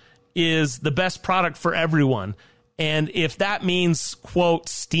there is the best product for everyone. And if that means, quote,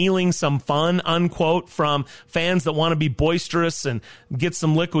 stealing some fun, unquote, from fans that want to be boisterous and get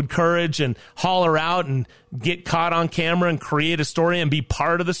some liquid courage and holler out and get caught on camera and create a story and be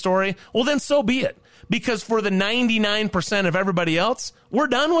part of the story, well, then so be it. Because for the 99% of everybody else, we're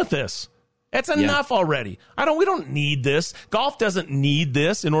done with this. It's enough already. We don't need this. Golf doesn't need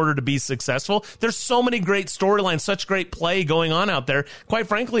this in order to be successful. There's so many great storylines, such great play going on out there. Quite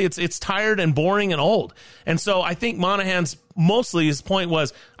frankly, it's tired and boring and old. And so I think Monahan's mostly his point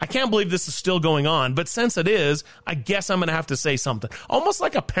was, I can't believe this is still going on, but since it is, I guess I'm going to have to say something. Almost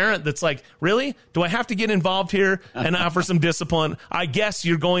like a parent that's like, really? Do I have to get involved here and offer some discipline? I guess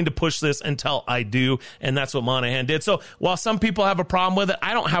you're going to push this until I do, and that's what Monahan did. So while some people have a problem with it,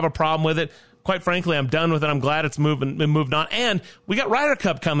 I don't have a problem with it. Quite frankly, I'm done with it. I'm glad it's been moved on. And we got Ryder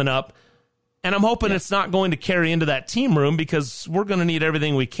Cup coming up, and I'm hoping it's not going to carry into that team room because we're going to need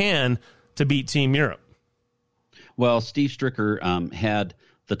everything we can to beat Team Europe. Well, Steve Stricker had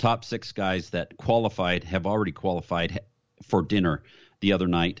the top 6 guys that have already qualified for dinner the other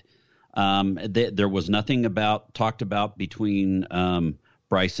night. There was nothing talked about between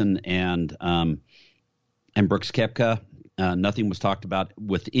Bryson and Brooks Koepka. Nothing was talked about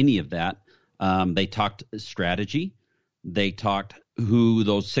with any of that. They talked strategy. They talked who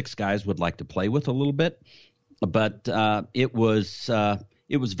those 6 guys would like to play with a little bit, but it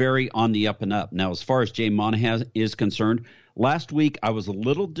was very on the up and up. Now, as far as Jay Monahan is concerned, last week I was a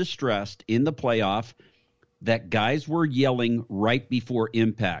little distressed in the playoff that guys were yelling right before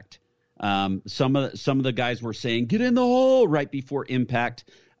impact. Some of the guys were saying, "Get in the hole" right before impact,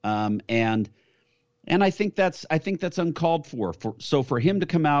 and I think that's uncalled for. So for him to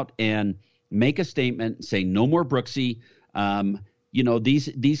come out and make a statement, say no more Brooksy,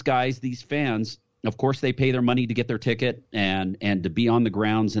 these guys, these fans, of course they pay their money to get their ticket and to be on the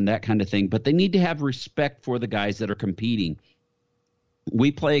grounds and that kind of thing, but they need to have respect for the guys that are competing.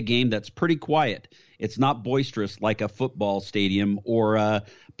 We play a game that's pretty quiet. It's not boisterous like a football stadium or a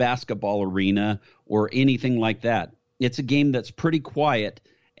basketball arena or anything like that. It's a game that's pretty quiet,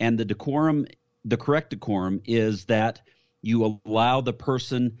 and the correct decorum is that you allow the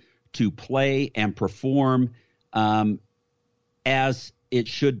person to play and perform as it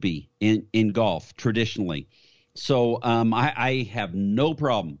should be in golf traditionally. So I have no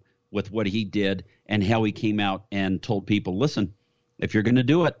problem with what he did and how he came out and told people, listen, if you're going to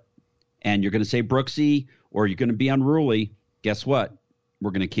do it and you're going to say Brooksy or you're going to be unruly, guess what?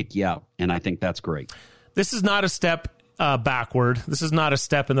 We're going to kick you out. And I think that's great. This is not a step backward. This is not a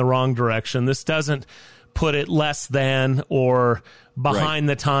step in the wrong direction. This doesn't put it less than or behind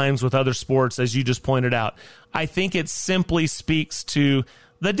the times with other sports, as you just pointed out. I think it simply speaks to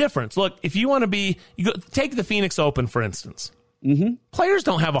the difference. Look, if you want to take the Phoenix Open, for instance. Mm-hmm. Players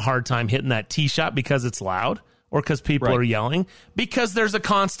don't have a hard time hitting that tee shot because it's loud or because people are yelling, because there's a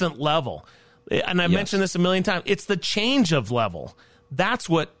constant level. And I've mentioned this a million times. It's the change of level. That's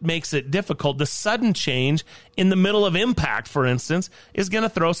what makes it difficult. The sudden change in the middle of impact, for instance, is going to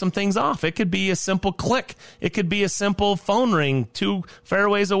throw some things off. It could be a simple click. It could be a simple phone ring 2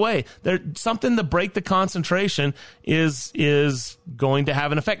 fairways away. Something to break the concentration is going to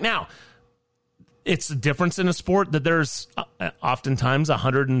have an effect. Now, it's a difference in a sport that there's oftentimes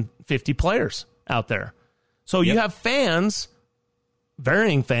 150 players out there. So you have fans,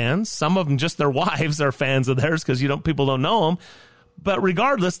 varying fans. Some of them, just their wives are fans of theirs because people don't know them. But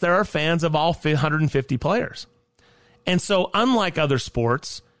regardless, there are fans of all 150 players. And so unlike other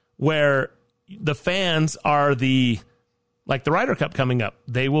sports where the fans are like the Ryder Cup coming up,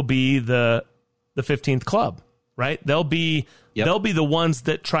 they will be the 15th club, right? They'll be the ones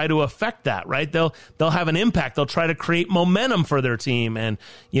that try to affect that, right? They'll have an impact. They'll try to create momentum for their team, and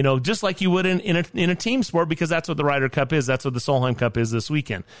just like you would in a team sport, because that's what the Ryder Cup is. That's what the Solheim Cup is this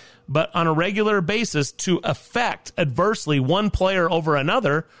weekend. But on a regular basis, to affect adversely one player over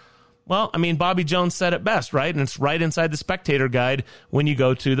another, well, I mean, Bobby Jones said it best, right? And it's right inside the Spectator Guide when you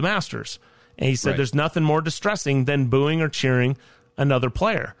go to the Masters. And he said there's nothing more distressing than booing or cheering another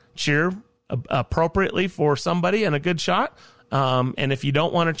player. Cheer appropriately for somebody and a good shot. And if you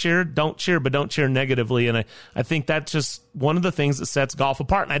don't want to cheer, don't cheer, but don't cheer negatively. And I think that's just one of the things that sets golf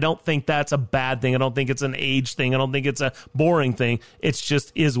apart. And I don't think that's a bad thing. I don't think it's an age thing. I don't think it's a boring thing. It's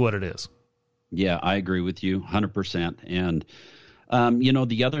just is what it is. Yeah, I agree with you 100%. And,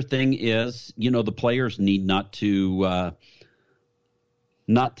 the other thing is, the players need not to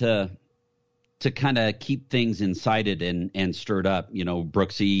kind of keep things incited and stirred up.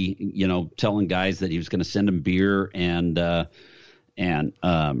 Brooksy, telling guys that he was going to send them beer, and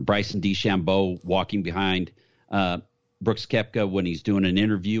Bryson DeChambeau walking behind Brooks Koepka when he's doing an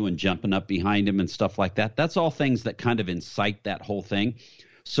interview and jumping up behind him and stuff like that. That's all things that kind of incite that whole thing.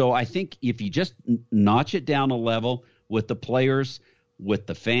 So I think if you just notch it down a level with the players, with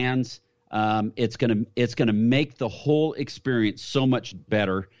the fans, it's gonna make the whole experience so much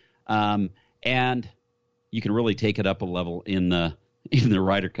better. And you can really take it up a level in the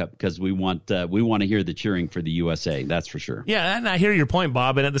Ryder Cup, because we want to hear the cheering for the USA. That's for sure. Yeah, and I hear your point,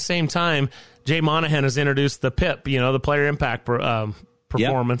 Bob. And at the same time, Jay Monahan has introduced the PIP, the player impact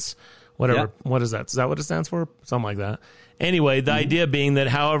performance. Yep. Whatever. Yep. What is that? Is that what it stands for? Something like that. Anyway, the idea being that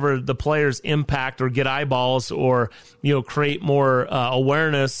however the players impact or get eyeballs or create more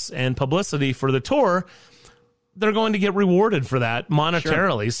awareness and publicity for the tour, they're going to get rewarded for that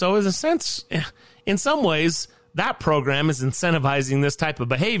monetarily. Sure. So in a sense, in some ways, that program is incentivizing this type of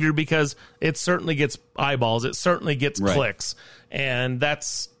behavior because it certainly gets eyeballs. It certainly gets clicks. And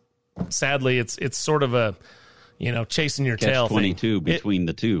that's, sadly, it's sort of a, chasing your tail thing. Catch-22 between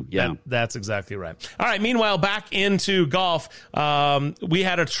the two. Yeah. That's exactly right. All right. Meanwhile, back into golf. We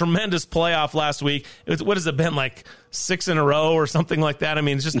had a tremendous playoff last week. What has it been, like 6 in a row or something like that? I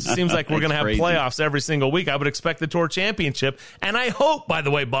mean, it just seems like we're going to have playoffs every single week. I would expect the Tour Championship. And I hope, by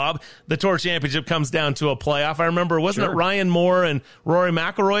the way, Bob, the Tour Championship comes down to a playoff. I remember, wasn't it Ryan Moore and Rory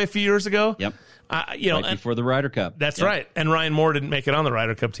McIlroy a few years ago? Yep. Before the Ryder Cup. That's right. And Ryan Moore didn't make it on the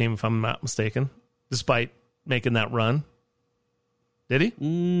Ryder Cup team, if I'm not mistaken, despite making that run. Did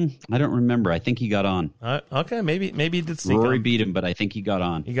he? I don't remember. I think he got on. Okay, maybe he did sneak Rory on. beat him, but I think he got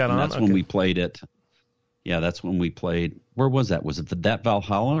on. He got on? That's when we played it. Yeah, that's when we played. Where was that? Was it that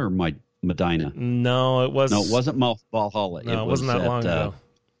Valhalla or Medina? No, it wasn't. No, it wasn't Valhalla. No, it wasn't that long ago.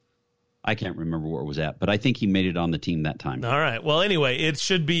 I can't remember where it was at, but I think he made it on the team that time. All right. Well, anyway, it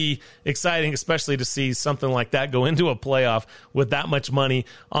should be exciting, especially to see something like that go into a playoff with that much money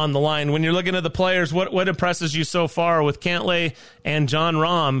on the line. When you're looking at the players, what impresses you so far with Cantlay and Jon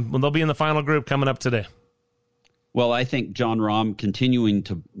Rahm when they'll be in the final group coming up today? Well, I think Jon Rahm continuing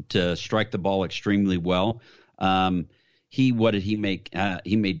to strike the ball extremely well. What did he make?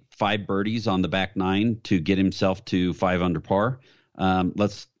 He made 5 birdies on the back 9 to get himself to 5 under par.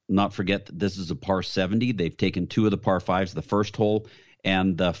 Let's not forget that this is a par 70. They've taken 2 of the par 5s, the first hole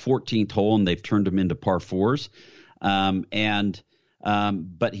and the 14th hole, and they've turned them into par 4s.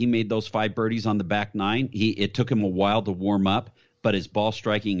 But he made those 5 birdies on the back 9. It took him a while to warm up, but his ball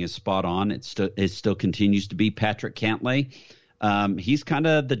striking is spot on. It still continues to be. Patrick Cantlay, he's kind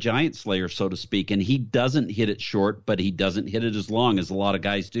of the giant slayer, so to speak, and he doesn't hit it short, but he doesn't hit it as long as a lot of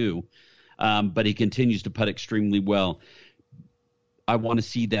guys do. But he continues to putt extremely well. I want to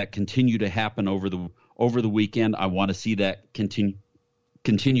see that continue to happen over the weekend. I want to see that continue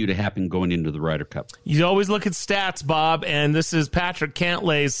to happen going into the Ryder Cup. You always look at stats, Bob, and this is Patrick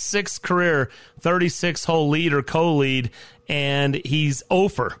Cantlay's 6th career 36-hole lead or co-lead, and he's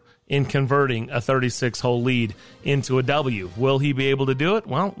 0 in converting a 36-hole lead into a W. Will he be able to do it?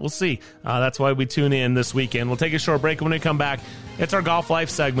 Well, we'll see. That's why we tune in this weekend. We'll take a short break. When we come back, it's our Golf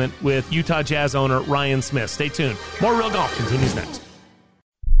Life segment with Utah Jazz owner Ryan Smith. Stay tuned. More Real Golf continues next.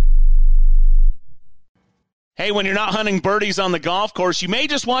 Hey, when you're not hunting birdies on the golf course, you may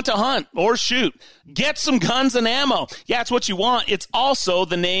just want to hunt or shoot. Get some guns and ammo. Yeah, it's what you want. It's also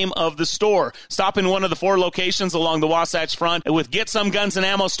the name of the store. Stop in one of the 4 locations along the Wasatch Front with Get Some Guns and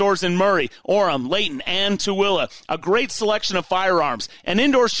Ammo stores in Murray, Orem, Layton, and Tooele. A great selection of firearms, an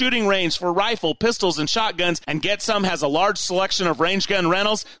indoor shooting range for rifle, pistols, and shotguns, and Get Some has a large selection of range gun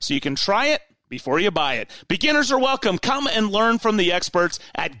rentals so you can try it before you buy it. Beginners are welcome. Come and learn from the experts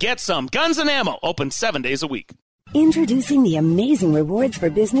at Get Some Guns and Ammo, open 7 days a week. Introducing the Amazing Rewards for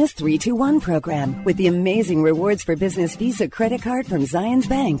Business 321 program. With the Amazing Rewards for Business Visa credit card from Zions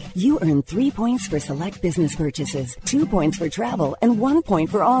Bank, you earn 3 points for select business purchases, 2 points for travel, and 1 point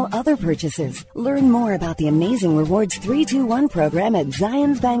for all other purchases. Learn more about the Amazing Rewards 321 program at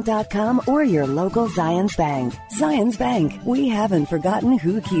zionsbank.com or your local Zions Bank. Zions Bank, we haven't forgotten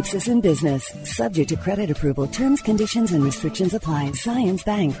who keeps us in business. Subject to credit approval, terms, conditions, and restrictions apply. Zions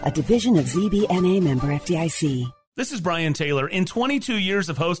Bank, a division of ZBNA member FDIC. This is Brian Taylor. In 22 years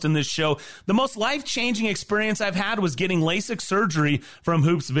of hosting this show, the most life-changing experience I've had was getting LASIK surgery from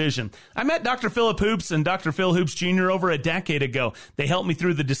Hoops Vision. I met Dr. Philip Hoops and Dr. Phil Hoops Jr. over a decade ago. They helped me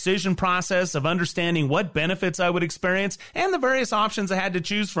through the decision process of understanding what benefits I would experience and the various options I had to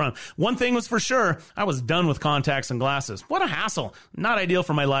choose from. One thing was for sure, I was done with contacts and glasses. What a hassle. Not ideal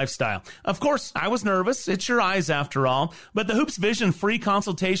for my lifestyle. Of course, I was nervous. It's your eyes after all. But the Hoops Vision free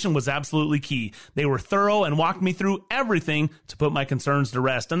consultation was absolutely key. They were thorough and walked me through everything to put my concerns to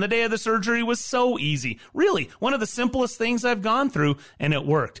rest. And the day of the surgery was so easy. Really, one of the simplest things I've gone through, and it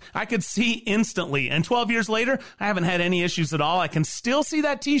worked. I could see instantly, and 12 years later, I haven't had any issues at all. I can still see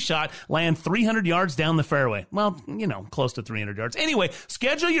that tee shot land 300 yards down the fairway. Well, close to 300 yards. Anyway,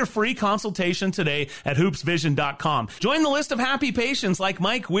 schedule your free consultation today at hoopsvision.com. Join the list of happy patients like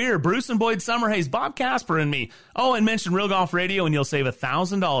Mike Weir, Bruce and Boyd Summerhays, Bob Casper, and me. Oh, and mention Real Golf Radio and you'll save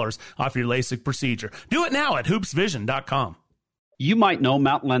 $1,000 off your LASIK procedure. Do it now at hoopsvision.com. You might know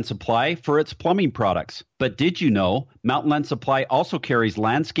Mountain Land Supply for its plumbing products, but did you know Mountain Land Supply also carries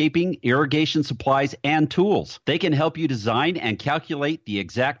landscaping, irrigation supplies, and tools? They can help you design and calculate the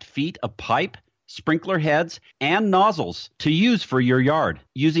exact feet of pipe, sprinkler heads, and nozzles to use for your yard.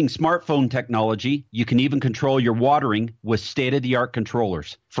 Using smartphone technology, you can even control your watering with state-of-the-art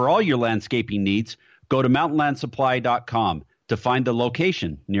controllers. For all your landscaping needs, go to mountainlandsupply.com to find the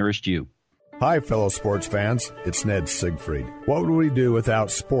location nearest you. Hi, fellow sports fans. It's Ned Siegfried. What would we do without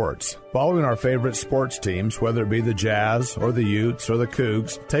sports? Following our favorite sports teams, whether it be the Jazz or the Utes or the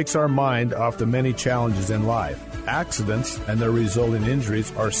Cougs, takes our mind off the many challenges in life. Accidents and their resulting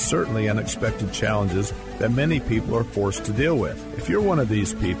injuries are certainly unexpected challenges that many people are forced to deal with. If you're one of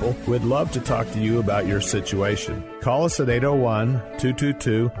these people, we'd love to talk to you about your situation. Call us at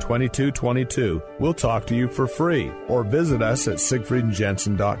 801-222-2222. We'll talk to you for free, or visit us at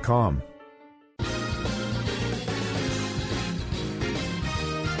siegfriedandjensen.com.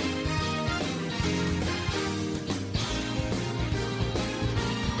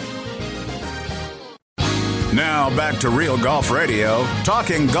 Now back to Real Golf Radio,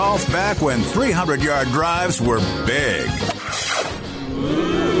 talking golf back when 300-yard drives were big.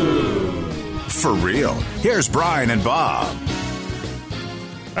 For real. Here's Brian and Bob.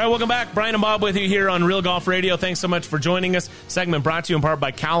 All right, welcome back. Brian and Bob with you here on Real Golf Radio. Thanks so much for joining us. Segment brought to you in part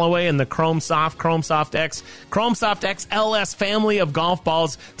by Callaway and the Chrome Soft X LS family of golf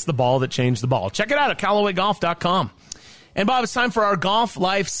balls. It's the ball that changed the ball. Check it out at CallawayGolf.com. And, Bob, it's time for our Golf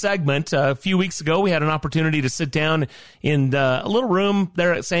Life segment. A few weeks ago, we had an opportunity to sit down in a little room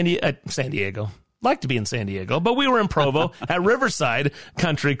there at San Diego. Like to be in San Diego, but we were in Provo at Riverside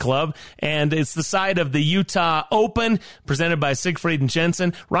Country Club, and it's the side of the Utah Open presented by Siegfried and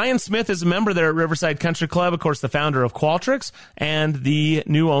Jensen. Ryan Smith is a member there at Riverside Country Club, of course, the founder of Qualtrics and the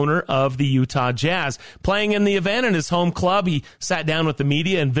new owner of the Utah Jazz. Playing in the event in his home club, he sat down with the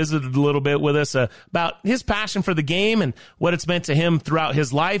media and visited a little bit with us about his passion for the game and what it's meant to him throughout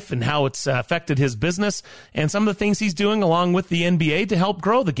his life and how it's affected his business and some of the things he's doing along with the NBA to help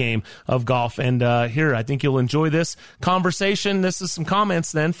grow the game of golf. And here, I think you'll enjoy this conversation. This is some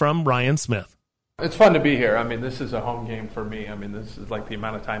comments then from Ryan Smith. It's fun to be here. I mean, this is a home game for me. I mean, this is like the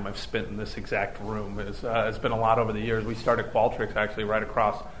amount of time I've spent in this exact room. It's been a lot over the years. We started Qualtrics actually right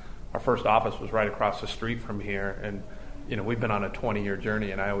across, our first office was right across the street from here. And, we've been on a 20-year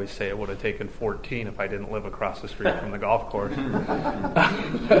journey, and I always say it would have taken 14 if I didn't live across the street from the golf course.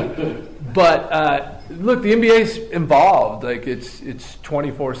 But, look, the NBA's involved. Like, it's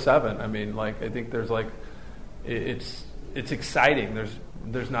 24/7. I mean, like, I think there's, like, it's exciting.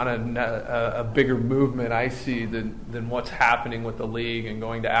 There's not a bigger movement I see than what's happening with the league and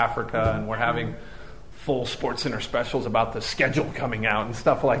going to Africa, and we're having full SportsCenter specials about the schedule coming out and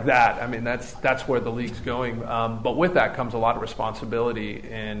stuff like that. I mean, that's where the league's going. But with that comes a lot of responsibility,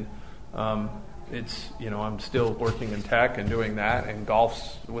 and it's, I'm still working in tech and doing that, and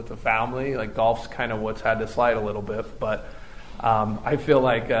golf's with the family. Like, golf's kind of what's had to slide a little bit, but I feel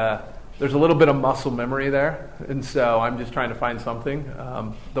like there's a little bit of muscle memory there, and so I'm just trying to find something.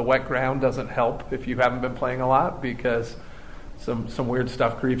 The wet ground doesn't help if you haven't been playing a lot, because some weird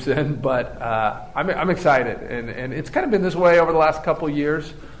stuff creeps in, but I'm excited, and it's kind of been this way over the last couple of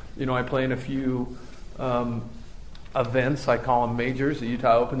years. I play in a few events. I call them majors. The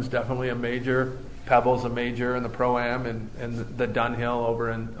Utah Open's definitely a major. Pebble's a major, and the Pro-Am, and the Dunhill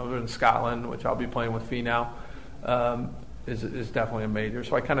over in Scotland, which I'll be playing with Finau, is definitely a major.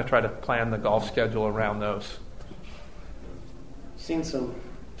 So I kind of try to plan the golf schedule around those. Seen some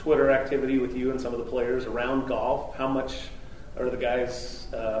Twitter activity with you and some of the players around golf. How much are the guys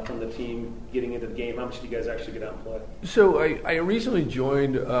from the team getting into the game? How much do you guys actually get out and play? So I recently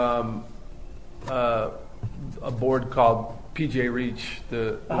joined a board called PGA Reach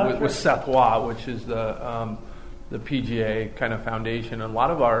with Seth Waugh, which is the PGA kind of foundation. And a lot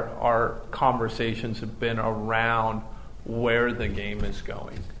of our conversations have been around where the game is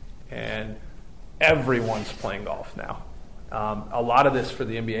going. And everyone's playing golf now. A lot of this for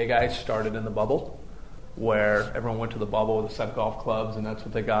the NBA guys started in the bubble, where everyone went to the bubble with a set of golf clubs, and that's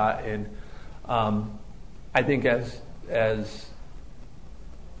what they got. And I think as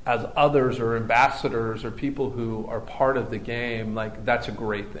others or ambassadors or people who are part of the game, like, that's a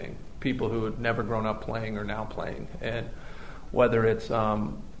great thing. People who had never grown up playing are now playing. And whether it's,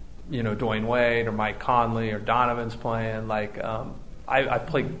 Dwayne Wade or Mike Conley or Donovan's playing, I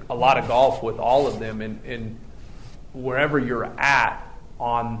played a lot of golf with all of them, and wherever you're at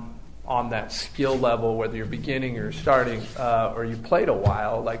on that skill level, whether you're beginning or starting, or you played a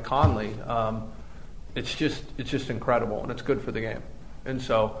while, like Conley, it's just incredible, and it's good for the game. And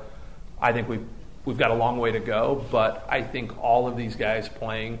so I think we've got a long way to go, but I think all of these guys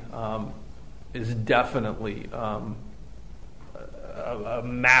playing is definitely a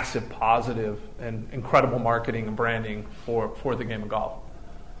massive positive and incredible marketing and branding for the game of golf.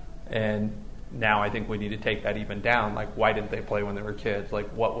 And now I think we need to take that even down. Like, why didn't they play when they were kids? Like,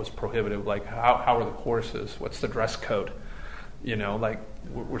 what was prohibitive? Like, how are the courses? What's the dress code?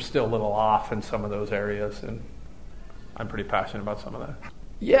 We're still a little off in some of those areas, and I'm pretty passionate about some of that.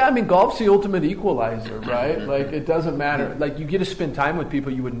 Yeah, I mean, golf's the ultimate equalizer, right? Like, it doesn't matter. Like, you get to spend time with people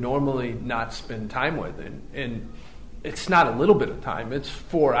you would normally not spend time with, and it's not a little bit of time. It's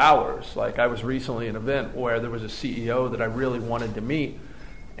 4 hours. Like, I was recently at an event where there was a CEO that I really wanted to meet,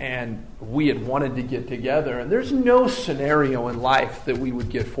 and we had wanted to get together, and there's no scenario in life that we would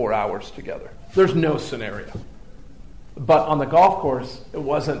get 4 hours together. There's no scenario. But on the golf course, it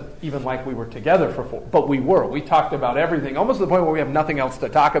wasn't even like we were together for 4, but we were. We talked about everything, almost to the point where we have nothing else to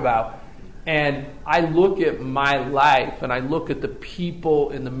talk about. And I look at my life, and I look at the people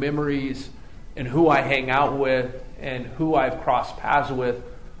and the memories and who I hang out with and who I've crossed paths with.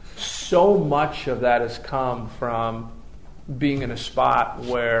 So much of that has come from being in a spot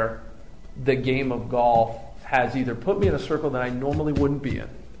where the game of golf has either put me in a circle that I normally wouldn't be in,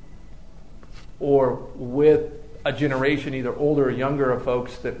 or with a generation, either older or younger, of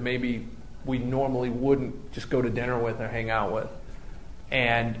folks that maybe we normally wouldn't just go to dinner with or hang out with.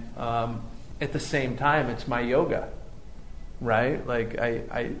 And at the same time, it's my yoga, right? Like,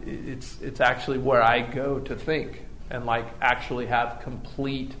 it's actually where I go to think and actually have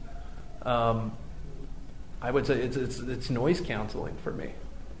complete. I would say it's noise canceling for me,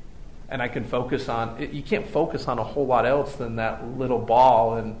 and I can focus on. You can't focus on a whole lot else than that little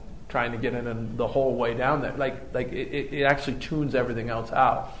ball and trying to get in the whole way down there. It actually tunes everything else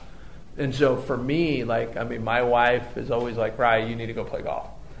out. And so for me, my wife is always like, Ryan, you need to go play golf.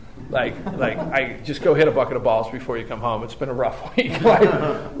 I just go hit a bucket of balls before you come home. It's been a rough week.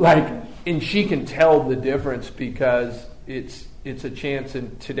 And she can tell the difference, because it's a chance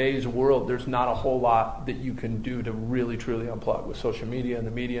in today's world. There's not a whole lot that you can do to really truly unplug with social media and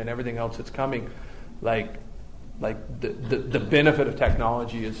the media and everything else that's coming. The benefit of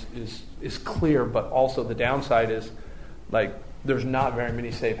technology is clear, but also the downside is there's not very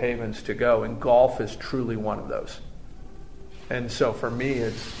many safe havens to go, and golf is truly one of those. And so for me,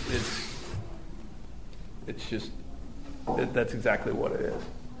 that's exactly what it is.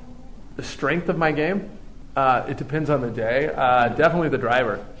 The strength of my game, it depends on the day. Definitely the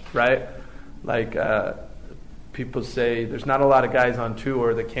driver, right? People say there's not a lot of guys on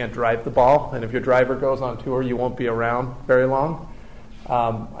tour that can't drive the ball, and if your driver goes on tour, you won't be around very long.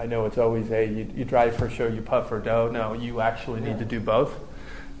 I know it's always you drive for show, you putt for dough. No, you actually need to do both.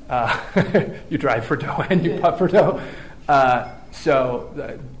 You drive for dough and you putt for dough. So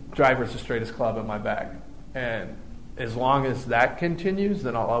the driver's the straightest club in my bag, and as long as that continues,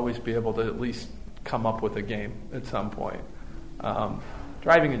 then I'll always be able to at least come up with a game at some point.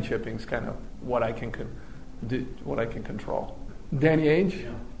 Driving and chipping is kind of what I can control. Danny Ainge?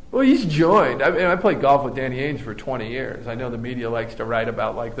 Yeah. Well, he's joined. I played golf with Danny Ainge for 20 years. I know the media likes to write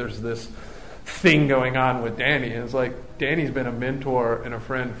about there's this thing going on with Danny. It's Danny's been a mentor and a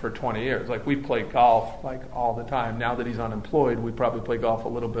friend for 20 years. We play golf all the time. Now that he's unemployed, we probably play golf a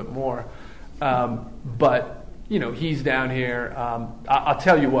little bit more. But he's down here. I'll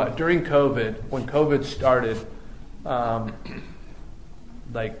tell you what, during COVID, when COVID started,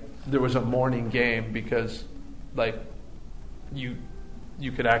 there was a morning game because you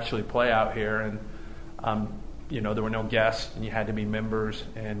could actually play out here, and there were no guests, and you had to be members,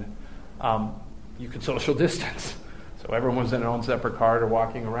 and you could social distance. So everyone was in their own separate cart or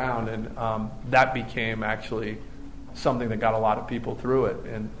walking around, and that became actually something that got a lot of people through it,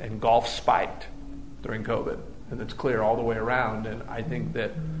 and golf spiked during COVID, and it's clear all the way around, and I think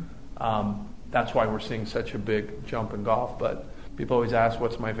that that's why we're seeing such a big jump in golf. But people always ask,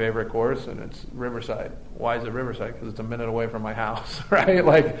 what's my favorite course, and it's Riverside. Why is it Riverside? Because it's a minute away from my house, right?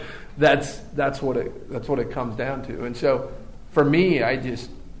 Like that's what it comes down to. And so for me, I just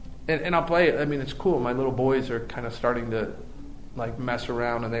and I'll play it. I mean, it's cool. My little boys are kind of starting to mess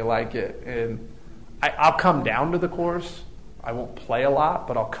around, and they like it. And I'll come down to the course. I won't play a lot,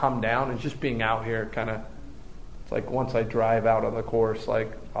 but I'll come down, and just being out here kind of, it's like once I drive out on the course,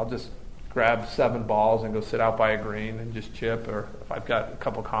 I'll just grab 7 balls and go sit out by a green and just chip, or if I've got a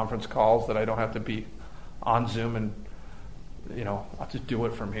couple conference calls that I don't have to be on Zoom, and I'll just do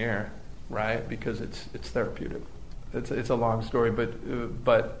it from here, right? Because it's therapeutic. It's a long story,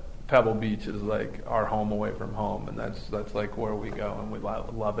 but Pebble Beach is like our home away from home, and that's like where we go, and we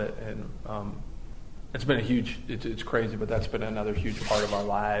love it. And it's been a huge, it's crazy, but that's been another huge part of our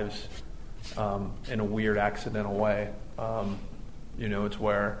lives in a weird accidental way. It's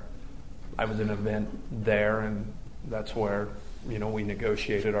where I was in an event there, and that's where we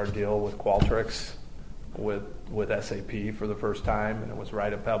negotiated our deal with Qualtrics, with SAP for the first time, and it was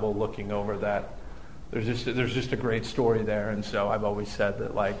right at Pebble, looking over that. There's just a great story there, and so I've always said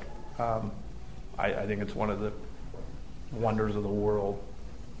that I think it's one of the wonders of the world,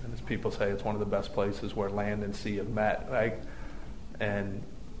 and as people say, it's one of the best places where land and sea have met. And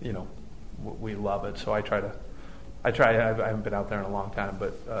we love it. So I haven't been out there in a long time,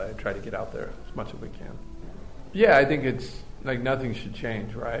 but I try to get out there as much as we can. Yeah, I think it's nothing should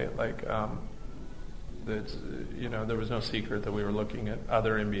change, right? There was no secret that we were looking at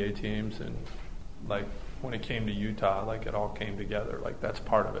other NBA teams, and when it came to Utah, it all came together. That's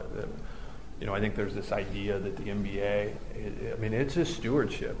part of it. I think there's this idea that the NBA, it's a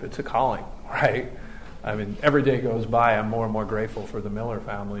stewardship. It's a calling, right? Every day goes by, I'm more and more grateful for the Miller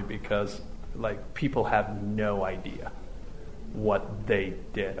family, because people have no idea what they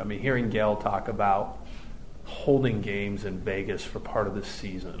did. Hearing Gail talk about holding games in Vegas for part of the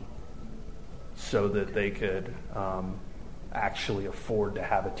season so that they could actually afford to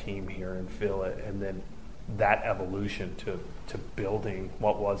have a team here and fill it, and then that evolution to building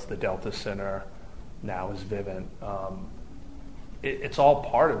what was the Delta Center, now is Vivint. It's all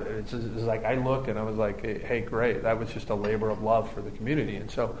part of it. It's I look and I was like, hey, great, that was just a labor of love for the community. And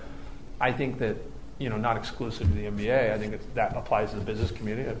so I think that, not exclusive to the NBA, I think that applies to the business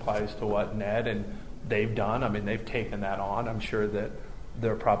community. It applies to what Ned and they've done. They've taken that on. I'm sure that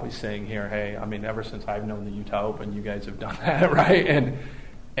they're probably saying here, hey, ever since I've known the Utah Open, you guys have done that, right?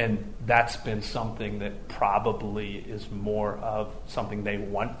 And that's been something that probably is more of something they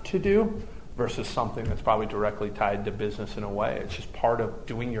want to do versus something that's probably directly tied to business in a way. It's just part of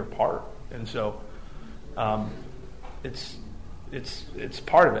doing your part. And so it's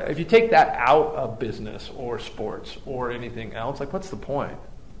part of it. If you take that out of business or sports or anything else, what's the point?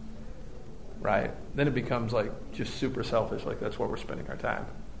 Right? Then it becomes just super selfish, that's where we're spending our time.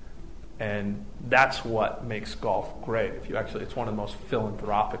 And that's what makes golf great. It's one of the most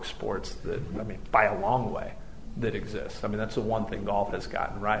philanthropic sports that, by a long way, that exists. That's the one thing golf has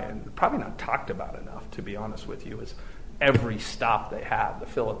gotten right, and probably not talked about enough, to be honest with you, is every stop they have, the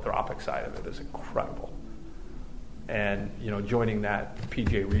philanthropic side of it is incredible. And, joining that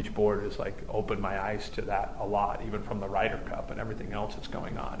PGA Reach board has opened my eyes to that a lot, even from the Ryder Cup and everything else that's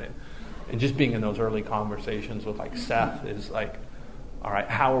going on. And just being in those early conversations with Seth is all right,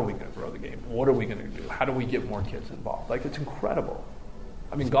 how are we going to grow the game? What are we going to do? How do we get more kids involved? It's incredible.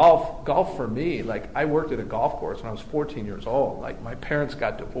 Golf for me, I worked at a golf course when I was 14 years old. My parents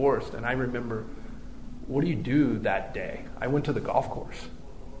got divorced, and I remember, what do you do that day? I went to the golf course.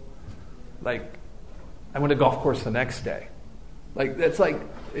 I went to golf course the next day. It's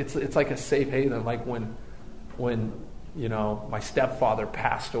like a safe haven. When my stepfather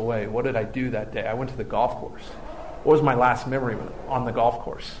passed away, what did I do that day? I went to the golf course. What was my last memory on the golf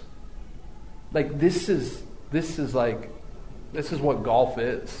course? This is what golf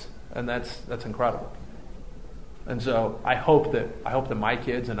is, and that's incredible. And so I hope that my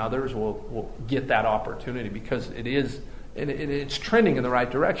kids and others will get that opportunity, because it is, and it's trending in the right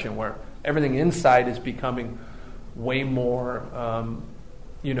direction, where everything inside is becoming way more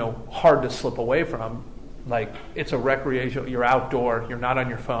hard to slip away from, Like, it's a recreational. You're outdoor. You're not on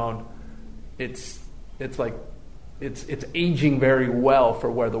your phone. It's aging very well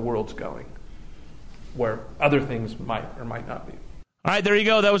for where the world's going, where other things might or might not be. All right, there you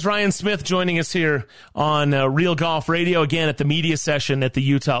go. That was Ryan Smith joining us here on Real Golf Radio, again at the media session at the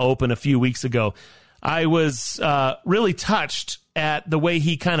Utah Open a few weeks ago. I was really touched at the way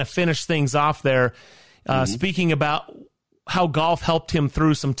he kind of finished things off there, speaking about how golf helped him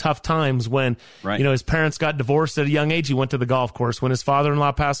through some tough times when, his parents got divorced at a young age. He went to the golf course. When his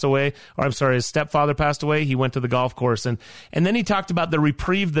father-in-law passed away, his stepfather passed away, he went to the golf course. And then he talked about the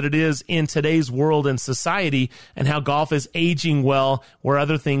reprieve that it is in today's world and society, and how golf is aging well where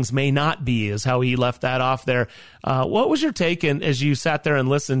other things may not be, is how he left that off there. What was your take as you sat there and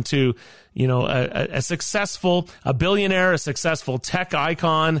listened to, a successful, a billionaire, a successful tech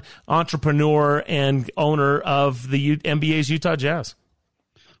icon, entrepreneur, and owner of the NBA's Utah Jazz?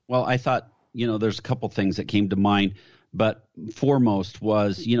 Well, I thought, there's a couple things that came to mind, but foremost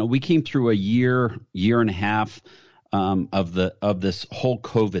was, we came through a year and a half of this whole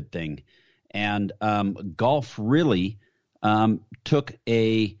COVID thing, and golf really took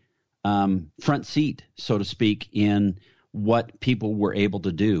a front seat, so to speak, in what people were able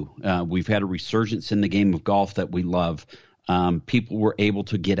to do. We've had a resurgence in the game of golf that we love. People were able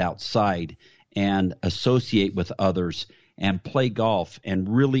to get outside and associate with others and play golf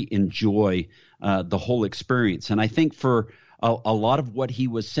and really enjoy the whole experience. And I think for a lot of what he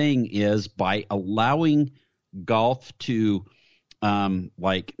was saying is, by allowing golf to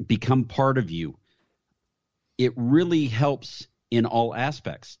become part of you, it really helps in all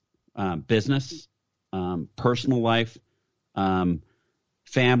aspects, business, personal life,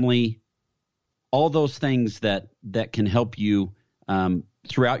 family, all those things that can help you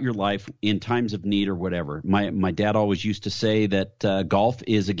throughout your life in times of need or whatever. My dad always used to say that golf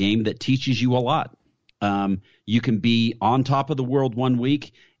is a game that teaches you a lot. You can be on top of the world one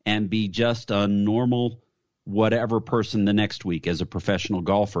week and be just a normal whatever person the next week as a professional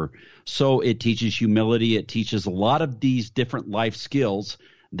golfer. So it teaches humility. It teaches a lot of these different life skills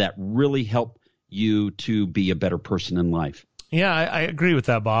that really help you to be a better person in life. Yeah, I agree with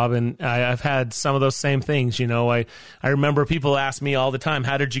that, Bob, and I've had some of those same things. I remember people ask me all the time,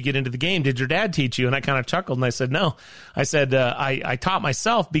 how did you get into the game? Did your dad teach you? And I kind of chuckled, and I said, no. I said, I taught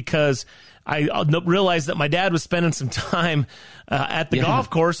myself because I realized that my dad was spending some time at the golf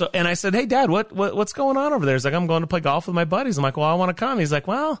course, and I said, hey, Dad, what's going on over there? He's like, I'm going to play golf with my buddies. I'm like, well, I want to come. He's like,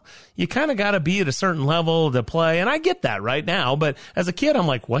 well, you kind of got to be at a certain level to play, and I get that right now, but as a kid, I'm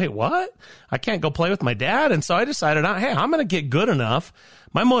like, wait, what? I can't go play with my dad? And so I decided, hey, I'm going to get good enough.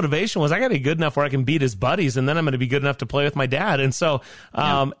 My motivation was I got to be good enough where I can beat his buddies, and then I'm going to be good enough to play with my dad. And so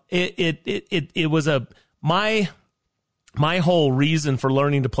it was my whole reason for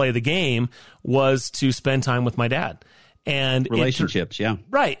learning to play the game was to spend time with my dad. And relationships,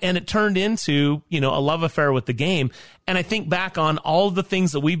 right. And it turned into, a love affair with the game. And I think back on all of the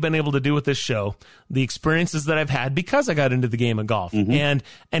things that we've been able to do with this show, the experiences that I've had because I got into the game of golf, and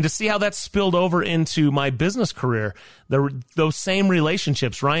to see how that's spilled over into my business career. Those same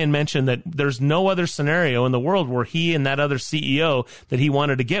relationships. Ryan mentioned that there's no other scenario in the world where he and that other CEO that he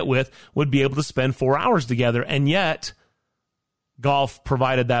wanted to get with would be able to spend 4 hours together. And yet golf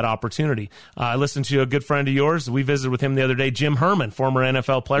provided that opportunity. I listened to a good friend of yours. We visited with him the other day, Jim Herman, former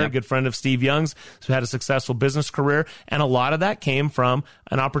NFL player, good friend of Steve Young's, who had a successful business career. And a lot of that came from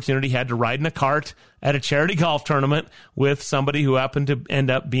an opportunity he had to ride in a cart at a charity golf tournament with somebody who happened to end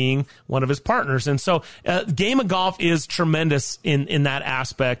up being one of his partners. And so game of golf is tremendous in that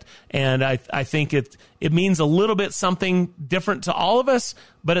aspect. And I think it means a little bit something different to all of us.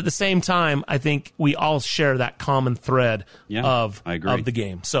 But at the same time, I think we all share that common thread of the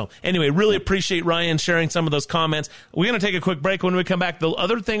game. So anyway, really appreciate Ryan sharing some of those comments. We're going to take a quick break. When we come back, the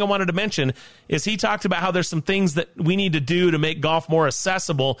other thing I wanted to mention is he talked about how there's some things that we need to do to make golf more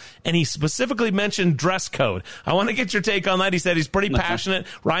accessible. And he specifically mentioned dress code. I want to get your take on that. He said he's pretty passionate.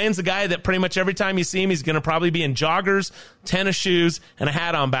 Ryan's a guy that pretty much every time you see him, he's going to probably be in joggers, tennis shoes, and a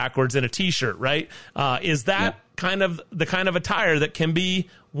hat on backwards and a T-shirt, right? Is that kind of the kind of attire that can be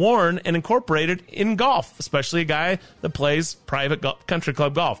worn and incorporated in golf, especially a guy that plays private country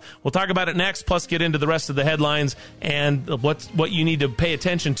club golf? We'll talk about it next, plus get into the rest of the headlines and what you need to pay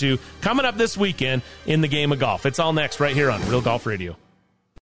attention to coming up this weekend in the game of golf. It's all next right here on Real Golf Radio.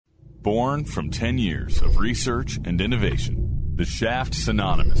 Born from 10 years of research and innovation, the Shaft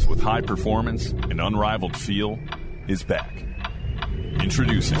synonymous with high performance and unrivaled feel is back.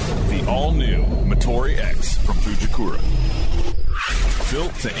 Introducing the all-new Motori X from Fujikura.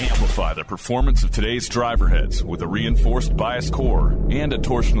 Built to amplify the performance of today's driver heads with a reinforced bias core and a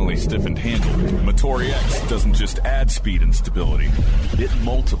torsionally stiffened handle, Motori X doesn't just add speed and stability, it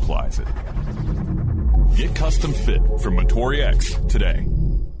multiplies it. Get custom fit from Motori X today.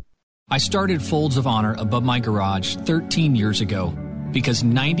 I started Folds of Honor above my garage 13 years ago because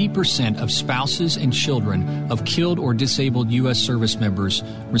 90% of spouses and children of killed or disabled U.S. service members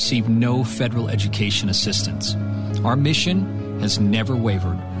receive no federal education assistance. Our mission has never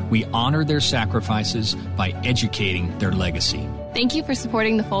wavered. We honor their sacrifices by educating their legacy. Thank you for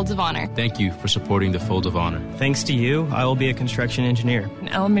supporting the Folds of Honor. Thank you for supporting the Folds of Honor. Thanks to you, I will be a construction engineer, an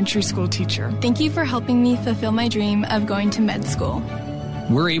elementary school teacher. Thank you for helping me fulfill my dream of going to med school.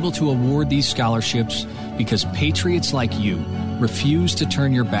 We're able to award these scholarships because patriots like you refuse to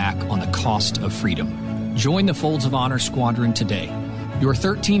turn your back on the cost of freedom. Join the Folds of Honor Squadron today. Your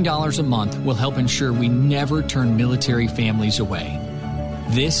 $13 a month will help ensure we never turn military families away.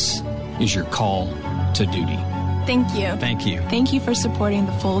 This is your call to duty. Thank you. Thank you. Thank you for supporting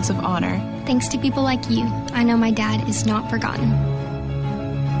the Folds of Honor. Thanks to people like you, I know my dad is not forgotten.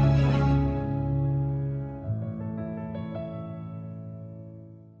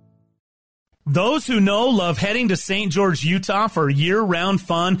 Those who know love heading to St. George, Utah for year-round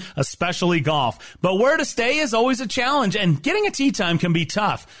fun, especially golf. But where to stay is always a challenge, and getting a tee time can be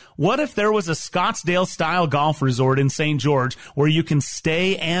tough. What if there was a Scottsdale-style golf resort in St. George where you can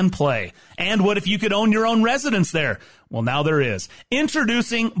stay and play? And what if you could own your own residence there? Well, now there is.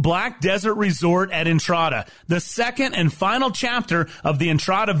 Introducing Black Desert Resort at Entrada. The second and final chapter of the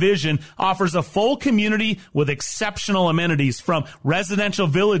Entrada vision offers a full community with exceptional amenities from residential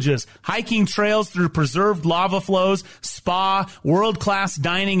villages, hiking trails through preserved lava flows, spa, world-class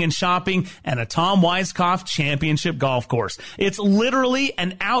dining and shopping, and a Tom Weiskopf championship golf course. It's literally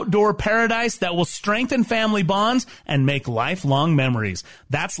an outdoor paradise that will strengthen family bonds and make lifelong memories.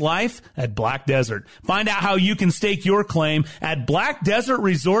 That's life at Black Desert. Find out how you can stake your claim at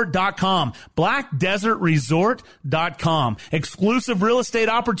blackdesertresort.com. blackdesertresort.com. Exclusive real estate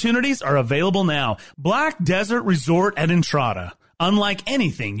opportunities are available now. Black Desert Resort at Entrada. Unlike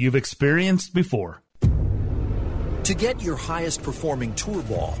anything you've experienced before. To get your highest performing tour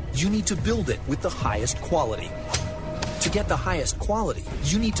ball, you need to build it with the highest quality. To get the highest quality,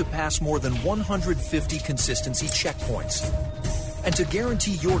 you need to pass more than 150 consistency checkpoints. And to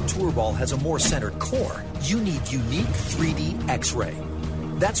guarantee your tour ball has a more centered core, you need unique 3D X-ray.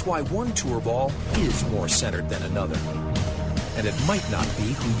 That's why one tour ball is more centered than another. And it might not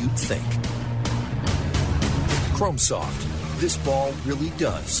be who you'd think. ChromeSoft. This ball really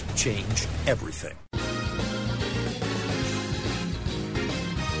does change everything.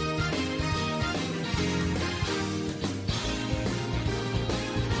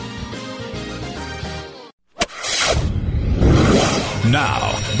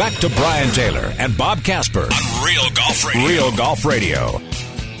 Now, back to Brian Taylor and Bob Casper on Real Golf Radio. Real Golf Radio.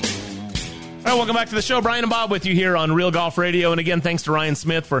 All right, welcome back to the show. Brian and Bob with you here on Real Golf Radio. And again, thanks to Ryan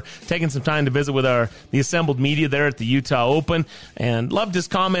Smith for taking some time to visit with the assembled media there at the Utah Open. And loved his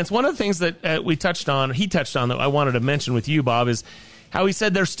comments. One of the things that he touched on that I wanted to mention with you, Bob, is how he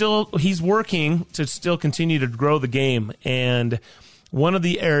said he's working to still continue to grow the game. And one of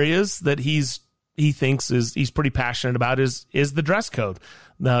the areas that he thinks he's pretty passionate about is the dress code.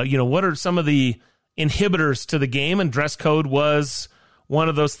 What are some of the inhibitors to the game? And dress code was one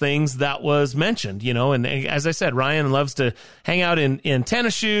of those things that was mentioned, and as I said, Ryan loves to hang out in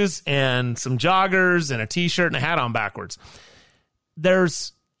tennis shoes and some joggers and a t-shirt and a hat on backwards.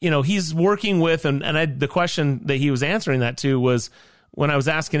 He's working with, the question that he was answering that to was, when I was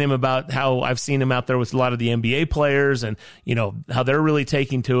asking him about how I've seen him out there with a lot of the NBA players and, how they're really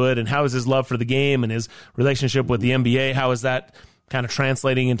taking to it and how is his love for the game and his relationship with the NBA, how is that kind of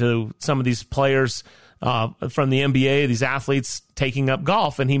translating into some of these players from the NBA, these athletes taking up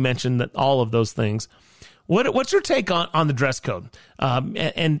golf. And he mentioned that all of those things. What's your take on the dress code? I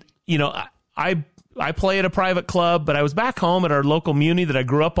play at a private club, but I was back home at our local muni that I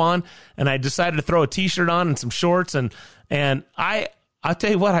grew up on, and I decided to throw a t-shirt on and some shorts, and I'll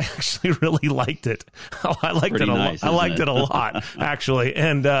tell you what, I actually really liked it. I liked it a lot. I liked it a lot, actually.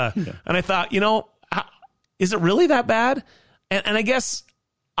 And I thought, is it really that bad? And I guess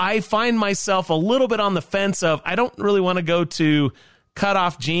I find myself a little bit on the fence of, I don't really want to go to cut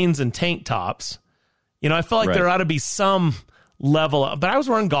off jeans and tank tops. I feel like there ought to be some level, but I was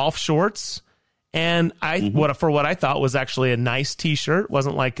wearing golf shorts, and for what I thought was actually a nice t-shirt. It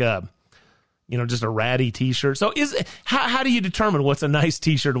wasn't like just a ratty t-shirt. So how do you determine what's a nice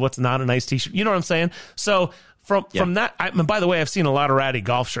t-shirt and what's not a nice t-shirt? You know what I'm saying? So from that, and by the way, I've seen a lot of ratty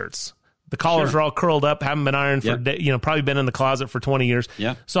golf shirts, The collars are all curled up, haven't been ironed for, probably been in the closet for 20 years.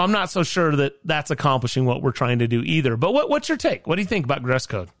 Yeah. So I'm not so sure that that's accomplishing what we're trying to do either. But what's your take? What do you think about dress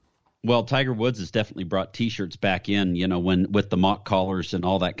code? Well, Tiger Woods has definitely brought T-shirts back in, with the mock collars and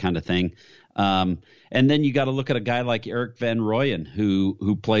all that kind of thing. And then you got to look at a guy like Erik van Rooyen,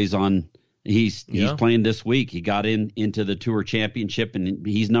 who plays on. He's playing this week. He got into the Tour Championship, and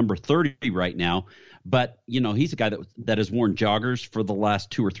he's number 30 right now. But he's a guy that has worn joggers for the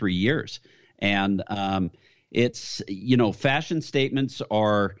last 2 or 3 years, and it's fashion statements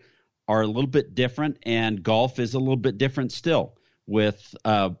are a little bit different, and golf is a little bit different still with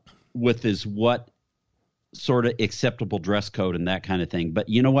what sort of acceptable dress code and that kind of thing. But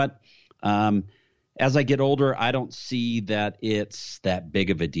you know what? As I get older, I don't see that it's that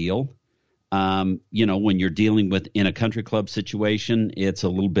big of a deal. When you're dealing with in a country club situation, it's a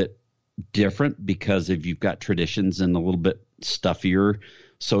little bit different because if you've got traditions and a little bit stuffier,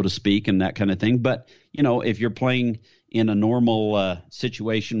 so to speak, and that kind of thing. But, if you're playing in a normal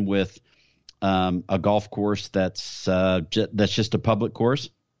situation with a golf course that's just a public course,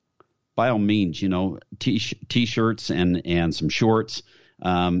 by all means, T-shirts and some shorts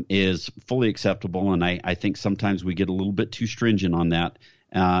is fully acceptable. And I think sometimes we get a little bit too stringent on that.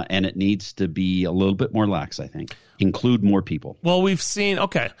 And it needs to be a little bit more lax, I think. Include more people. Well, we've seen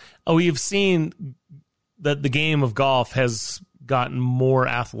that the game of golf has gotten more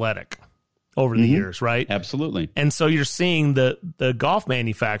athletic over the years, right? Absolutely. And so you're seeing the golf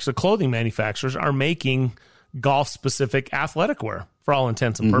manufacturers, the clothing manufacturers are making golf-specific athletic wear for all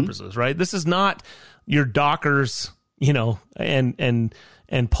intents and purposes, right? This is not your Dockers, and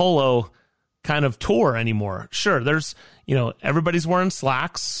polo kind of tour anymore. Sure, there's, everybody's wearing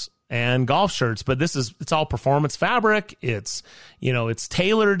slacks and golf shirts, but it's all performance fabric. It's, it's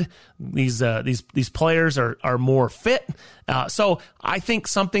tailored. These players are more fit. So I think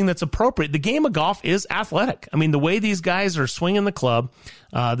something that's appropriate. The game of golf is athletic. I mean, the way these guys are swinging the club,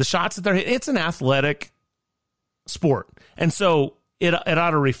 the shots that they're hitting, it's an athletic sport. And so it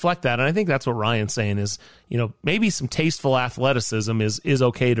ought to reflect that. And I think that's what Ryan's saying is, maybe some tasteful athleticism is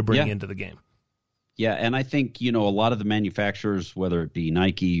okay to bring into the game. Yeah, and I think, a lot of the manufacturers, whether it be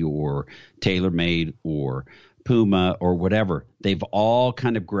Nike or TaylorMade or Puma or whatever, they've all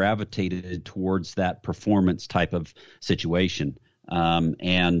kind of gravitated towards that performance type of situation.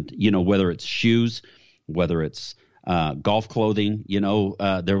 And, whether it's shoes, whether it's golf clothing,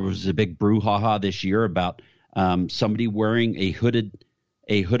 there was a big brouhaha this year about somebody wearing a hooded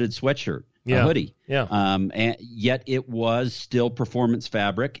sweatshirt. A hoodie. Yeah. And yet it was still performance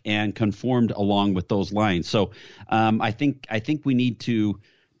fabric and conformed along with those lines. So I think we need to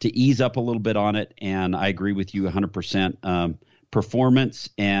ease up a little bit on it. And I agree with you 100%. Performance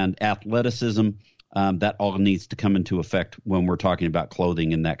and athleticism, that all needs to come into effect when we're talking about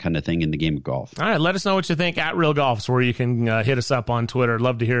clothing and that kind of thing in the game of golf. All right, let us know what you think at Real Golf's, where you can hit us up on Twitter. I'd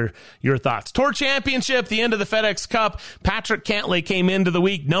love to hear your thoughts. Tour Championship, the end of the FedEx Cup. Patrick Cantlay came into the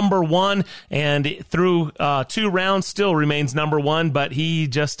week number 1, and through 2 rounds still remains number 1, but he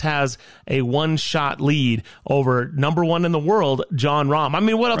just has a 1-shot lead over number 1 in the world, Jon Rahm. I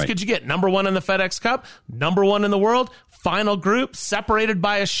mean, what else could you get? Number 1 in the FedEx Cup, number 1 in the world, final group, separated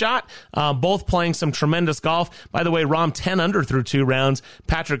by a shot, both playing some tremendous golf. By the way, Rahm 10 under through 2 rounds,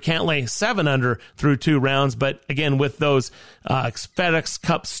 Patrick Cantlay 7 under through 2 rounds. But again, with those FedEx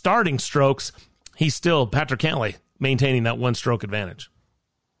Cup starting strokes, Patrick Cantlay maintaining that 1-stroke advantage.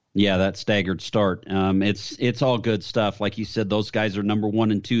 Yeah, that staggered start. It's all good stuff. Like you said, those guys are number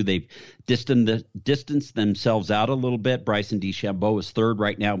 1 and 2. They've distanced themselves out a little bit. Bryson DeChambeau is 3rd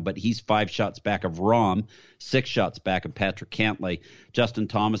right now, but he's 5 shots back of Rahm, 6 shots back of Patrick Cantlay. Justin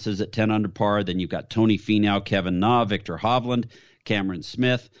Thomas is at 10 under par. Then you've got Tony Finau, Kevin Na, Victor Hovland, Cameron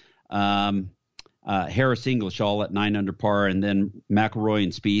Smith, Harris English all at 9 under par, and then McIlroy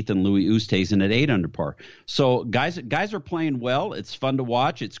and Spieth and Louis Oosthuizen at 8 under par. So guys are playing well. It's fun to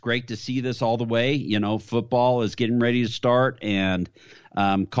watch. It's great to see this all the way. Football is getting ready to start, and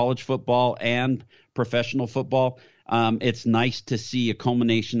college football and professional football. It's nice to see a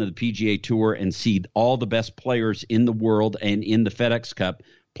culmination of the PGA Tour and see all the best players in the world and in the FedEx Cup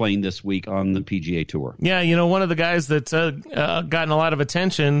playing this week on the PGA Tour. Yeah, one of the guys that's gotten a lot of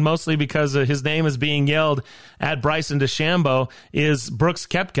attention, mostly because his name is being yelled at Bryson DeChambeau, is Brooks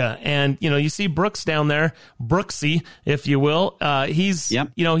Koepka. And, you see Brooks down there, Brooksy, if you will. He's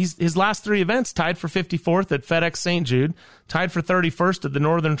his last 3 events tied for 54th at FedEx St. Jude, tied for 31st at the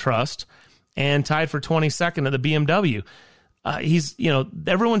Northern Trust, and tied for 22nd at the BMW.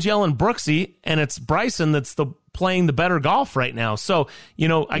 Everyone's yelling Brooksy, and it's Bryson that's the playing the better golf right now. So,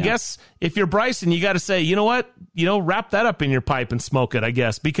 I guess if you're Bryson, you got to say, you know what, wrap that up in your pipe and smoke it, I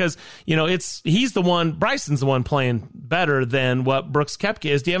guess, because, Bryson's the one playing better than what Brooks Koepka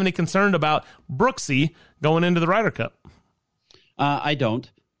is. Do you have any concern about Brooksy going into the Ryder Cup? I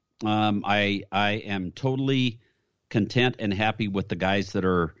don't. I am totally content and happy with the guys that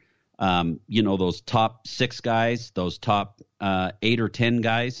are, those top 6 guys, those top 8 or 10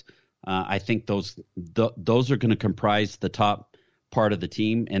 guys. I think those are going to comprise the top part of the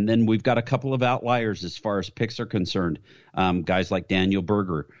team. And then we've got a couple of outliers as far as picks are concerned. Guys like Daniel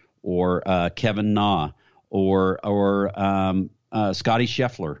Berger or Kevin Na or Scotty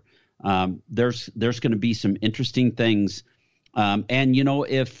Scheffler. There's going to be some interesting things. And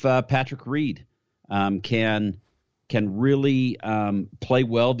if Patrick Reed can really play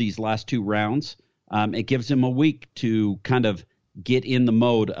well these last 2 rounds, it gives him a week to kind of get in the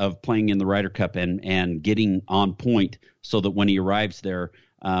mode of playing in the Ryder Cup and getting on point so that when he arrives there,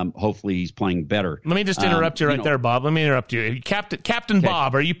 hopefully he's playing better. Let me just interrupt you right there, Bob. Let me interrupt you. Captain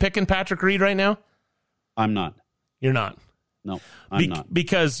Bob, are you picking Patrick Reed right now? I'm not. You're not? No, I'm not.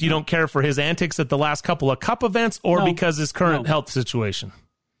 Because you don't care for his antics at the last couple of Cup events, or because his current health situation?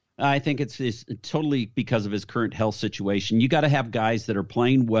 I think it's totally because of his current health situation. You got to have guys that are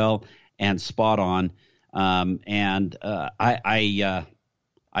playing well and spot on. I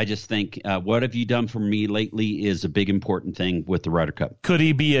just think what have you done for me lately is a big important thing with the Ryder Cup. Could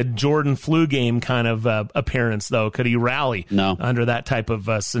he be a Jordan flu game kind of appearance, though? Could he rally under that type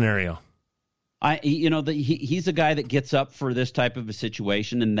of scenario? He's a guy that gets up for this type of a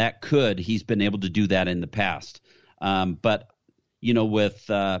situation, and he's been able to do that in the past. But with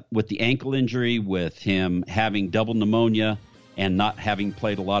the ankle injury, with him having double pneumonia and not having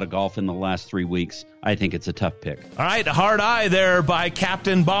played a lot of golf in the last 3 weeks, I think it's a tough pick. All right, hard eye there by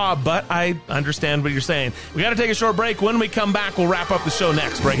Captain Bob, but I understand what you're saying. We got to take a short break. When we come back, we'll wrap up the show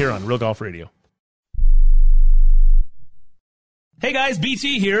next, right here on Real Golf Radio. Hey guys,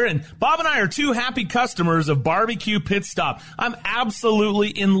 BT here, and Bob and I are 2 happy customers of Barbecue Pit Stop. I'm absolutely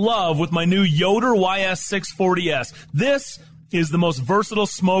in love with my new Yoder YS640S. This is the most versatile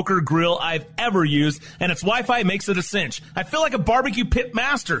smoker grill I've ever used, and its Wi-Fi makes it a cinch. I feel like a barbecue pit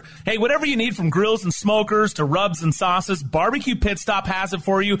master. Hey, whatever you need from grills and smokers to rubs and sauces, Barbecue Pit Stop has it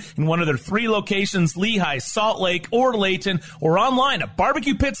for you in one of their 3 locations, Lehigh, Salt Lake, or Layton, or online at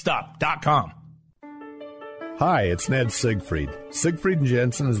barbecuepitstop.com. Hi, it's Ned Siegfried. Siegfried &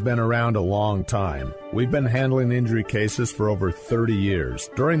 Jensen has been around a long time. We've been handling injury cases for over 30 years.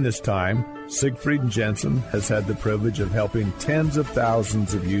 During this time, Siegfried & Jensen has had the privilege of helping tens of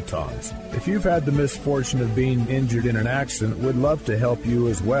thousands of Utahns. If you've had the misfortune of being injured in an accident, we'd love to help you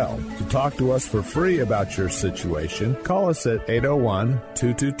as well. To talk to us for free about your situation, call us at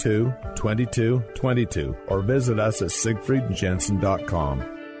 801-222-2222 or visit us at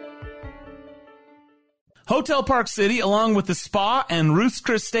siegfriedandjensen.com. Hotel Park City, along with the spa and Ruth's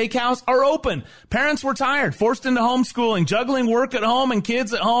Chris Steakhouse, are open. Parents were tired, forced into homeschooling, juggling work at home and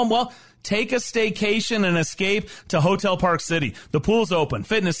kids at home. Well, take a staycation and escape to Hotel Park City. The pool's open,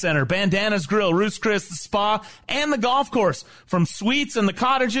 fitness center, Bandana's Grill, Ruth's Chris, the spa, and the golf course. From suites and the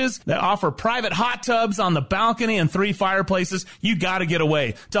cottages that offer private hot tubs on the balcony and 3 fireplaces, you gotta get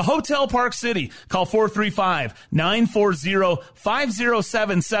away to Hotel Park City. Call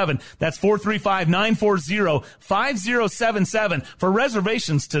 435-940-5077. That's 435-940-5077 for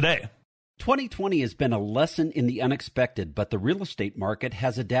reservations today. 2020 has been a lesson in the unexpected, but the real estate market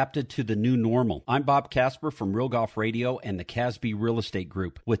has adapted to the new normal. I'm Bob Casper from Real Golf Radio and the Casby Real Estate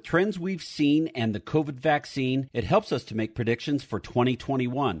Group. With trends we've seen and the COVID vaccine, it helps us to make predictions for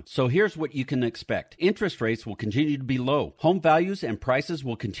 2021. So here's what you can expect. Interest rates will continue to be low. Home values and prices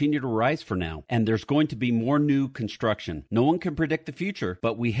will continue to rise for now, and there's going to be more new construction. No one can predict the future,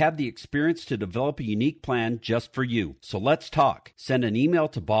 but we have the experience to develop a unique plan just for you. So let's talk. Send an email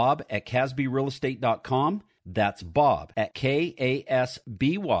to Bob at CasbyRealEstate.com. That's Bob at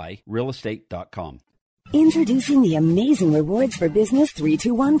KASBYRealEstate.com. Introducing the Amazing Rewards for Business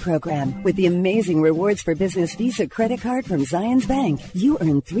 321 program. With the Amazing Rewards for Business Visa credit card from Zions Bank, you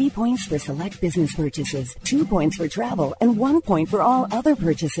earn 3 points for select business purchases, 2 points for travel, and 1 point for all other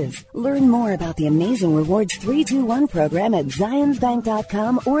purchases. Learn more about the Amazing Rewards 321 program at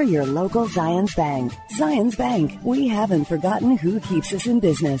ZionsBank.com or your local Zions Bank. Zions Bank, we haven't forgotten who keeps us in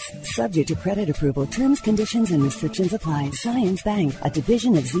business. Subject to credit approval, terms, conditions, and restrictions apply. Zions Bank, a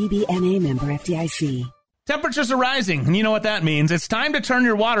division of ZBNA member FDIC. Temperatures are rising, and you know what that means. It's time to turn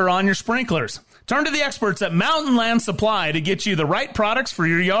your water on your sprinklers. Turn to the experts at Mountain Land Supply to get you the right products for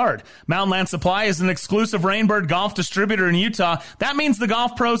your yard. Mountain Land Supply is an exclusive Rainbird golf distributor in Utah. That means the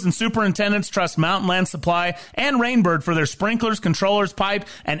golf pros and superintendents trust Mountain Land Supply and Rainbird for their sprinklers, controllers, pipe,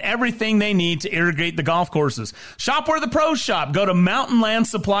 and everything they need to irrigate the golf courses. Shop where the pros shop. Go to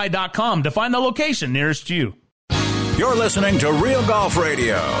mountainlandsupply.com to find the location nearest you. You're listening to Real Golf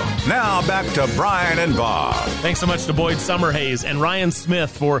Radio. Now back to Brian and Bob. Thanks so much to Boyd Summerhays and Ryan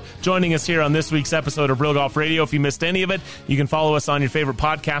Smith for joining us here on this week's episode of Real Golf Radio. If you missed any of it, you can follow us on your favorite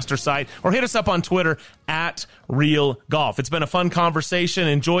podcaster site or hit us up on Twitter at Real Golf. It's been a fun conversation.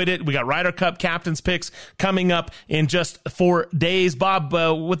 Enjoyed it. We got Ryder Cup captain's picks coming up in just 4 days. Bob,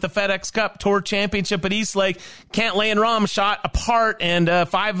 with the FedEx Cup Tour Championship at East Lake, Cantlay and Rahm shot apart and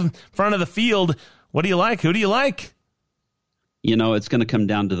 5 in front of the field. What do you like? Who do you like? You know, it's going to come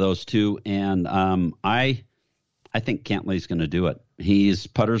down to those two, and I think Cantlay's going to do it. His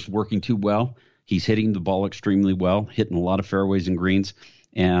putter's working too well. He's hitting the ball extremely well, hitting a lot of fairways and greens,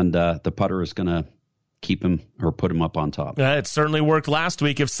 and the putter is going to keep him or put him up on top. It certainly worked last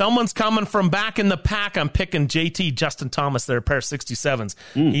week. If someone's coming from back in the pack, I'm picking JT, Justin Thomas, there, a pair of 67s.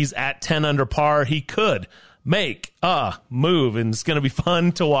 He's at 10 under par. He could make a move, and it's going to be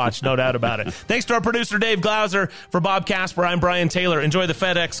fun to watch, no doubt about it. Thanks to our producer, Dave Glauser. For Bob Casper, I'm Brian Taylor. Enjoy the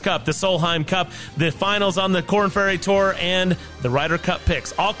FedEx Cup, the Solheim Cup, the finals on the Korn Ferry Tour, and the Ryder Cup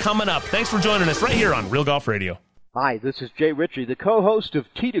picks. All coming up. Thanks for joining us right here on Real Golf Radio. Hi, this is Jay Ritchie, the co-host of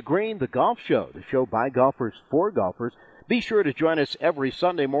Tee to Green, the golf show, the show by golfers for golfers. Be sure to join us every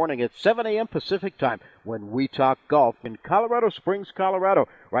Sunday morning at 7 a.m. Pacific Time when we talk golf in Colorado Springs, Colorado,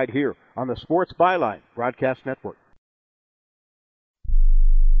 right here on the Sports Byline Broadcast Network.